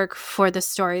it work for the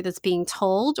story that's being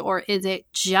told, or is it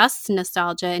just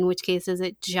nostalgia? In which case, is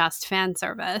it just fan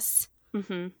service?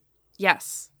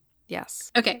 Yes.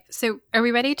 Okay, so are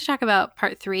we ready to talk about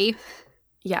part 3?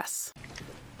 Yes.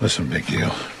 Listen, big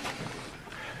deal.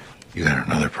 You got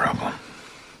another problem.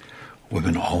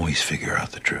 Women always figure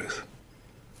out the truth.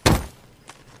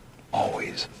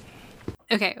 Always.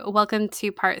 Okay, welcome to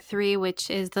part 3, which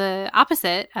is the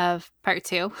opposite of part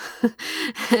 2.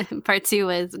 Part 2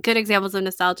 is good examples of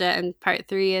nostalgia, and part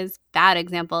 3 is bad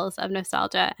examples of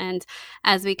nostalgia. And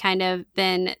as we kind of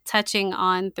been touching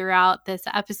on throughout this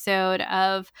episode,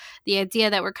 of the idea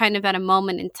that we're kind of at a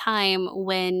moment in time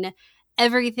when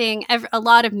a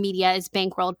lot of media is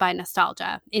bankrolled by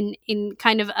nostalgia in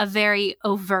kind of a very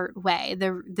overt way,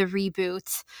 the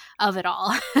reboot of it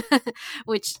all,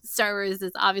 which Star Wars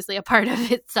is obviously a part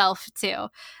of itself too.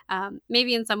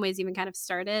 Maybe in some ways even kind of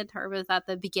started, or was at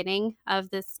the beginning of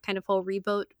this kind of whole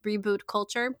reboot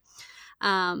culture.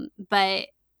 But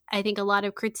I think a lot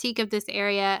of critique of this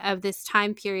area, of this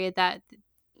time period that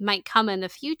might come in the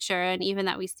future, and even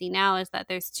that we see now, is that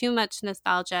there's too much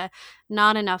nostalgia,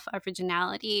 not enough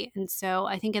originality. And so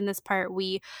I think in this part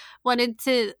we wanted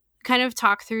to kind of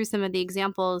talk through some of the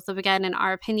examples of, again, in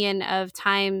our opinion, of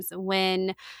times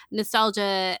when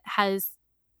nostalgia has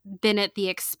been at the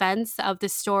expense of the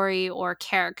story or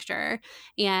character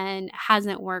and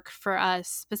hasn't worked for us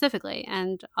specifically.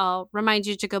 And I'll remind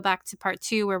you to go back to part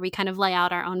 2 where we kind of lay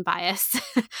out our own bias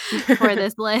for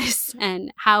this list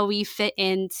and how we fit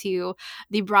into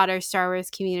the broader Star Wars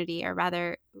community, or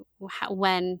rather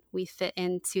when we fit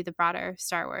into the broader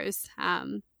Star Wars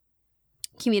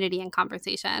community and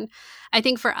conversation. I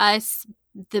think for us,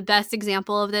 the best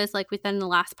example of this, like we said in the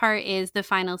last part, is the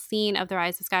final scene of The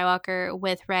Rise of Skywalker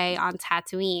with Rey on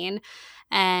Tatooine.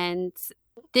 And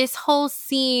this whole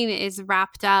scene is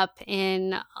wrapped up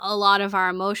in a lot of our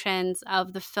emotions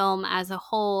of the film as a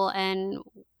whole, and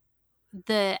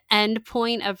the end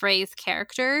point of Rey's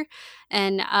character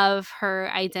and of her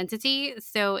identity.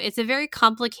 So it's a very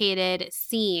complicated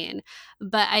scene,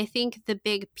 but I think the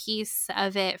big piece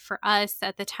of it for us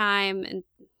at the time, and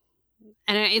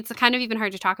it's kind of even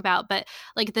hard to talk about, but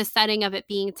like the setting of it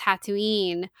being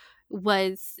Tatooine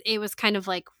was kind of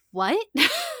like, what?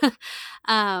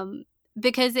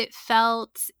 Because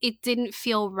it didn't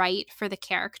feel right for the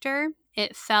character.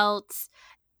 It felt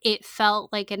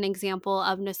like an example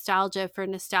of nostalgia for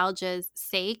nostalgia's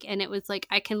sake. And it was like,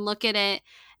 I can look at it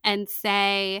and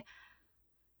say,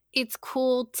 it's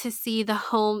cool to see the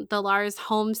Lars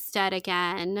homestead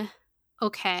again.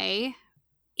 Okay.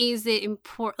 Is it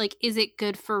important? Like, is it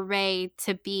good for Rey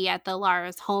to be at the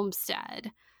Lars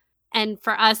homestead? And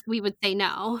for us, we would say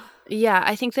no. Yeah,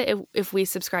 I think that if we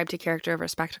subscribe to character over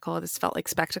spectacle, this felt like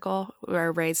spectacle,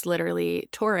 where Rey's literally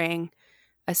touring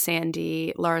a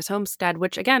sandy Lars homestead,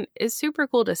 which again is super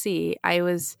cool to see. I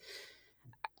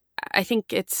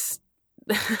think it's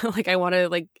like I want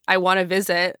to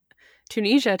visit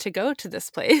Tunisia to go to this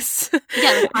place.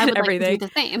 Yeah, I would like to do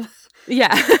the same.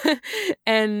 Yeah.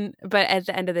 But at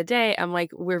the end of the day, I'm like,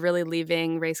 we're really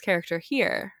leaving Rey's character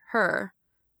here. Her.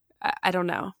 I don't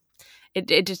know.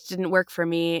 It just didn't work for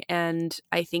me. And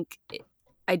I think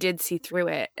I did see through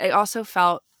it. I also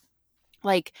felt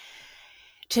like,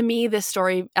 to me, this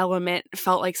story element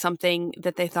felt like something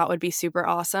that they thought would be super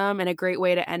awesome and a great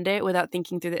way to end it without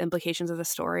thinking through the implications of the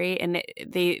story. And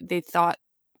they thought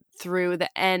through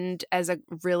the end as a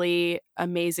really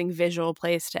amazing visual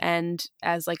place to end,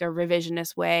 as like a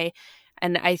revisionist way.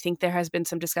 And I think there has been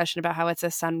some discussion about how it's a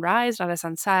sunrise, not a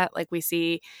sunset, like we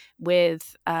see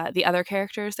with the other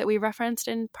characters that we referenced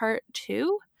in part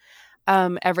 2,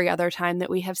 every other time that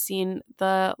we have seen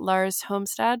the Lars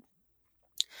homestead.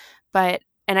 But,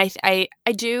 and I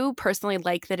do personally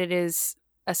like that it is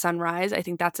a sunrise. I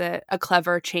think that's a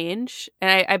clever change.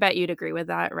 And I bet you'd agree with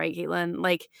that, right, Caitlin?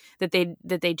 Like that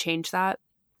they changed that.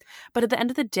 But at the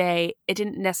end of the day, it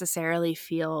didn't necessarily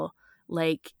feel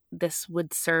like this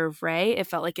would serve Rey. It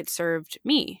felt like it served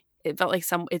me. It felt like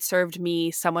it served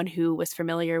me, someone who was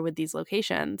familiar with these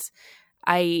locations.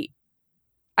 I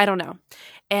don't know.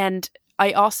 And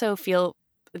I also feel,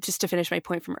 just to finish my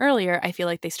point from earlier, I feel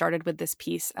like they started with this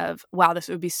piece of, wow, this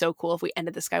would be so cool if we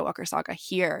ended the Skywalker saga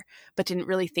here, but didn't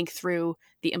really think through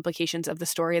the implications of the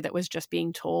story that was just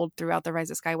being told throughout The Rise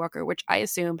of Skywalker, which I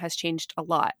assume has changed a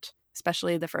lot,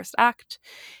 especially the first act.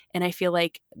 And I feel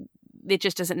like it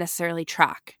just doesn't necessarily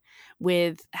track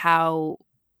with how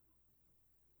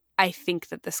I think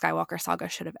that the Skywalker saga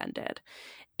should have ended.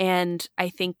 And I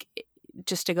think,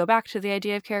 just to go back to the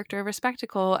idea of character over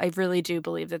spectacle, I really do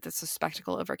believe that this is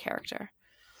spectacle over character.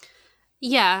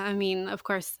 Yeah, I mean, of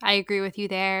course, I agree with you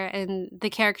there. And the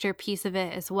character piece of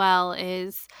it as well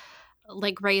is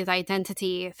like Rey's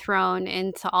identity thrown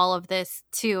into all of this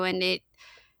too. And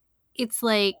it's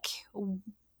like,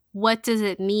 what does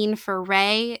it mean for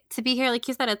Rey to be here? Like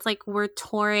you said, it's like we're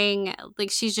touring, like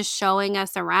she's just showing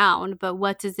us around, but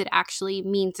what does it actually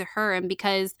mean to her? And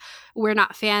because we're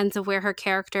not fans of where her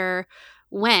character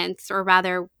went, or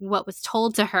rather what was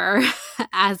told to her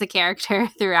as a character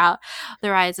throughout The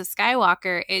Rise of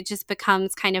Skywalker, it just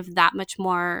becomes kind of that much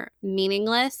more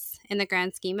meaningless in the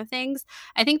grand scheme of things.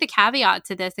 I think the caveat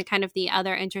to this, and kind of the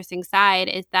other interesting side,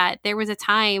 is that there was a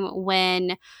time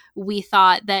when we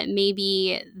thought that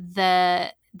maybe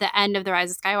the end of The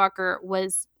Rise of Skywalker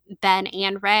was Ben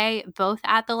and Rey both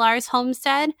at the Lars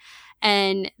homestead,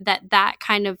 and that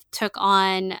kind of took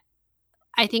on,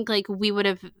 I think, like we would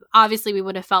have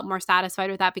felt more satisfied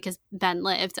with that because Ben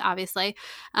lived, obviously.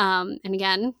 And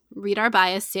again, read our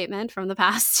bias statement from the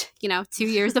past, 2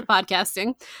 years of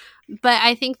podcasting. But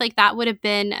I think like that would have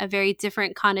been a very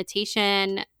different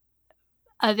connotation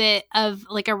of it, of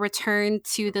like a return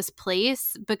to this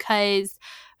place, because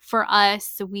for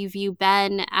us, we view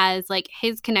Ben as like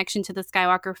his connection to the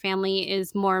Skywalker family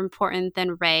is more important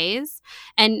than Rey's,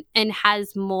 and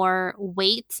has more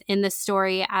weight in the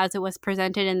story as it was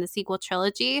presented in the sequel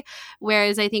trilogy.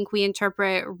 Whereas I think we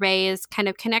interpret Rey's kind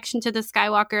of connection to the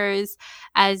Skywalkers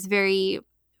as very,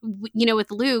 you know, with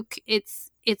Luke,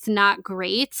 it's not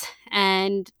great,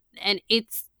 and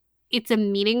it's a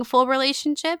meaningful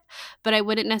relationship, but I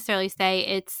wouldn't necessarily say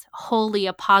it's wholly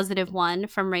a positive one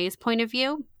from Rey's point of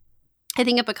view. I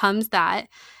think it becomes that,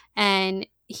 and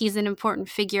he's an important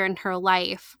figure in her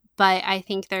life, but I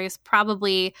think there's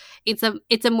probably it's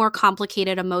a more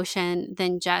complicated emotion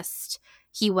than just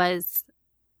he was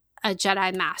a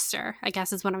Jedi master, I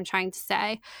guess is what I'm trying to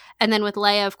say. And then with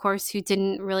Leia, of course, who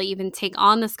didn't really even take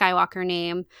on the Skywalker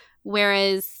name,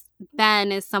 whereas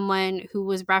Ben is someone who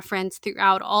was referenced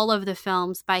throughout all of the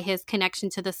films by his connection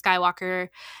to the Skywalker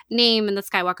name and the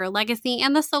Skywalker legacy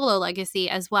and the Solo legacy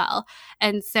as well.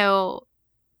 And so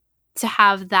to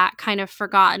have that kind of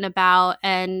forgotten about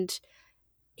and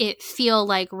it feel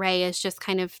like Rey is just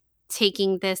kind of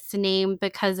taking this name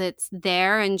because it's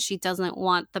there and she doesn't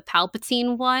want the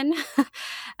Palpatine one,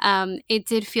 it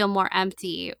did feel more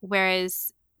empty.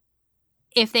 Whereas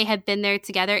if they had been there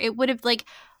together, it would have like,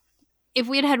 if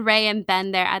we had had Rey and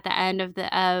Ben there at the end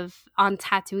of on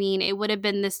Tatooine, it would have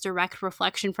been this direct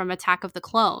reflection from Attack of the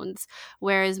Clones.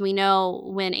 Whereas we know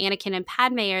when Anakin and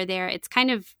Padme are there, it's kind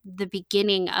of the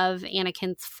beginning of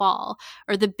Anakin's fall,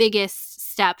 or the biggest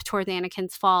step towards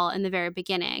Anakin's fall in the very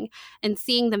beginning. And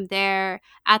seeing them there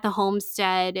at the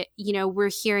homestead, you know, we're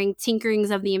hearing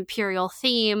tinkerings of the Imperial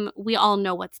theme. We all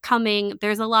know what's coming.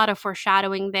 There's a lot of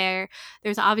foreshadowing there.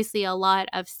 There's obviously a lot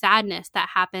of sadness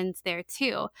that happens there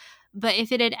too. But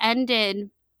if it had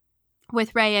ended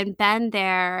with Rey and Ben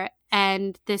there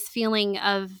and this feeling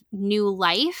of new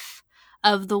life,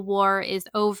 of the war is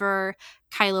over,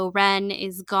 Kylo Ren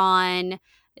is gone,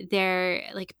 their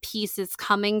like peace is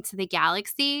coming to the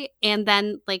galaxy, and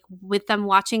then like with them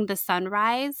watching the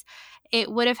sunrise,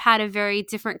 it would have had a very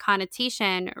different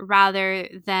connotation rather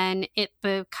than it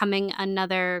becoming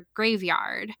another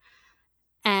graveyard.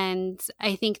 And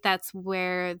I think that's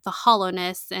where the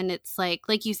hollowness, and it's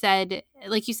like you said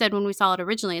when we saw it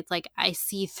originally, it's like I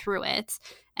see through it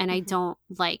and I don't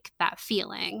like that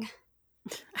feeling.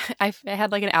 I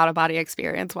had like an out-of-body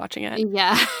experience watching it.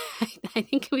 Yeah, I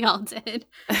think we all did.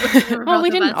 Well, we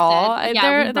didn't all.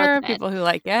 Yeah, there are people who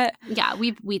like it. Yeah,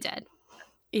 we did.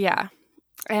 Yeah.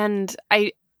 And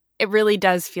it really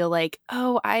does feel like,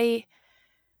 oh, I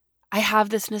have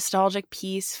this nostalgic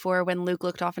piece for when Luke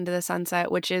looked off into the sunset,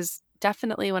 which is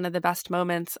definitely one of the best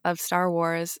moments of Star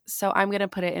Wars. So I'm going to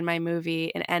put it in my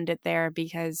movie and end it there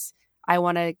because I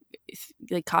want to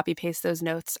like copy paste those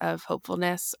notes of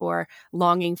hopefulness or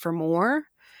longing for more,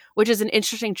 which is an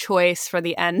interesting choice for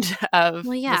the end of the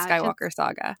Skywalker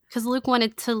saga. Because Luke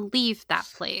wanted to leave that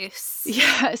place.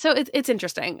 Yeah, so it's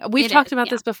interesting. We've talked about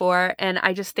this before, and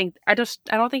I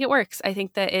don't think it works. I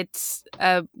think that it's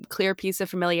a clear piece of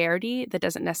familiarity that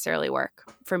doesn't necessarily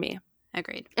work for me.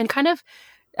 Agreed. And kind of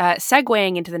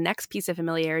segueing into the next piece of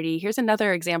familiarity, here's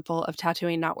another example of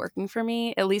Tatooine not working for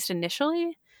me, at least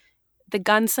initially. The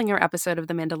Gunslinger episode of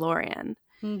The Mandalorian.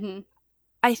 Mm-hmm.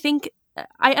 I think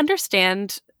I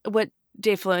understand what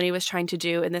Dave Filoni was trying to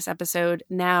do in this episode.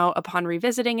 Now, upon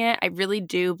revisiting it, I really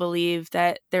do believe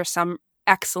that there's some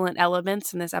excellent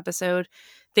elements in this episode,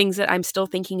 things that I'm still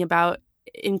thinking about,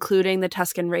 including the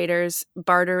Tusken Raiders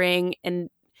bartering and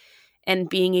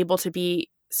being able to be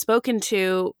spoken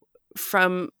to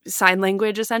from sign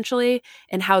language, essentially,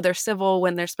 and how they're civil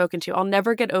when they're spoken to. I'll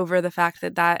never get over the fact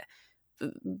that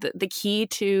the key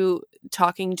to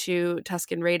talking to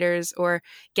Tusken Raiders or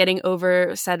getting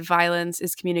over said violence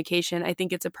is communication. I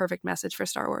think it's a perfect message for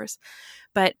Star Wars.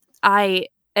 But I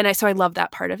love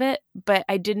that part of it, but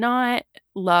I did not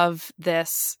love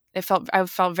this. I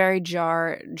felt very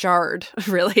jarred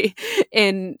really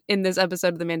in this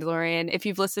episode of The Mandalorian. If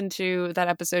you've listened to that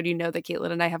episode, you know that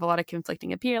Caitlin and I have a lot of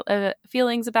conflicting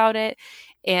feelings about it.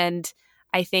 And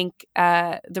I think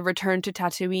the return to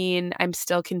Tatooine, I'm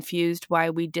still confused why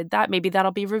we did that. Maybe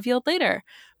that'll be revealed later.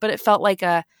 But it felt like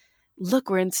a, look,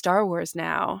 we're in Star Wars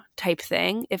now type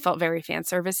thing. It felt very fan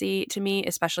servicey to me,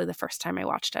 especially the first time I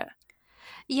watched it.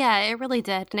 Yeah, it really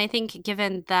did. And I think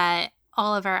given that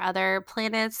all of our other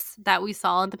planets that we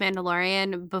saw in The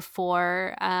Mandalorian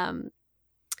before, I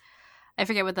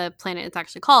forget what the planet is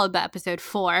actually called, but episode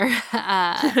 4,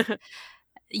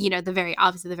 you know, the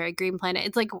very green planet.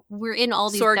 It's like we're in all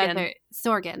these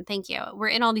Sorgan, thank you. We're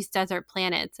in all these desert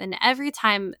planets, and every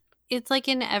time, it's like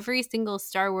in every single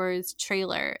Star Wars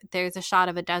trailer, there's a shot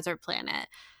of a desert planet,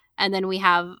 and then we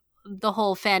have the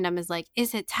whole fandom is like,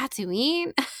 is it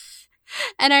Tatooine?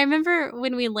 And I remember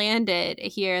when we landed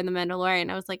here in The Mandalorian,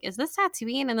 I was like, is this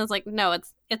Tatooine? And I was like, no,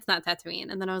 it's not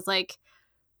Tatooine. And then I was like,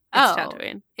 oh,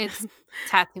 Tatooine. It's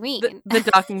Tatooine. the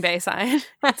docking bay sign.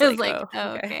 I was like,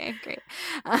 oh, okay, great.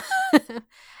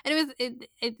 And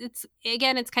it's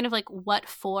again, it's kind of like, what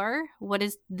for? What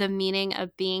is the meaning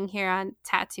of being here on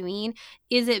Tatooine?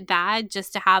 Is it bad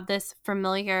just to have this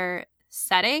familiar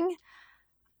setting?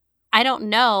 I don't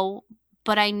know,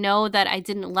 but I know that I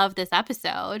didn't love this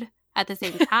episode at the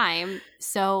same time.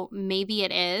 So maybe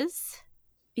it is.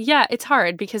 Yeah, it's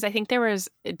hard because I think there was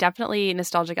definitely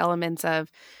nostalgic elements of,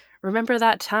 remember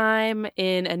that time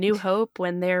in A New Hope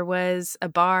when there was a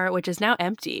bar which is now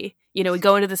empty? You know, we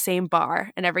go into the same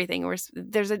bar and everything.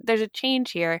 There's a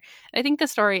change here. I think the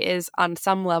story is on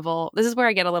some level, this is where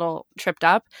I get a little tripped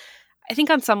up. I think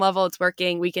on some level it's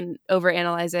working. We can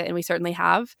overanalyze it, and we certainly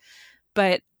have.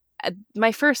 But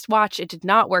my first watch, it did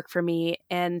not work for me.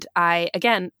 And I,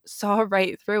 again, saw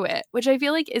right through it, which I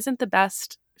feel like isn't the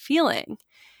best feeling.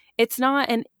 It's not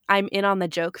an I'm in on the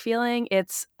joke feeling.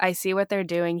 It's I see what they're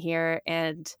doing here,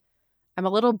 and I'm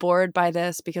a little bored by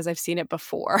this because I've seen it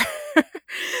before.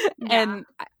 And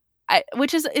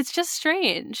it's just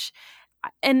strange.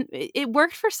 And it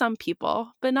worked for some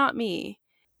people, but not me.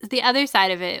 The other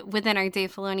side of it within our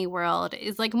Dave Filoni world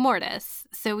is like Mortis.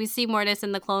 So we see Mortis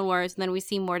in the Clone Wars, and then we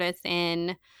see Mortis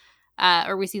in,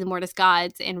 or we see the Mortis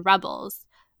gods in Rebels.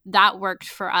 That worked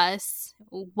for us.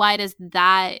 Why does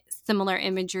that similar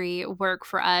imagery work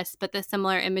for us, but the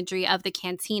similar imagery of the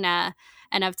cantina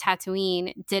and of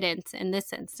Tatooine didn't in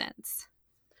this instance?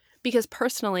 Because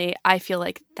personally, I feel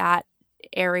like that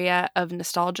area of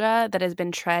nostalgia that has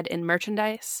been tread in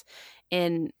merchandise,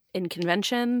 in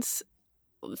conventions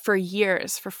for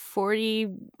years, for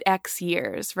 40x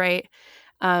years, right?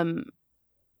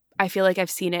 I feel like I've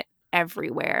seen it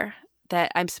everywhere,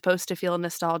 that I'm supposed to feel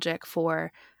nostalgic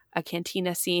for a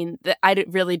cantina scene that I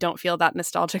really don't feel that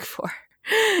nostalgic for.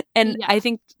 And yeah. I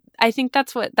think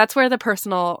that's where the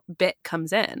personal bit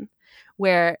comes in,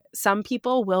 where some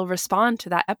people will respond to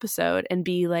that episode and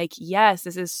be like, yes,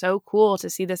 this is so cool to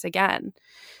see this again.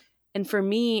 And for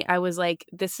me, I was like,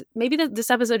 this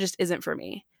episode just isn't for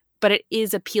me, but it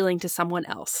is appealing to someone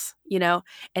else, you know?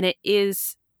 And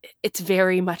it's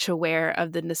very much aware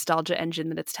of the nostalgia engine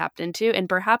that it's tapped into. And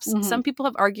perhaps some people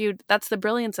have argued that's the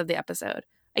brilliance of the episode.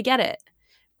 I get it,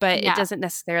 but it doesn't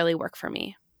necessarily work for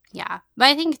me. Yeah. But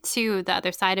I think, too, the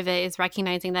other side of it is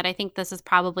recognizing that I think this is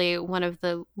probably one of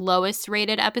the lowest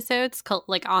rated episodes,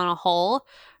 like on a whole,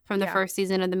 from the first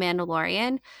season of The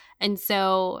Mandalorian. And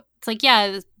so it's like,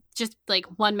 yeah, just like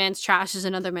one man's trash is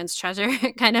another man's treasure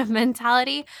kind of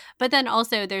mentality. But then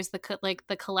also there's the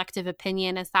collective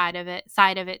opinion side of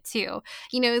it too.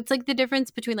 You know, it's like the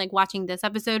difference between like watching this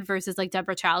episode versus like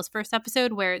Deborah Chow's first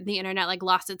episode, where the internet like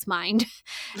lost its mind.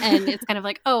 And it's kind of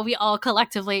like, oh, we all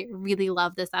collectively really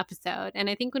love this episode. And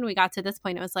I think when we got to this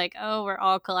point, it was like, oh, we're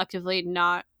all collectively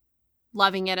not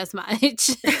loving it as much.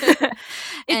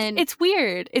 It's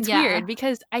weird. It's weird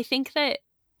because I think that,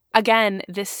 again,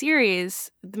 this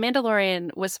series, The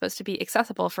Mandalorian, was supposed to be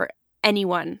accessible for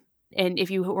anyone. And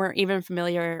if you weren't even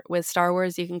familiar with Star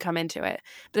Wars, you can come into it.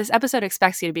 But this episode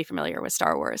expects you to be familiar with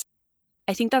Star Wars.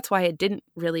 I think that's why it didn't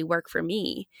really work for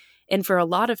me and for a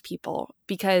lot of people,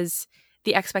 because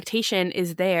the expectation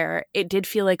is there. It did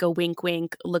feel like a wink,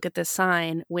 wink, look at this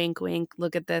sign, wink, wink,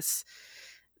 look at this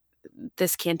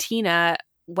cantina.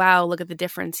 Wow, look at the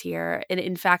difference here. And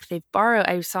in fact,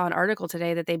 I saw an article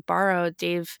today that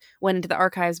Dave went into the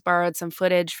archives, borrowed some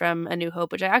footage from A New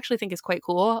Hope, which I actually think is quite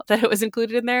cool that it was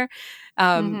included in there.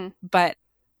 But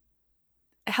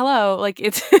hello, like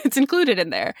it's included in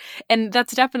there. And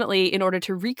that's definitely in order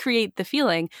to recreate the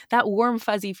feeling, that warm,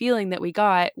 fuzzy feeling that we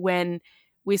got when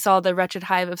we saw the wretched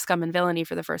hive of scum and villainy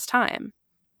for the first time.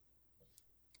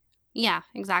 Yeah,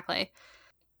 exactly.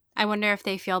 I wonder if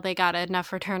they feel they got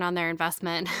enough return on their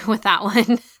investment with that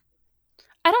one.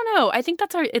 I don't know. I think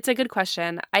it's a good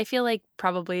question. I feel like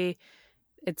probably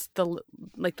it's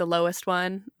the lowest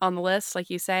one on the list, like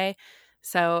you say.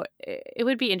 So it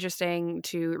would be interesting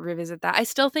to revisit that. I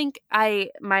still think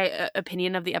my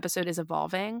opinion of the episode is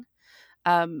evolving,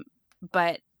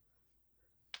 but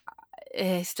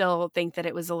I still think that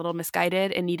it was a little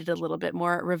misguided and needed a little bit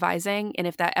more revising. And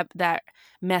if that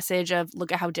message of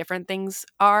look at how different things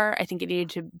are, I think it needed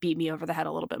to beat me over the head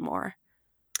a little bit more.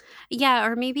 Yeah,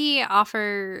 or maybe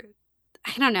offer,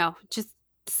 I don't know, just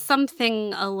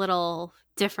something a little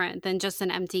different than just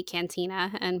an empty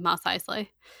cantina and Mos Eisley.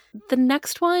 The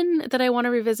next one that I want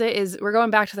to revisit is, we're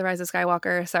going back to The Rise of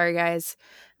Skywalker. Sorry, guys.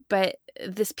 But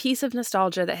this piece of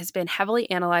nostalgia that has been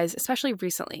heavily analyzed, especially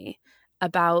recently,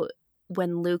 about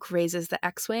when Luke raises the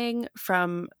X-Wing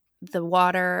from the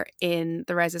water in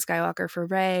The Rise of Skywalker for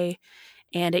Rey,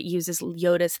 and it uses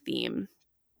Yoda's theme.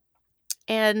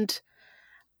 And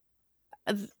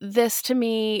this, to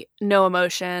me, no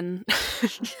emotion,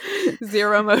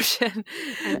 zero emotion,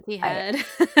 Empty head.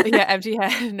 Empty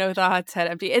head, no thoughts, head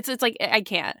empty. It's like I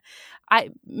can't.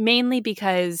 Mainly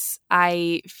because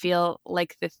I feel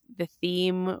like the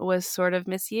theme was sort of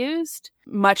misused.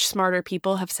 Much smarter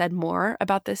people have said more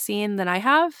about this scene than I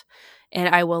have,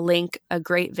 and I will link a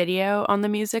great video on the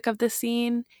music of this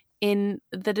scene in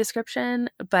the description.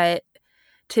 But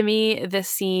to me, this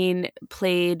scene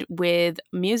played with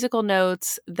musical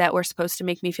notes that were supposed to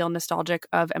make me feel nostalgic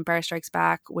of Empire Strikes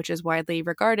Back, which is widely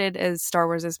regarded as Star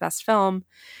Wars' best film.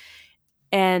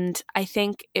 And I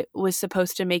think it was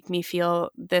supposed to make me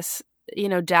feel this,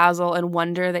 dazzle and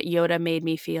wonder that Yoda made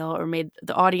me feel, or made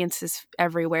the audiences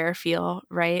everywhere feel,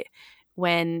 right?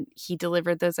 When he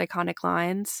delivered those iconic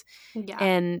lines. Yeah.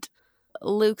 And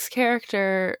Luke's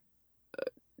character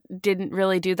didn't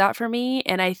really do that for me.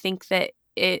 And I think that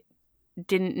it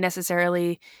didn't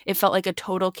necessarily, it felt like a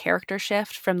total character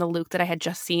shift from the Luke that I had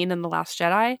just seen in The Last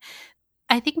Jedi.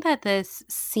 I think that this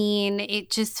scene, it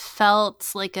just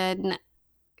felt like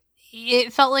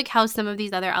it felt like how some of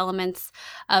these other elements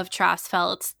of TRAS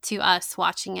felt to us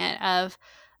watching it, of,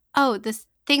 oh, this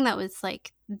thing that was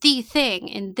like the thing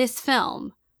in this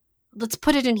film, let's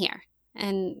put it in here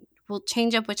and we'll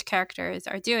change up which characters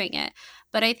are doing it.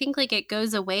 But I think like it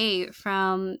goes away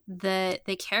from the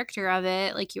character of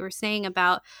it, like you were saying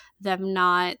about them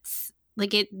not,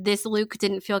 like this Luke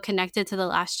didn't feel connected to the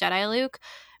Last Jedi Luke,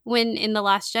 when in The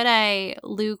Last Jedi,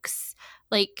 Luke's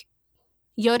like,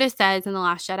 Yoda says in The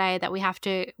Last Jedi that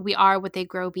we are what they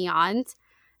grow beyond.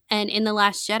 And in The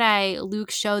Last Jedi,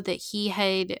 Luke showed that he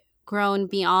had grown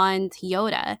beyond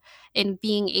Yoda in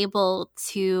being able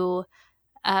to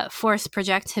force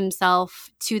project himself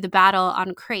to the battle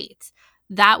on Crate.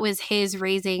 That was his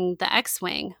raising the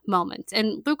X-Wing moment.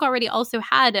 And Luke already also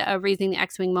had a raising the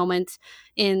X-Wing moment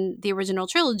in the original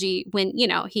trilogy when,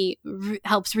 he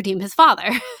helps redeem his father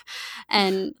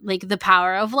and like the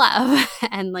power of love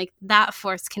and like that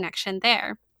Force connection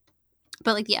there.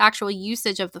 But like the actual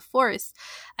usage of the Force,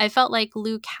 I felt like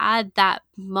Luke had that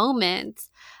moment.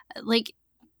 Like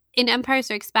in Empire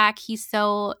Strikes Back, he's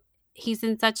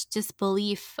in such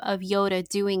disbelief of Yoda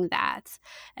doing that.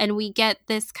 And we get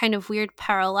this kind of weird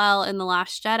parallel in The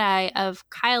Last Jedi of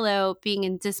Kylo being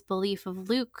in disbelief of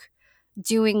Luke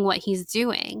doing what he's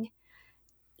doing,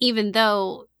 even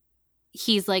though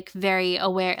he's like very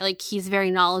aware, like he's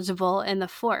very knowledgeable in the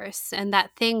Force. And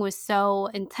that thing was so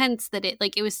intense that it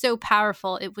was so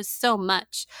powerful. It was so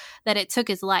much that it took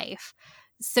his life.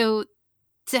 So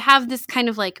to have this kind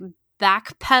of like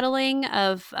backpedaling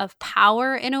of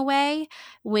power in a way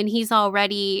when he's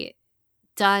already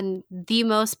done the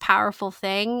most powerful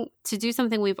thing, to do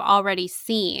something we've already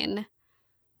seen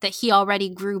that he already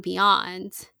grew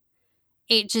beyond,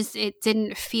 it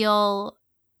didn't feel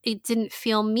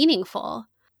meaningful.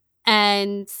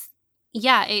 And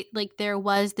yeah, it like there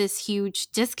was this huge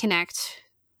disconnect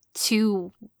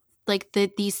to like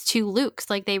these two Lukes.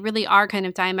 Like they really are kind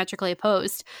of diametrically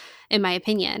opposed in my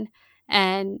opinion.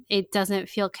 And it doesn't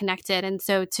feel connected. And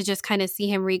so to just kind of see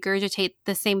him regurgitate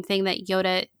the same thing that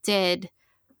Yoda did,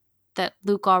 that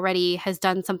Luke already has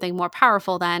done something more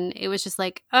powerful than, it was just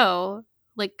like, oh,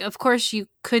 like, of course you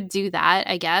could do that,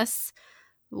 I guess.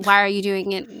 Why are you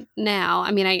doing it now?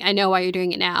 I mean, I know why you're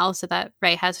doing it now, so that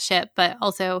Rey has a ship, but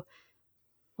also,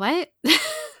 what?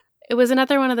 It was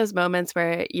another one of those moments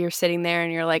where you're sitting there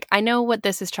and you're like, I know what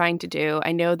this is trying to do.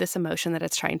 I know this emotion that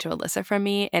it's trying to elicit from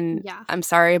me. And yeah. I'm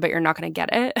sorry, but you're not going to get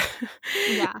it.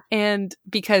 Yeah. And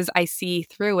because I see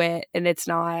through it and it's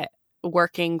not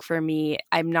working for me,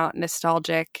 I'm not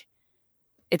nostalgic.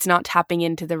 It's not tapping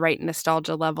into the right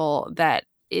nostalgia level that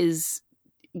is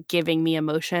giving me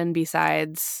emotion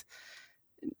besides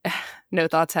no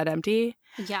thoughts, head empty.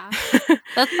 Yeah.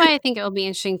 That's why I think it will be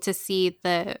interesting to see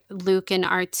the Luke and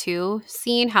R2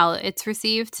 scene, how it's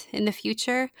received in the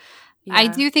future. Yeah. I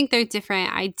do think they're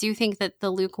different. I do think that the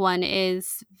Luke one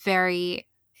is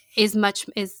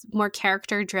more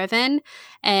character driven,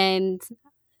 and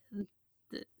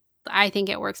I think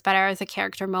it works better as a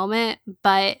character moment.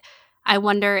 But I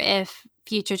wonder if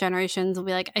future generations will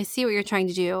be like, I see what you're trying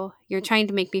to do. You're trying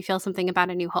to make me feel something about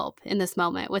A New Hope in this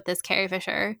moment with this Carrie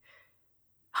Fisher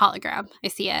hologram. I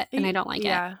see it and I don't like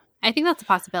it. I think that's a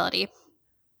possibility.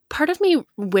 Part of me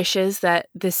wishes that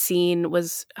this scene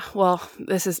was, well,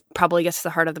 this is probably gets to the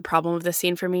heart of the problem of this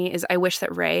scene for me, is I wish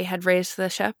that Rey had raised the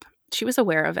ship. She was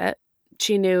aware of it.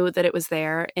 She knew that it was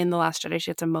there. In The Last Jedi,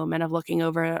 she had a moment of looking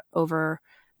over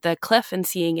the cliff and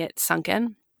seeing it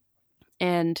sunken.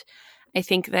 And I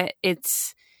think that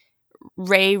it's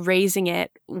Rey raising it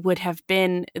would have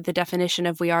been the definition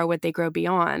of we are what they grow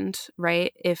beyond,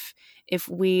 right? If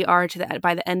we are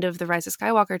by the end of The Rise of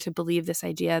Skywalker to believe this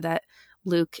idea that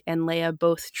Luke and Leia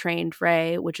both trained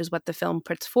Rey, which is what the film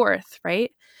puts forth,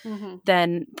 right? Mm-hmm.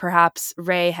 Then perhaps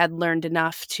Rey had learned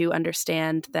enough to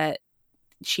understand that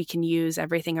she can use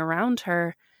everything around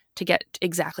her to get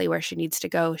exactly where she needs to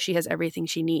go. She has everything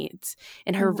she needs.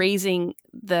 And her raising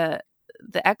the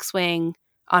X-Wing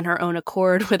on her own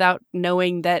accord without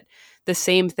knowing that the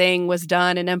same thing was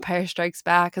done in Empire Strikes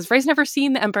Back, because Rey's never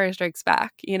seen the Empire Strikes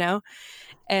Back, you know?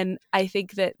 And I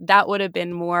think that would have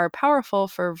been more powerful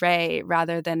for Rey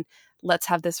rather than let's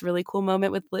have this really cool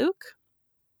moment with Luke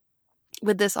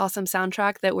with this awesome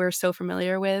soundtrack that we're so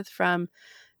familiar with from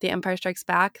The Empire Strikes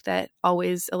Back that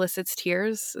always elicits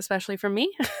tears, especially from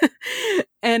me.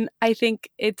 And I think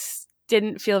it's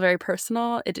didn't feel very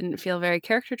personal. It didn't feel very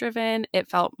character driven. It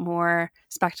felt more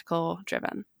spectacle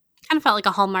driven. Kind of felt like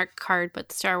a Hallmark card,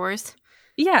 but Star Wars.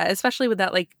 Yeah, especially with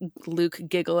that like Luke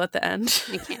giggle at the end.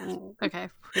 I can't. Okay,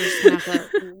 we're just gonna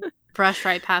have to brush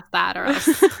right past that, or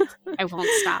else I won't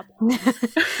stop.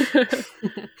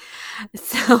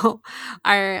 So,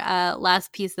 our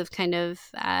last piece of kind of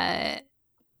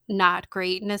not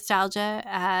great nostalgia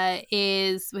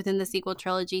is within the sequel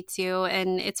trilogy too.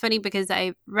 And it's funny because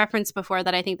I referenced before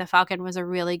that I think The Falcon was a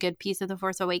really good piece of The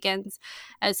Force Awakens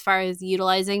as far as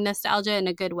utilizing nostalgia in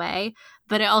a good way,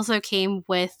 but it also came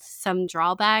with some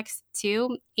drawbacks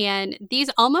too. And these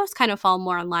almost kind of fall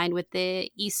more in line with the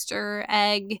Easter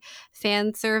egg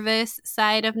fan service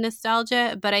side of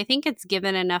nostalgia, but I think it's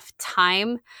given enough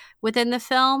time within the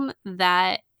film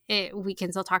that we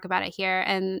can still talk about it here.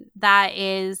 And that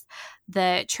is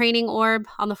the training orb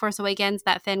on The Force Awakens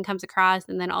that Finn comes across.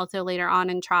 And then also later on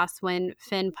in TROS when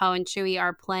Finn, Poe, and Chewie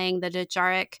are playing the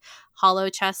Dejarik holo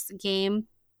chess game.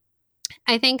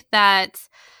 I think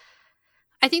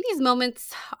these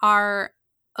moments are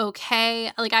okay.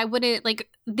 Like I wouldn't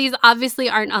these obviously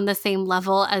aren't on the same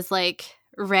level as like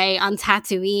Rey on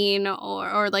Tatooine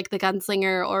or like the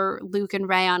Gunslinger or Luke and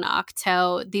Rey on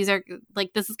Ahch-To. These are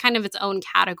like, this is kind of its own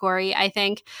category, I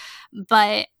think.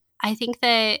 But I think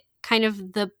that kind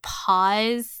of the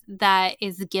pause that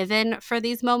is given for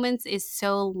these moments is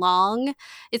so long.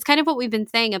 It's kind of what we've been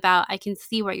saying about, I can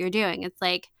see what you're doing. It's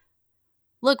like,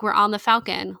 look, we're on the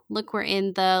Falcon. Look, we're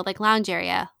in the like lounge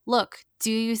area. Look,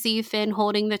 do you see Finn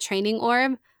holding the training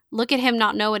orb? Look at him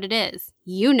not know what it is.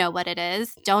 You know what it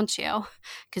is, don't you?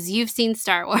 Because you've seen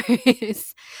Star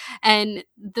Wars. And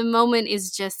the moment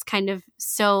is just kind of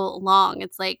so long.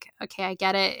 It's like, okay, I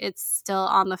get it. It's still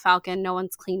on the Falcon. No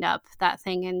one's cleaned up that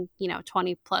thing in,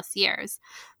 20 plus years.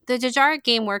 The Dejarik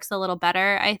game works a little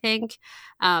better, I think,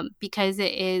 because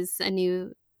it is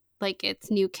it's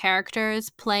new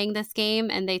characters playing this game,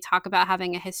 and they talk about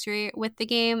having a history with the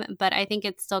game, but I think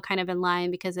it's still kind of in line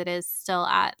because it is still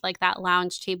at like that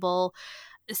lounge table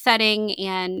setting,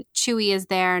 and Chewie is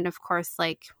there, and of course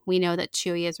like we know that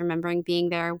Chewie is remembering being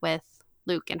there with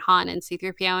Luke and Han and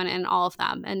C-3PO and all of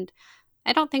them, and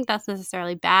I don't think that's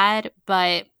necessarily bad,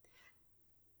 but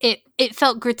it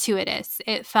felt gratuitous.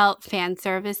 It felt fan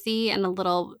servicey and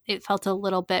it felt a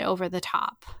little bit over the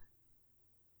top.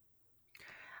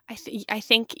 I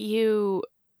think you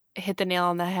hit the nail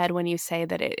on the head when you say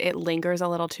that it lingers a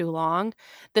little too long.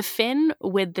 The Finn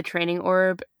with the training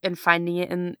orb and finding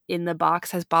it in the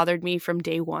box has bothered me from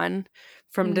day one,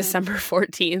 from December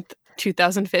 14th,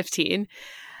 2015.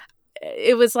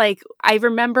 It was like, I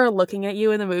remember looking at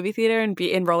you in the movie theater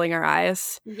and rolling our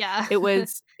eyes. Yeah. It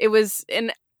was,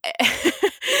 and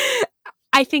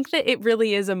I think that it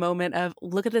really is a moment of,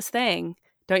 look at this thing.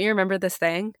 Don't you remember this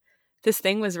thing? This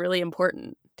thing was really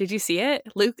important. Did you see it?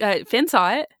 Finn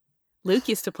saw it. Luke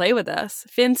used to play with us.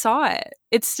 Finn saw it.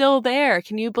 It's still there.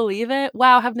 Can you believe it?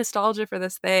 Wow, I have nostalgia for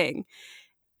this thing.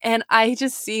 And I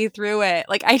just see through it.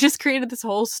 Like, I just created this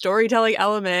whole storytelling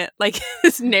element, like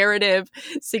this narrative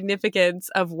significance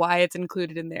of why it's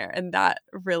included in there. And that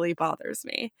really bothers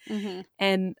me. Mm-hmm.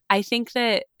 And I think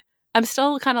that I'm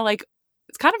still kind of like,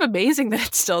 it's kind of amazing that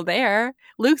it's still there.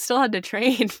 Luke still had to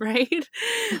train, right?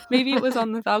 Maybe it was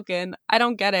on the Falcon. I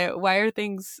don't get it. Why are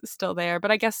things still there?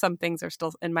 But I guess some things are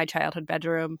still in my childhood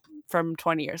bedroom from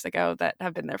 20 years ago that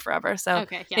have been there forever. So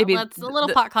okay, yeah, maybe that's a little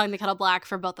pot calling the kettle black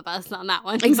for both of us on that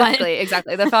one. Exactly.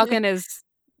 The Falcon is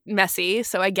messy,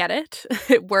 so I get it.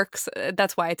 It works.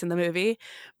 That's why it's in the movie.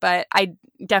 But I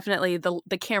definitely,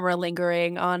 the camera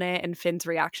lingering on it and Finn's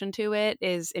reaction to it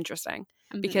is interesting.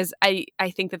 Because I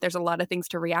think that there's a lot of things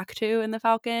to react to in the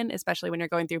Falcon, especially when you're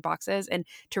going through boxes. And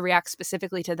to react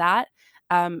specifically to that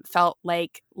felt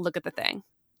like, look at the thing.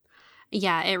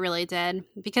 Yeah, it really did.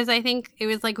 Because I think it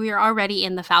was like we were already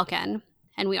in the Falcon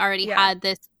and we already had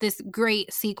this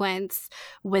great sequence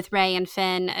with Rey and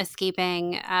Finn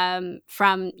escaping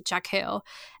from Jakku,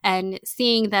 and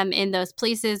seeing them in those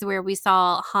places where we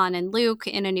saw Han and Luke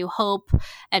in A New Hope,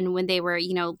 and when they were,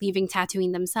 leaving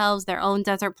Tatooine themselves, their own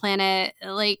desert planet,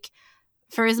 like,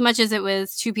 for as much as it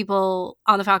was two people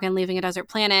on the Falcon leaving a desert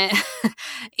planet,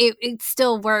 it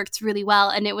still worked really well.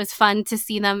 And it was fun to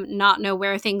see them not know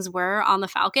where things were on the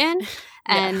Falcon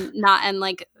and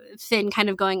like Finn kind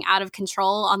of going out of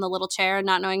control on the little chair,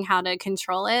 not knowing how to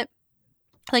control it.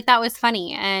 Like, that was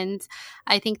funny. And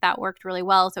I think that worked really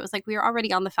well. So it was like we were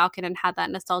already on the Falcon and had that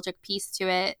nostalgic piece to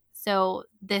it. So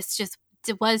this just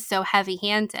was so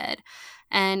heavy-handed.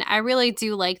 And I really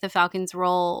do like the Falcon's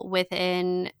role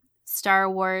within Star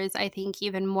Wars, I think,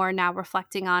 even more now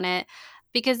reflecting on it,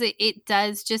 because it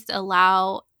does just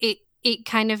allow it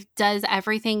kind of does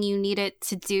everything you need it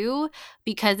to do,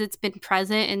 because it's been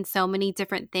present in so many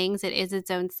different things. It is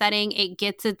its own setting. It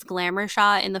gets its glamour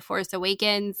shot in The Force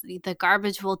Awakens. The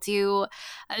garbage will do.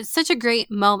 Such a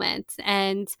great moment.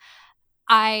 And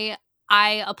I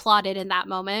applauded in that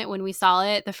moment when we saw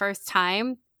it the first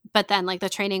time. But then, like, the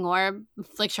training orb,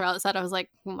 like Charlotte said, I was like,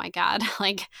 oh my God,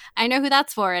 like, I know who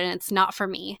that's for, and it's not for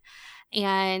me.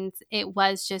 And it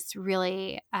was just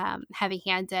really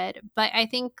heavy-handed. But I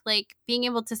think, like, being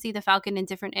able to see the Falcon in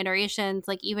different iterations,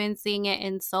 like even seeing it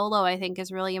in Solo, I think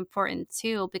is really important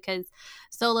too, because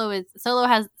Solo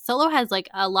has like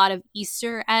a lot of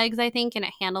Easter eggs, I think, and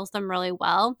it handles them really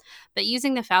well. But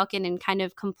using the Falcon and kind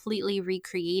of completely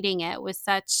recreating it was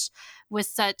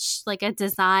such like a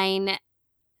design.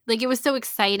 Like, it was so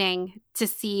exciting to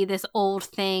see this old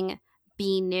thing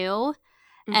be new.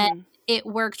 And it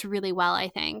worked really well, I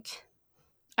think.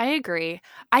 I agree.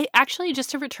 I actually, just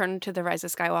to return to the Rise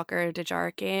of Skywalker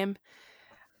Dejarik game,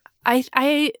 I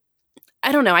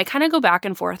don't know. I kind of go back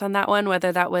and forth on that one,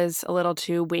 whether that was a little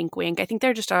too wink. I think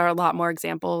there just are a lot more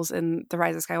examples in the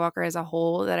Rise of Skywalker as a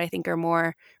whole that I think are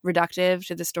more reductive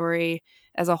to the story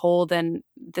as a whole than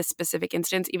this specific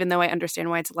instance, even though I understand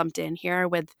why it's lumped in here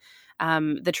with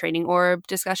the training orb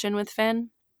discussion with Finn.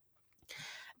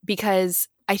 Because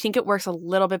I think it works a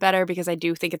little bit better, because I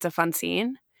do think it's a fun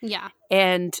scene. Yeah.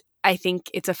 And I think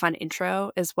it's a fun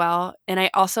intro as well. And I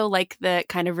also like the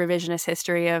kind of revisionist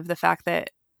history of the fact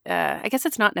that I guess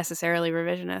it's not necessarily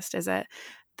revisionist, is it?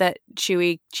 That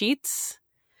Chewie cheats,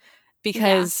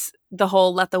 because the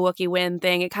whole let the Wookiee win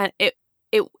thing,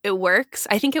 it works.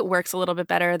 I think it works a little bit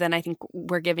better than I think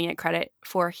we're giving it credit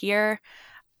for here.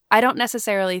 I don't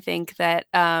necessarily think that,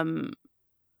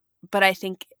 but I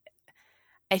think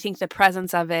the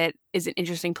presence of it is an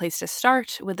interesting place to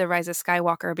start with the Rise of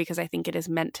Skywalker, because I think it is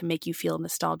meant to make you feel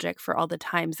nostalgic for all the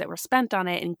times that were spent on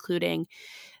it, including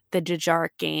the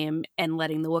Dejarik game and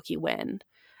letting the Wookiee win.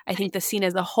 I think the scene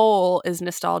as a whole is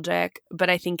nostalgic, but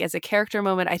I think as a character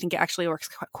moment, I think it actually works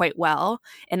quite well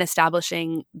in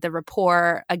establishing the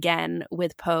rapport again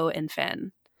with Poe and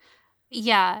Finn.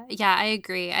 Yeah, I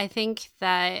agree. I think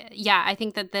that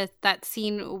that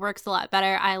scene works a lot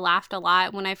better. I laughed a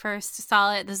lot when I first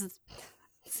saw it. This is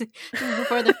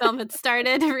before the film had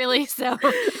started, really. So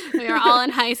we were all in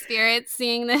high spirits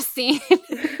seeing this scene.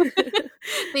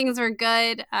 Things were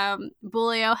good.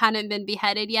 Bulio hadn't been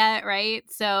beheaded yet, right?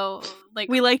 So, like,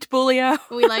 we liked Bulio.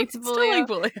 We liked Bulio. Still like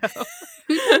Bulio.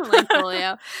 Who doesn't like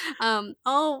Bulio?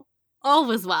 All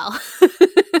was well.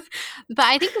 But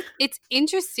I think it's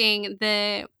interesting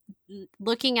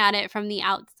looking at it from the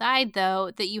outside,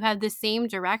 though, that you have the same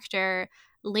director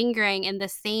lingering in the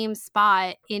same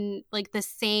spot in like the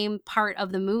same part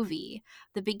of the movie.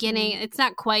 The beginning, it's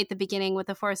not quite the beginning with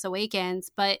The Force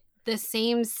Awakens, but the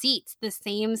same seats, the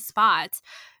same spots,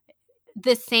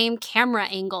 the same camera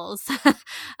angles.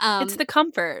 It's the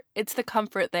comfort. It's the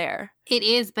comfort there. It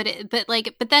is, but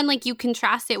then you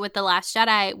contrast it with The Last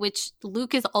Jedi, which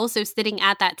Luke is also sitting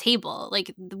at that table.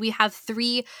 Like, we have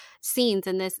 3 scenes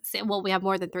in this. Well, we have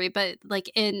more than 3, but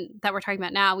like in that we're talking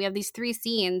about now, we have these 3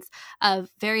 scenes of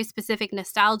very specific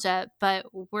nostalgia. But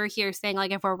we're here saying,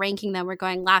 like, if we're ranking them, we're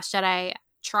going Last Jedi,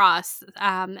 Tross,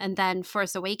 and then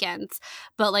Force Awakens.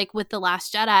 But like with The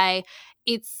Last Jedi,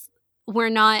 we're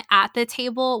not at the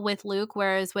table with Luke,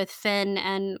 whereas with Finn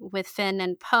and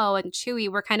Poe and Chewie,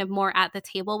 we're kind of more at the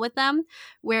table with them.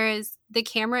 Whereas the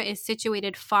camera is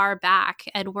situated far back,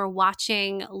 and we're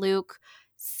watching Luke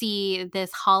see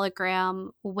this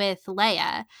hologram with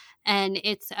Leia, and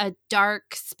it's a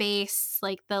dark space.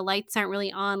 Like, the lights aren't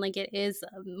really on. Like, it is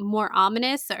more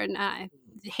ominous, or I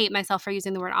hate myself for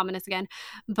using the word ominous again,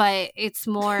 but it's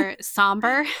more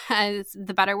somber as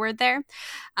the better word there.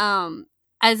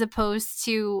 As opposed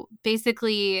to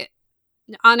basically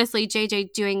honestly,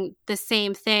 JJ doing the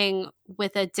same thing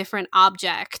with a different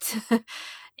object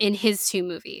in his two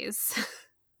movies.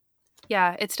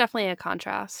 Yeah, it's definitely a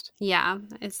contrast. Yeah,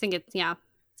 I think it's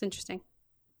interesting.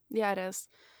 Yeah, it is.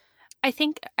 I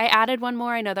think I added one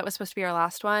more. I know that was supposed to be our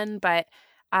last one, but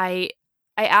I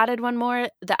added one more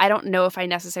that I don't know if I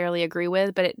necessarily agree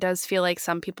with, but it does feel like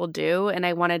some people do, and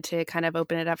I wanted to kind of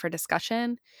open it up for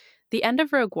discussion. The end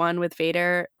of Rogue One with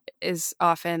Vader is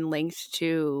often linked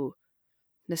to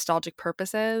nostalgic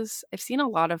purposes. I've seen a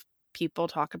lot of people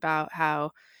talk about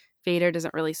how Vader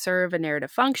doesn't really serve a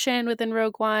narrative function within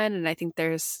Rogue One, and I think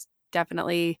there's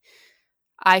definitely,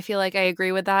 I feel like I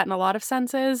agree with that in a lot of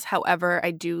senses. However, I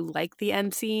do like the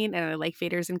end scene and I like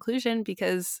Vader's inclusion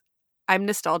because I'm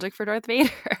nostalgic for Darth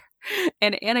Vader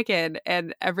and Anakin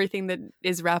and everything that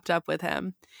is wrapped up with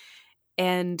him.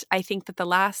 And I think that the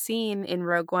last scene in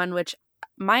Rogue One, which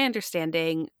my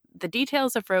understanding, the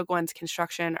details of Rogue One's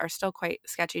construction are still quite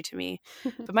sketchy to me,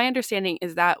 but my understanding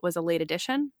is that was a late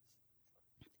addition.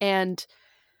 And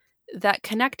that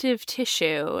connective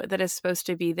tissue that is supposed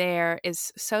to be there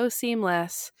is so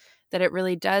seamless that it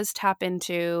really does tap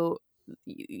into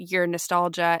your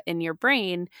nostalgia in your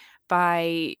brain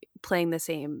by playing the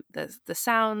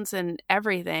sounds and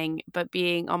everything, but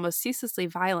being almost ceaselessly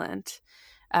violent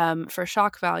for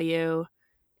shock value.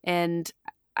 And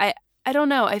I don't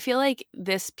know. I feel like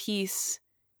this piece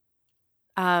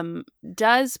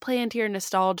does play into your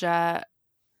nostalgia.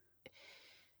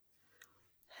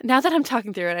 Now that I'm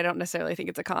talking through it, I don't necessarily think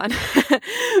it's a con,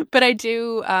 but I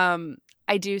do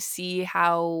see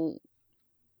how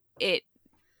it,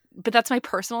 but that's my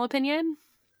personal opinion,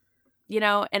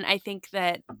 and I think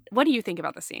that, what do you think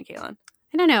about the scene, Caitlin?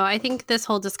 I don't know. I think this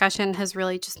whole discussion has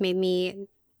really just made me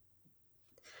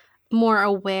more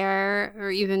aware, or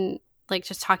even like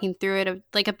just talking through it, of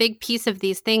like a big piece of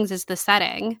these things is the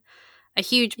setting. A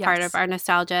huge part of our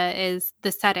nostalgia is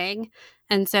the setting.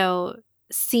 And so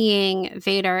seeing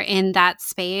Vader in that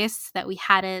space that we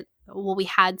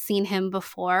had seen him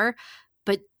before,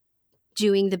 but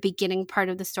doing the beginning part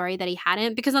of the story that he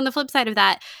hadn't. Because on the flip side of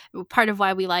that, part of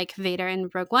why we like Vader in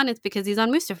Rogue One is because he's on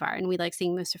Mustafar, and we like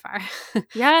seeing Mustafar.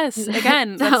 Yes,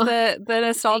 again, so, that's the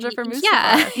nostalgia for Mustafar.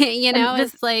 Yeah,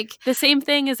 it's like the same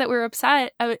thing is that we were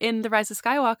upset in The Rise of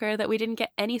Skywalker that we didn't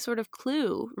get any sort of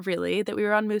clue, really, that we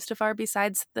were on Mustafar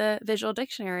besides the visual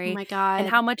dictionary. Oh my God. And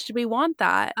how much did we want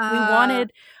that? We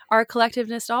wanted our collective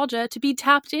nostalgia to be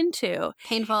tapped into.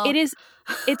 Painful.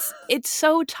 It's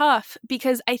so tough,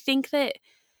 because I think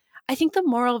the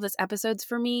moral of this episode's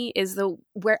for me is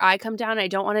where I come down. I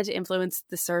don't want it to influence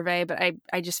the survey, but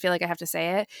I just feel like I have to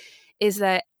say it, is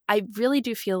that I really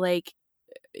do feel like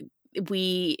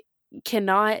we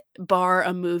cannot bar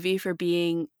a movie for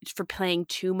playing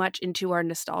too much into our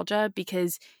nostalgia,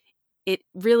 because it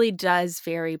really does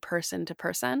vary person to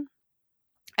person.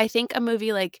 I think a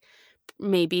movie like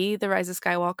maybe The Rise of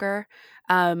Skywalker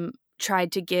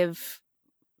tried to give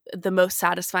the most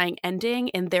satisfying ending,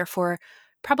 and therefore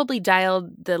probably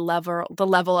dialed the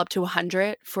level up to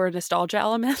 100 for nostalgia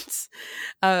elements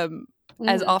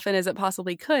as often as it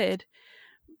possibly could.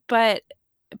 But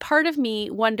part of me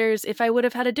wonders if I would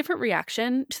have had a different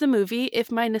reaction to the movie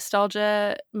if my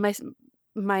nostalgic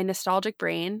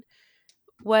brain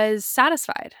was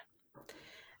satisfied,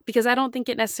 because I don't think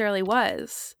it necessarily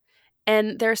was.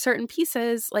 And there are certain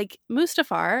pieces like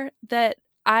Mustafar that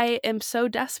I am so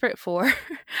desperate for.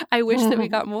 I wish that we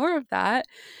got more of that.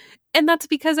 And that's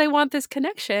because I want this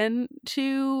connection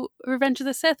to Revenge of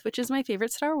the Sith, which is my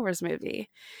favorite Star Wars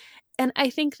movie. And I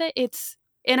think that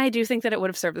I do think that it would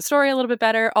have served the story a little bit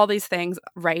better, all these things,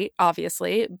 right,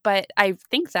 obviously. But I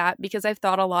think that because I've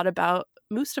thought a lot about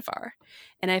Mustafar,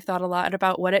 and I've thought a lot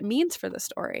about what it means for the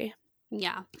story.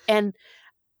 Yeah. And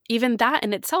even that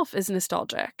in itself is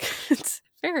nostalgic. It's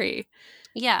very,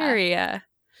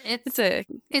 it's a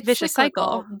vicious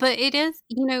cycle. But it is,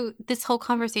 this whole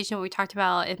conversation we talked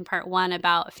about in part one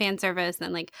about fan service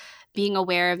and like being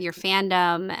aware of your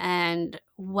fandom and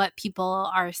what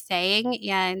people are saying.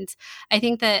 And I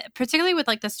think that particularly with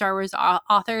like the Star Wars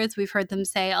authors, we've heard them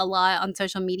say a lot on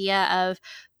social media of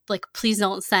like, please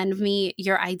don't send me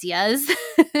your ideas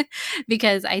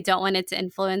because I don't want it to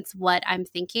influence what I'm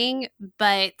thinking.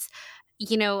 But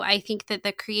I think that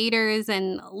the creators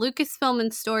and Lucasfilm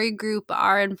and Story Group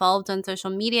are involved on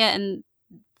social media, and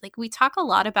like we talk a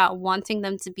lot about wanting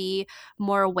them to be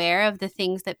more aware of the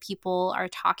things that people are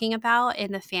talking about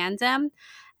in the fandom.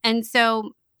 And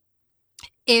so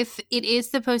if it is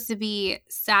supposed to be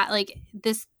like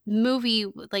this movie,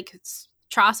 like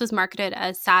TROS was marketed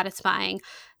as satisfying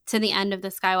to the end of the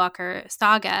Skywalker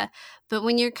saga, but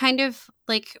when you're kind of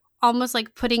like almost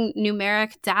like putting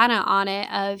numeric data on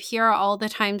it of here are all the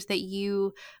times that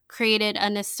you created a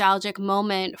nostalgic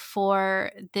moment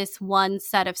for this one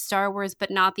set of Star Wars, but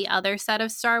not the other set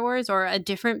of Star Wars or a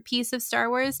different piece of Star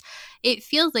Wars. It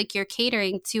feels like you're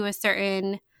catering to a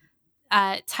certain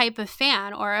type of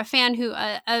fan, or a fan who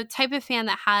a type of fan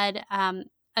that had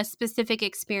a specific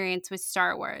experience with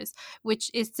Star Wars,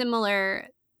 which is similar,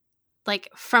 like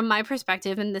from my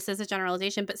perspective, and this is a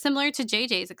generalization, but similar to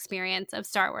JJ's experience of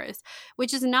Star Wars,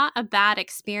 which is not a bad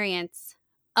experience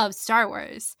of Star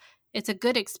Wars. It's a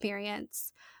good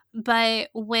experience. But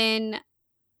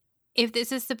if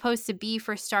this is supposed to be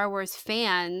for Star Wars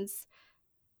fans,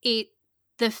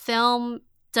 the film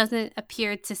doesn't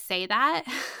appear to say that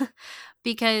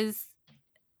because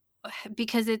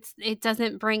it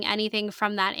doesn't bring anything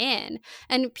from that in.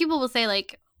 And people will say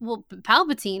like, well,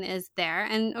 Palpatine is there.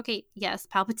 And okay, yes,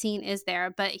 Palpatine is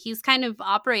there, but he's kind of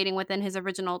operating within his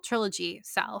original trilogy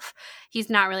self. He's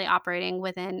not really operating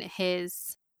within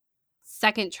his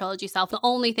second trilogy self. The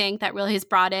only thing that really is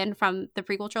brought in from the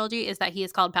prequel trilogy is that he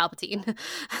is called Palpatine.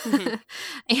 Mm-hmm.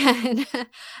 And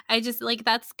I just like,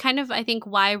 that's kind of, I think,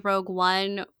 why Rogue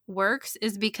One works,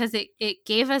 is because it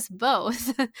gave us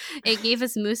both. It gave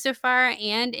us Mustafar,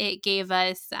 and it gave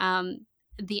us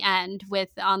the end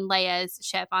on Leia's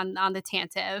ship on the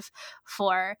Tantive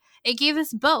 4. It gave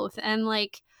us both, and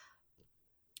like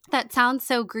that sounds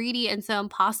so greedy and so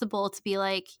impossible to be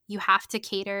like you have to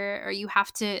cater, or you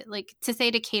have to, like, to say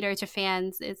to cater to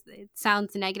fans it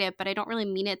sounds negative, but I don't really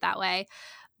mean it that way.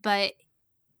 But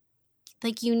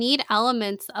like, you need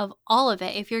elements of all of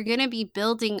it. If you're going to be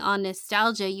building on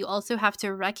nostalgia, you also have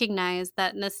to recognize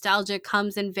that nostalgia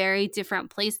comes in very different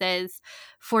places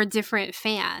for different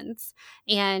fans.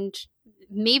 And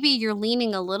maybe you're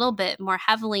leaning a little bit more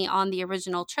heavily on the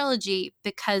original trilogy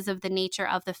because of the nature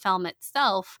of the film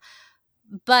itself.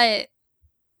 But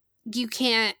you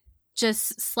can't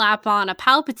just slap on a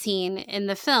Palpatine in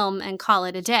the film and call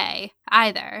it a day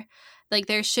either. Like,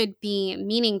 there should be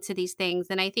meaning to these things.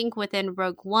 And I think within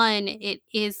Rogue One,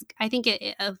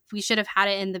 we should have had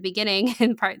it in the beginning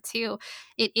in part 2.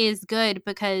 It is good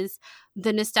because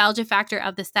the nostalgia factor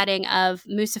of the setting of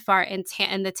Mustafar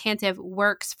and the Tantive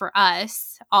works for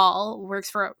us all, works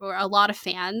for a lot of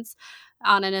fans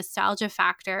on a nostalgia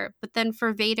factor. But then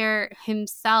for Vader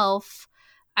himself,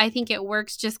 I think it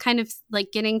works just kind of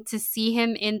like getting to see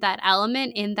him in that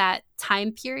element, in that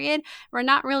time period. We're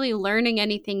not really learning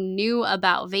anything new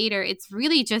about Vader. It's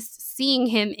really just seeing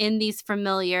him in these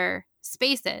familiar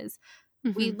spaces.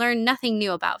 Mm-hmm. We learn nothing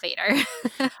new about Vader.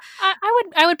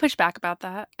 I would push back about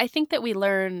that. I think that we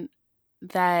learn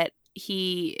that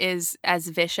he is as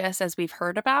vicious as we've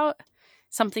heard about,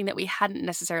 something that we hadn't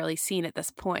necessarily seen at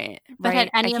this point. But right?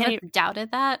 Had any of us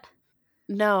doubted that?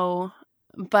 No.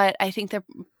 But I think there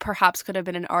perhaps could have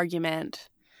been an argument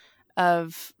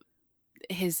of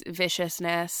his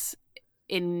viciousness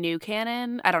in new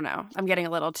canon. I don't know. I'm getting a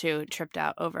little too tripped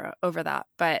out over that.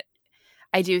 But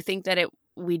I do think that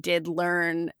we did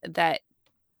learn that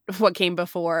what came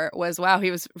before was, wow, he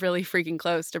was really freaking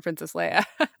close to Princess Leia.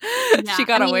 Yeah, she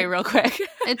got away real quick.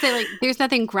 I'd say, like, there's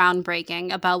nothing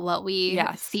groundbreaking about what we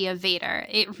see of Vader.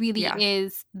 It really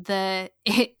is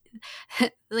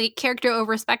like character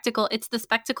over spectacle. It's the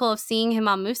spectacle of seeing him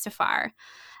on Mustafar,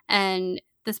 and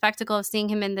the spectacle of seeing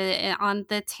him on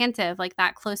the Tantive, like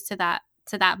that close to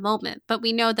that moment. But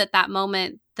we know that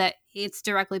moment that it's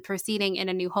directly proceeding in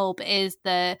A New Hope is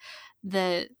the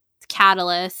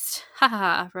catalyst,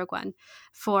 Rogue One,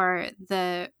 for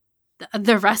the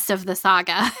rest of the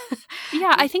saga.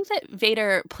 Yeah, I think that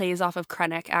Vader plays off of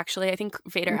Krennic, actually. I think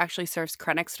Vader actually serves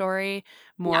Krennic's story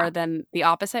more than the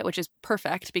opposite, which is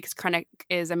perfect because Krennic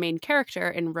is a main character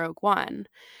in Rogue One.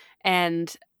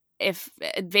 And if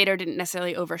Vader didn't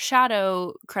necessarily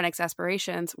overshadow Krennic's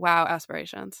aspirations,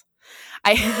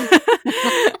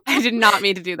 I did not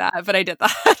mean to do that, but I did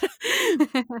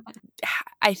that.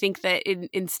 I think that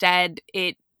instead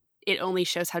it only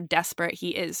shows how desperate he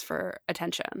is for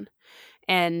attention.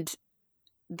 And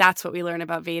that's what we learn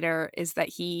about Vader, is that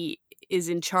he is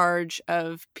in charge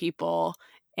of people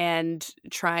and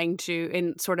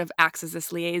and sort of acts as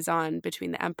this liaison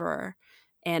between the Emperor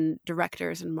and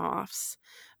directors and Moffs.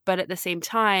 But at the same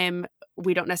time,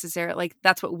 we don't necessarily, like,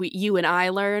 that's what you and I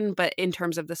learn. But in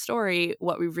terms of the story,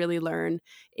 what we really learn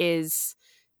is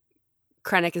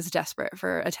Krennic is desperate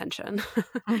for attention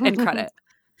and credit.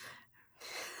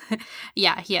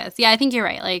 Yeah, he is. Yeah, I think you're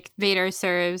right. Like, Vader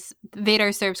serves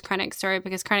Krennic's story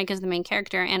because Krennic is the main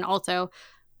character, and also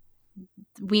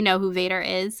we know who Vader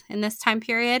is in this time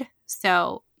period.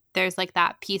 So there's like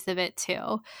that piece of it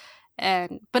too.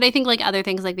 But I think like other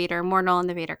things like Vader Immortal and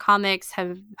the Vader comics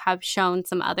have shown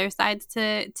some other sides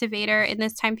to Vader in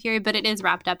this time period, but it is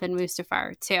wrapped up in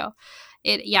Mustafar too.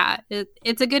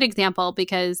 It's a good example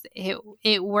because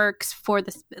it works for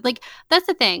the like that's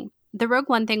the thing. The Rogue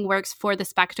One thing works for the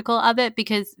spectacle of it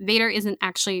because Vader isn't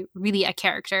actually really a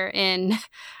character in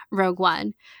Rogue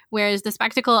One, whereas the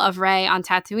spectacle of Rey on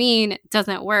Tatooine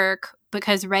doesn't work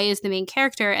because Rey is the main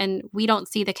character and we don't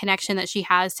see the connection that she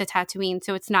has to Tatooine,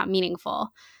 so it's not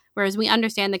meaningful. Whereas we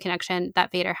understand the connection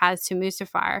that Vader has to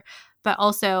Mustafar, but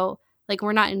also like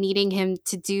we're not needing him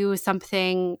to do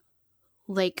something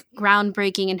like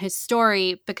groundbreaking in his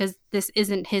story because this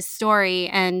isn't his story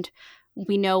and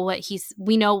we know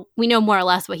we know more or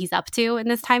less what he's up to in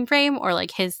this time frame or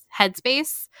like his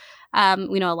headspace.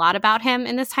 We know a lot about him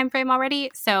in this time frame already.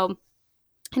 So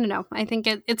I don't know. I think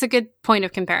it's a good point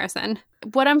of comparison.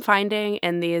 What I'm finding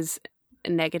in these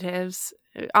negatives,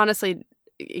 honestly,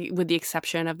 with the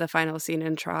exception of the final scene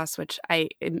in Tross, which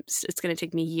it's going to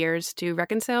take me years to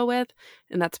reconcile with,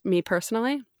 and that's me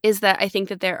personally, is that I think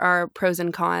that there are pros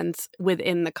and cons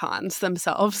within the cons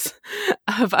themselves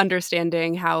of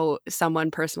understanding how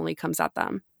someone personally comes at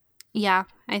them. Yeah,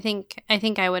 I think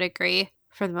I would agree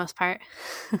for the most part.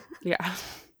 Yeah.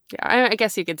 Yeah, I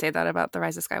guess you could say that about the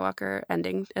Rise of Skywalker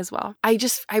ending as well. I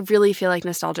really feel like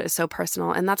nostalgia is so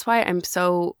personal, and that's why I'm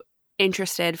so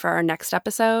interested for our next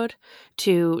episode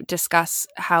to discuss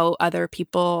how other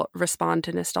people respond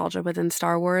to nostalgia within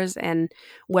Star Wars and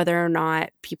whether or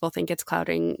not people think it's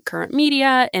clouding current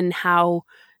media and how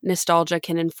nostalgia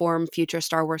can inform future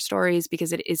Star Wars stories,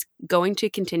 because it is going to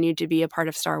continue to be a part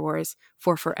of Star Wars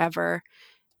for forever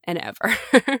and ever.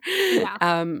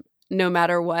 Yeah. No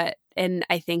matter what. And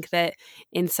I think that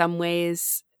in some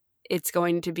ways it's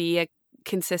going to be a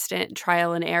consistent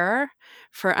trial and error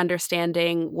for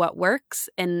understanding what works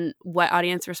and what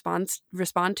audience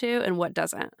respond to and what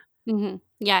doesn't. Mm-hmm.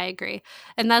 Yeah, I agree.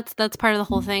 And that's part of the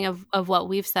whole thing of what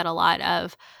we've said a lot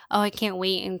of, oh, I can't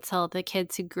wait until the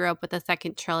kids who grew up with the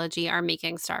second trilogy are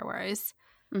making Star Wars.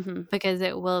 Mm-hmm. Because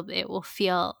it will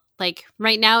feel like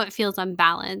right now it feels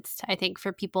unbalanced, I think,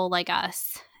 for people like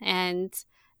us. And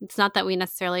it's not that we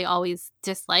necessarily always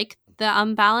dislike the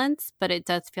unbalance, but it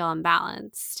does feel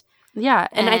unbalanced. Yeah,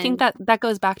 and I think that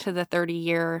goes back to the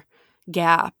 30-year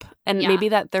gap. And maybe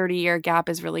that 30-year gap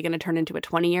is really going to turn into a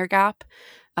 20-year gap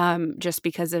just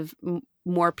because of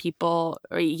more people,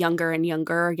 or younger and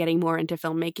younger, are getting more into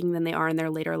filmmaking than they are in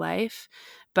their later life.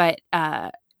 But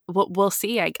we'll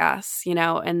see, I guess,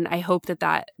 and I hope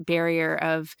that barrier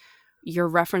of your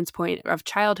reference point of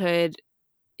childhood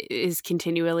is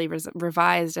continually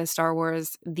revised as Star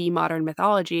Wars, the modern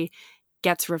mythology,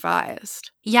 gets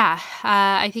revised. Yeah.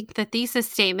 I think the thesis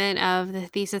statement of the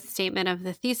thesis statement of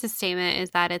the thesis statement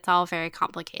is that it's all very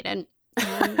complicated,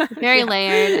 very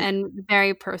layered and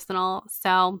very personal.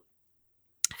 So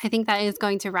I think that is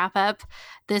going to wrap up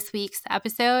this week's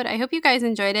episode. I hope you guys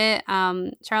enjoyed it.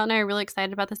 Charlotte and I are really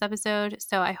excited about this episode,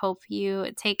 so I hope you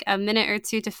take a minute or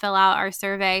two to fill out our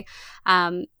survey.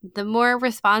 The more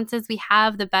responses we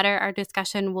have, the better our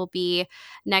discussion will be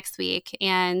next week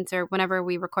or whenever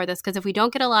we record this, because if we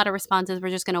don't get a lot of responses, we're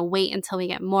just going to wait until we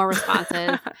get more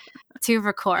responses to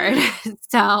record.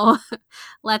 So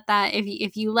let that,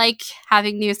 if you like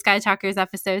having new Sky Talkers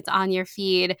episodes on your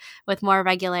feed with more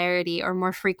regularity or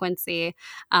more frequency,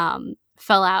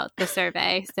 fill out the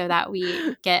survey so that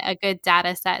we get a good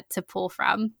data set to pull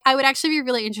from. I would actually be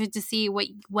really interested to see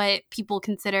what people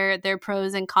consider their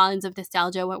pros and cons of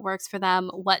nostalgia, what works for them,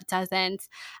 what doesn't.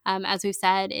 As we've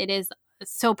said, it is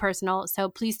so personal. So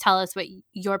please tell us what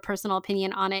your personal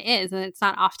opinion on it is. And it's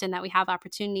not often that we have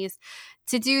opportunities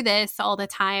to do this all the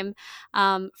time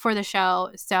for the show.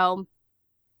 So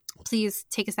please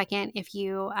take a second if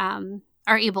you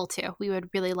are able to. We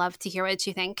would really love to hear what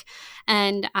you think.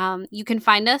 And you can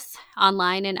find us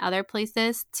online and other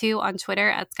places too, on Twitter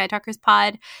at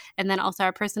SkyTalkersPod. And then also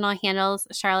our personal handles.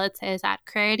 Charlotte's is at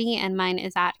Clarity and mine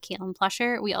is at Caitlin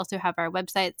Plusher. We also have our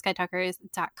website,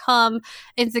 skytalkers.com,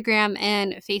 Instagram,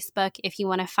 and Facebook if you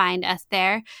want to find us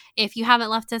there. If you haven't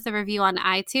left us a review on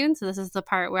iTunes, so this is the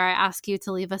part where I ask you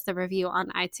to leave us a review on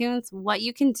iTunes, what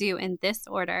you can do in this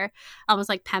order, almost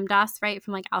like PEMDAS, right,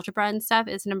 from like algebra and stuff,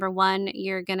 is number one,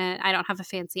 I don't have a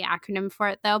fancy acronym for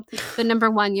it though, but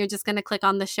number one, you're just going to click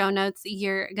on the show notes.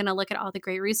 You're going to look at all the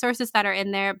great resources that are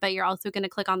in there, but you're also going to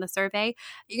click on the survey.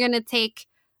 You're going to take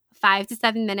 5 to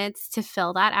 7 minutes to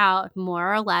fill that out,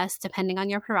 more or less, depending on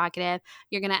your prerogative.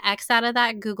 You're going to X out of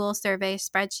that Google survey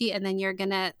spreadsheet, and then you're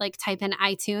going to type in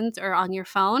iTunes or on your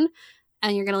phone,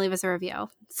 and you're going to leave us a review.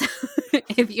 So,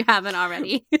 if you haven't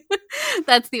already.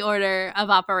 That's the order of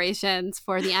operations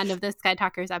for the end of this Sky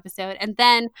Talkers episode. And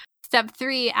then step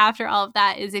 3 after all of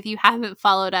that is if you haven't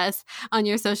followed us on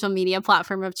your social media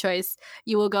platform of choice,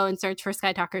 you will go and search for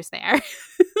Sky Talkers there.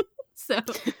 So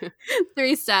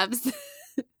 3 steps.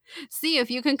 See if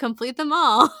you can complete them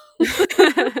all.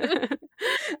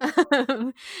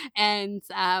 And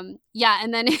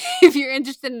then if you're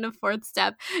interested in a 4th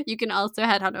step, you can also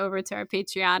head on over to our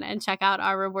Patreon and check out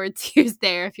our reward tiers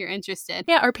there if you're interested.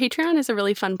 Yeah, our Patreon is a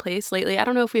really fun place lately. I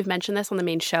don't know if we've mentioned this on the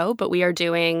main show, but we are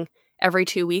doing every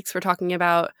 2 weeks. We're talking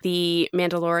about the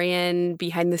Mandalorian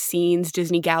behind the scenes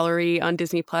Disney gallery on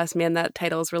Disney Plus. Man, that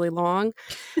title is really long.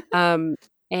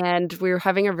 And we're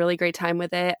having a really great time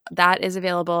with it. That is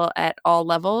available at all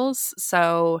levels.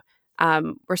 So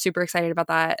we're super excited about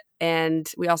that. And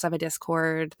we also have a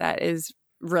Discord that is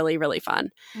really, really fun.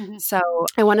 Mm-hmm. So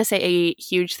I want to say a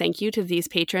huge thank you to these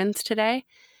patrons today.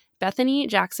 Bethany,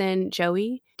 Jackson,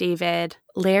 Joey, David,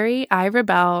 Larry, I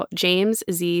Rebel, James,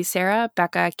 Z, Sarah,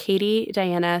 Becca, Katie,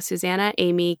 Diana, Susanna,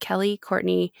 Amy, Kelly,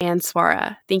 Courtney, and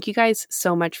Swara. Thank you guys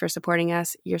so much for supporting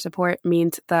us. Your support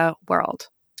means the world.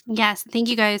 Yes, thank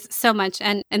you guys so much.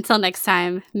 And until next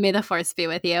time, may the Force be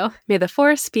with you. May the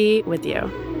Force be with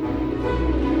you.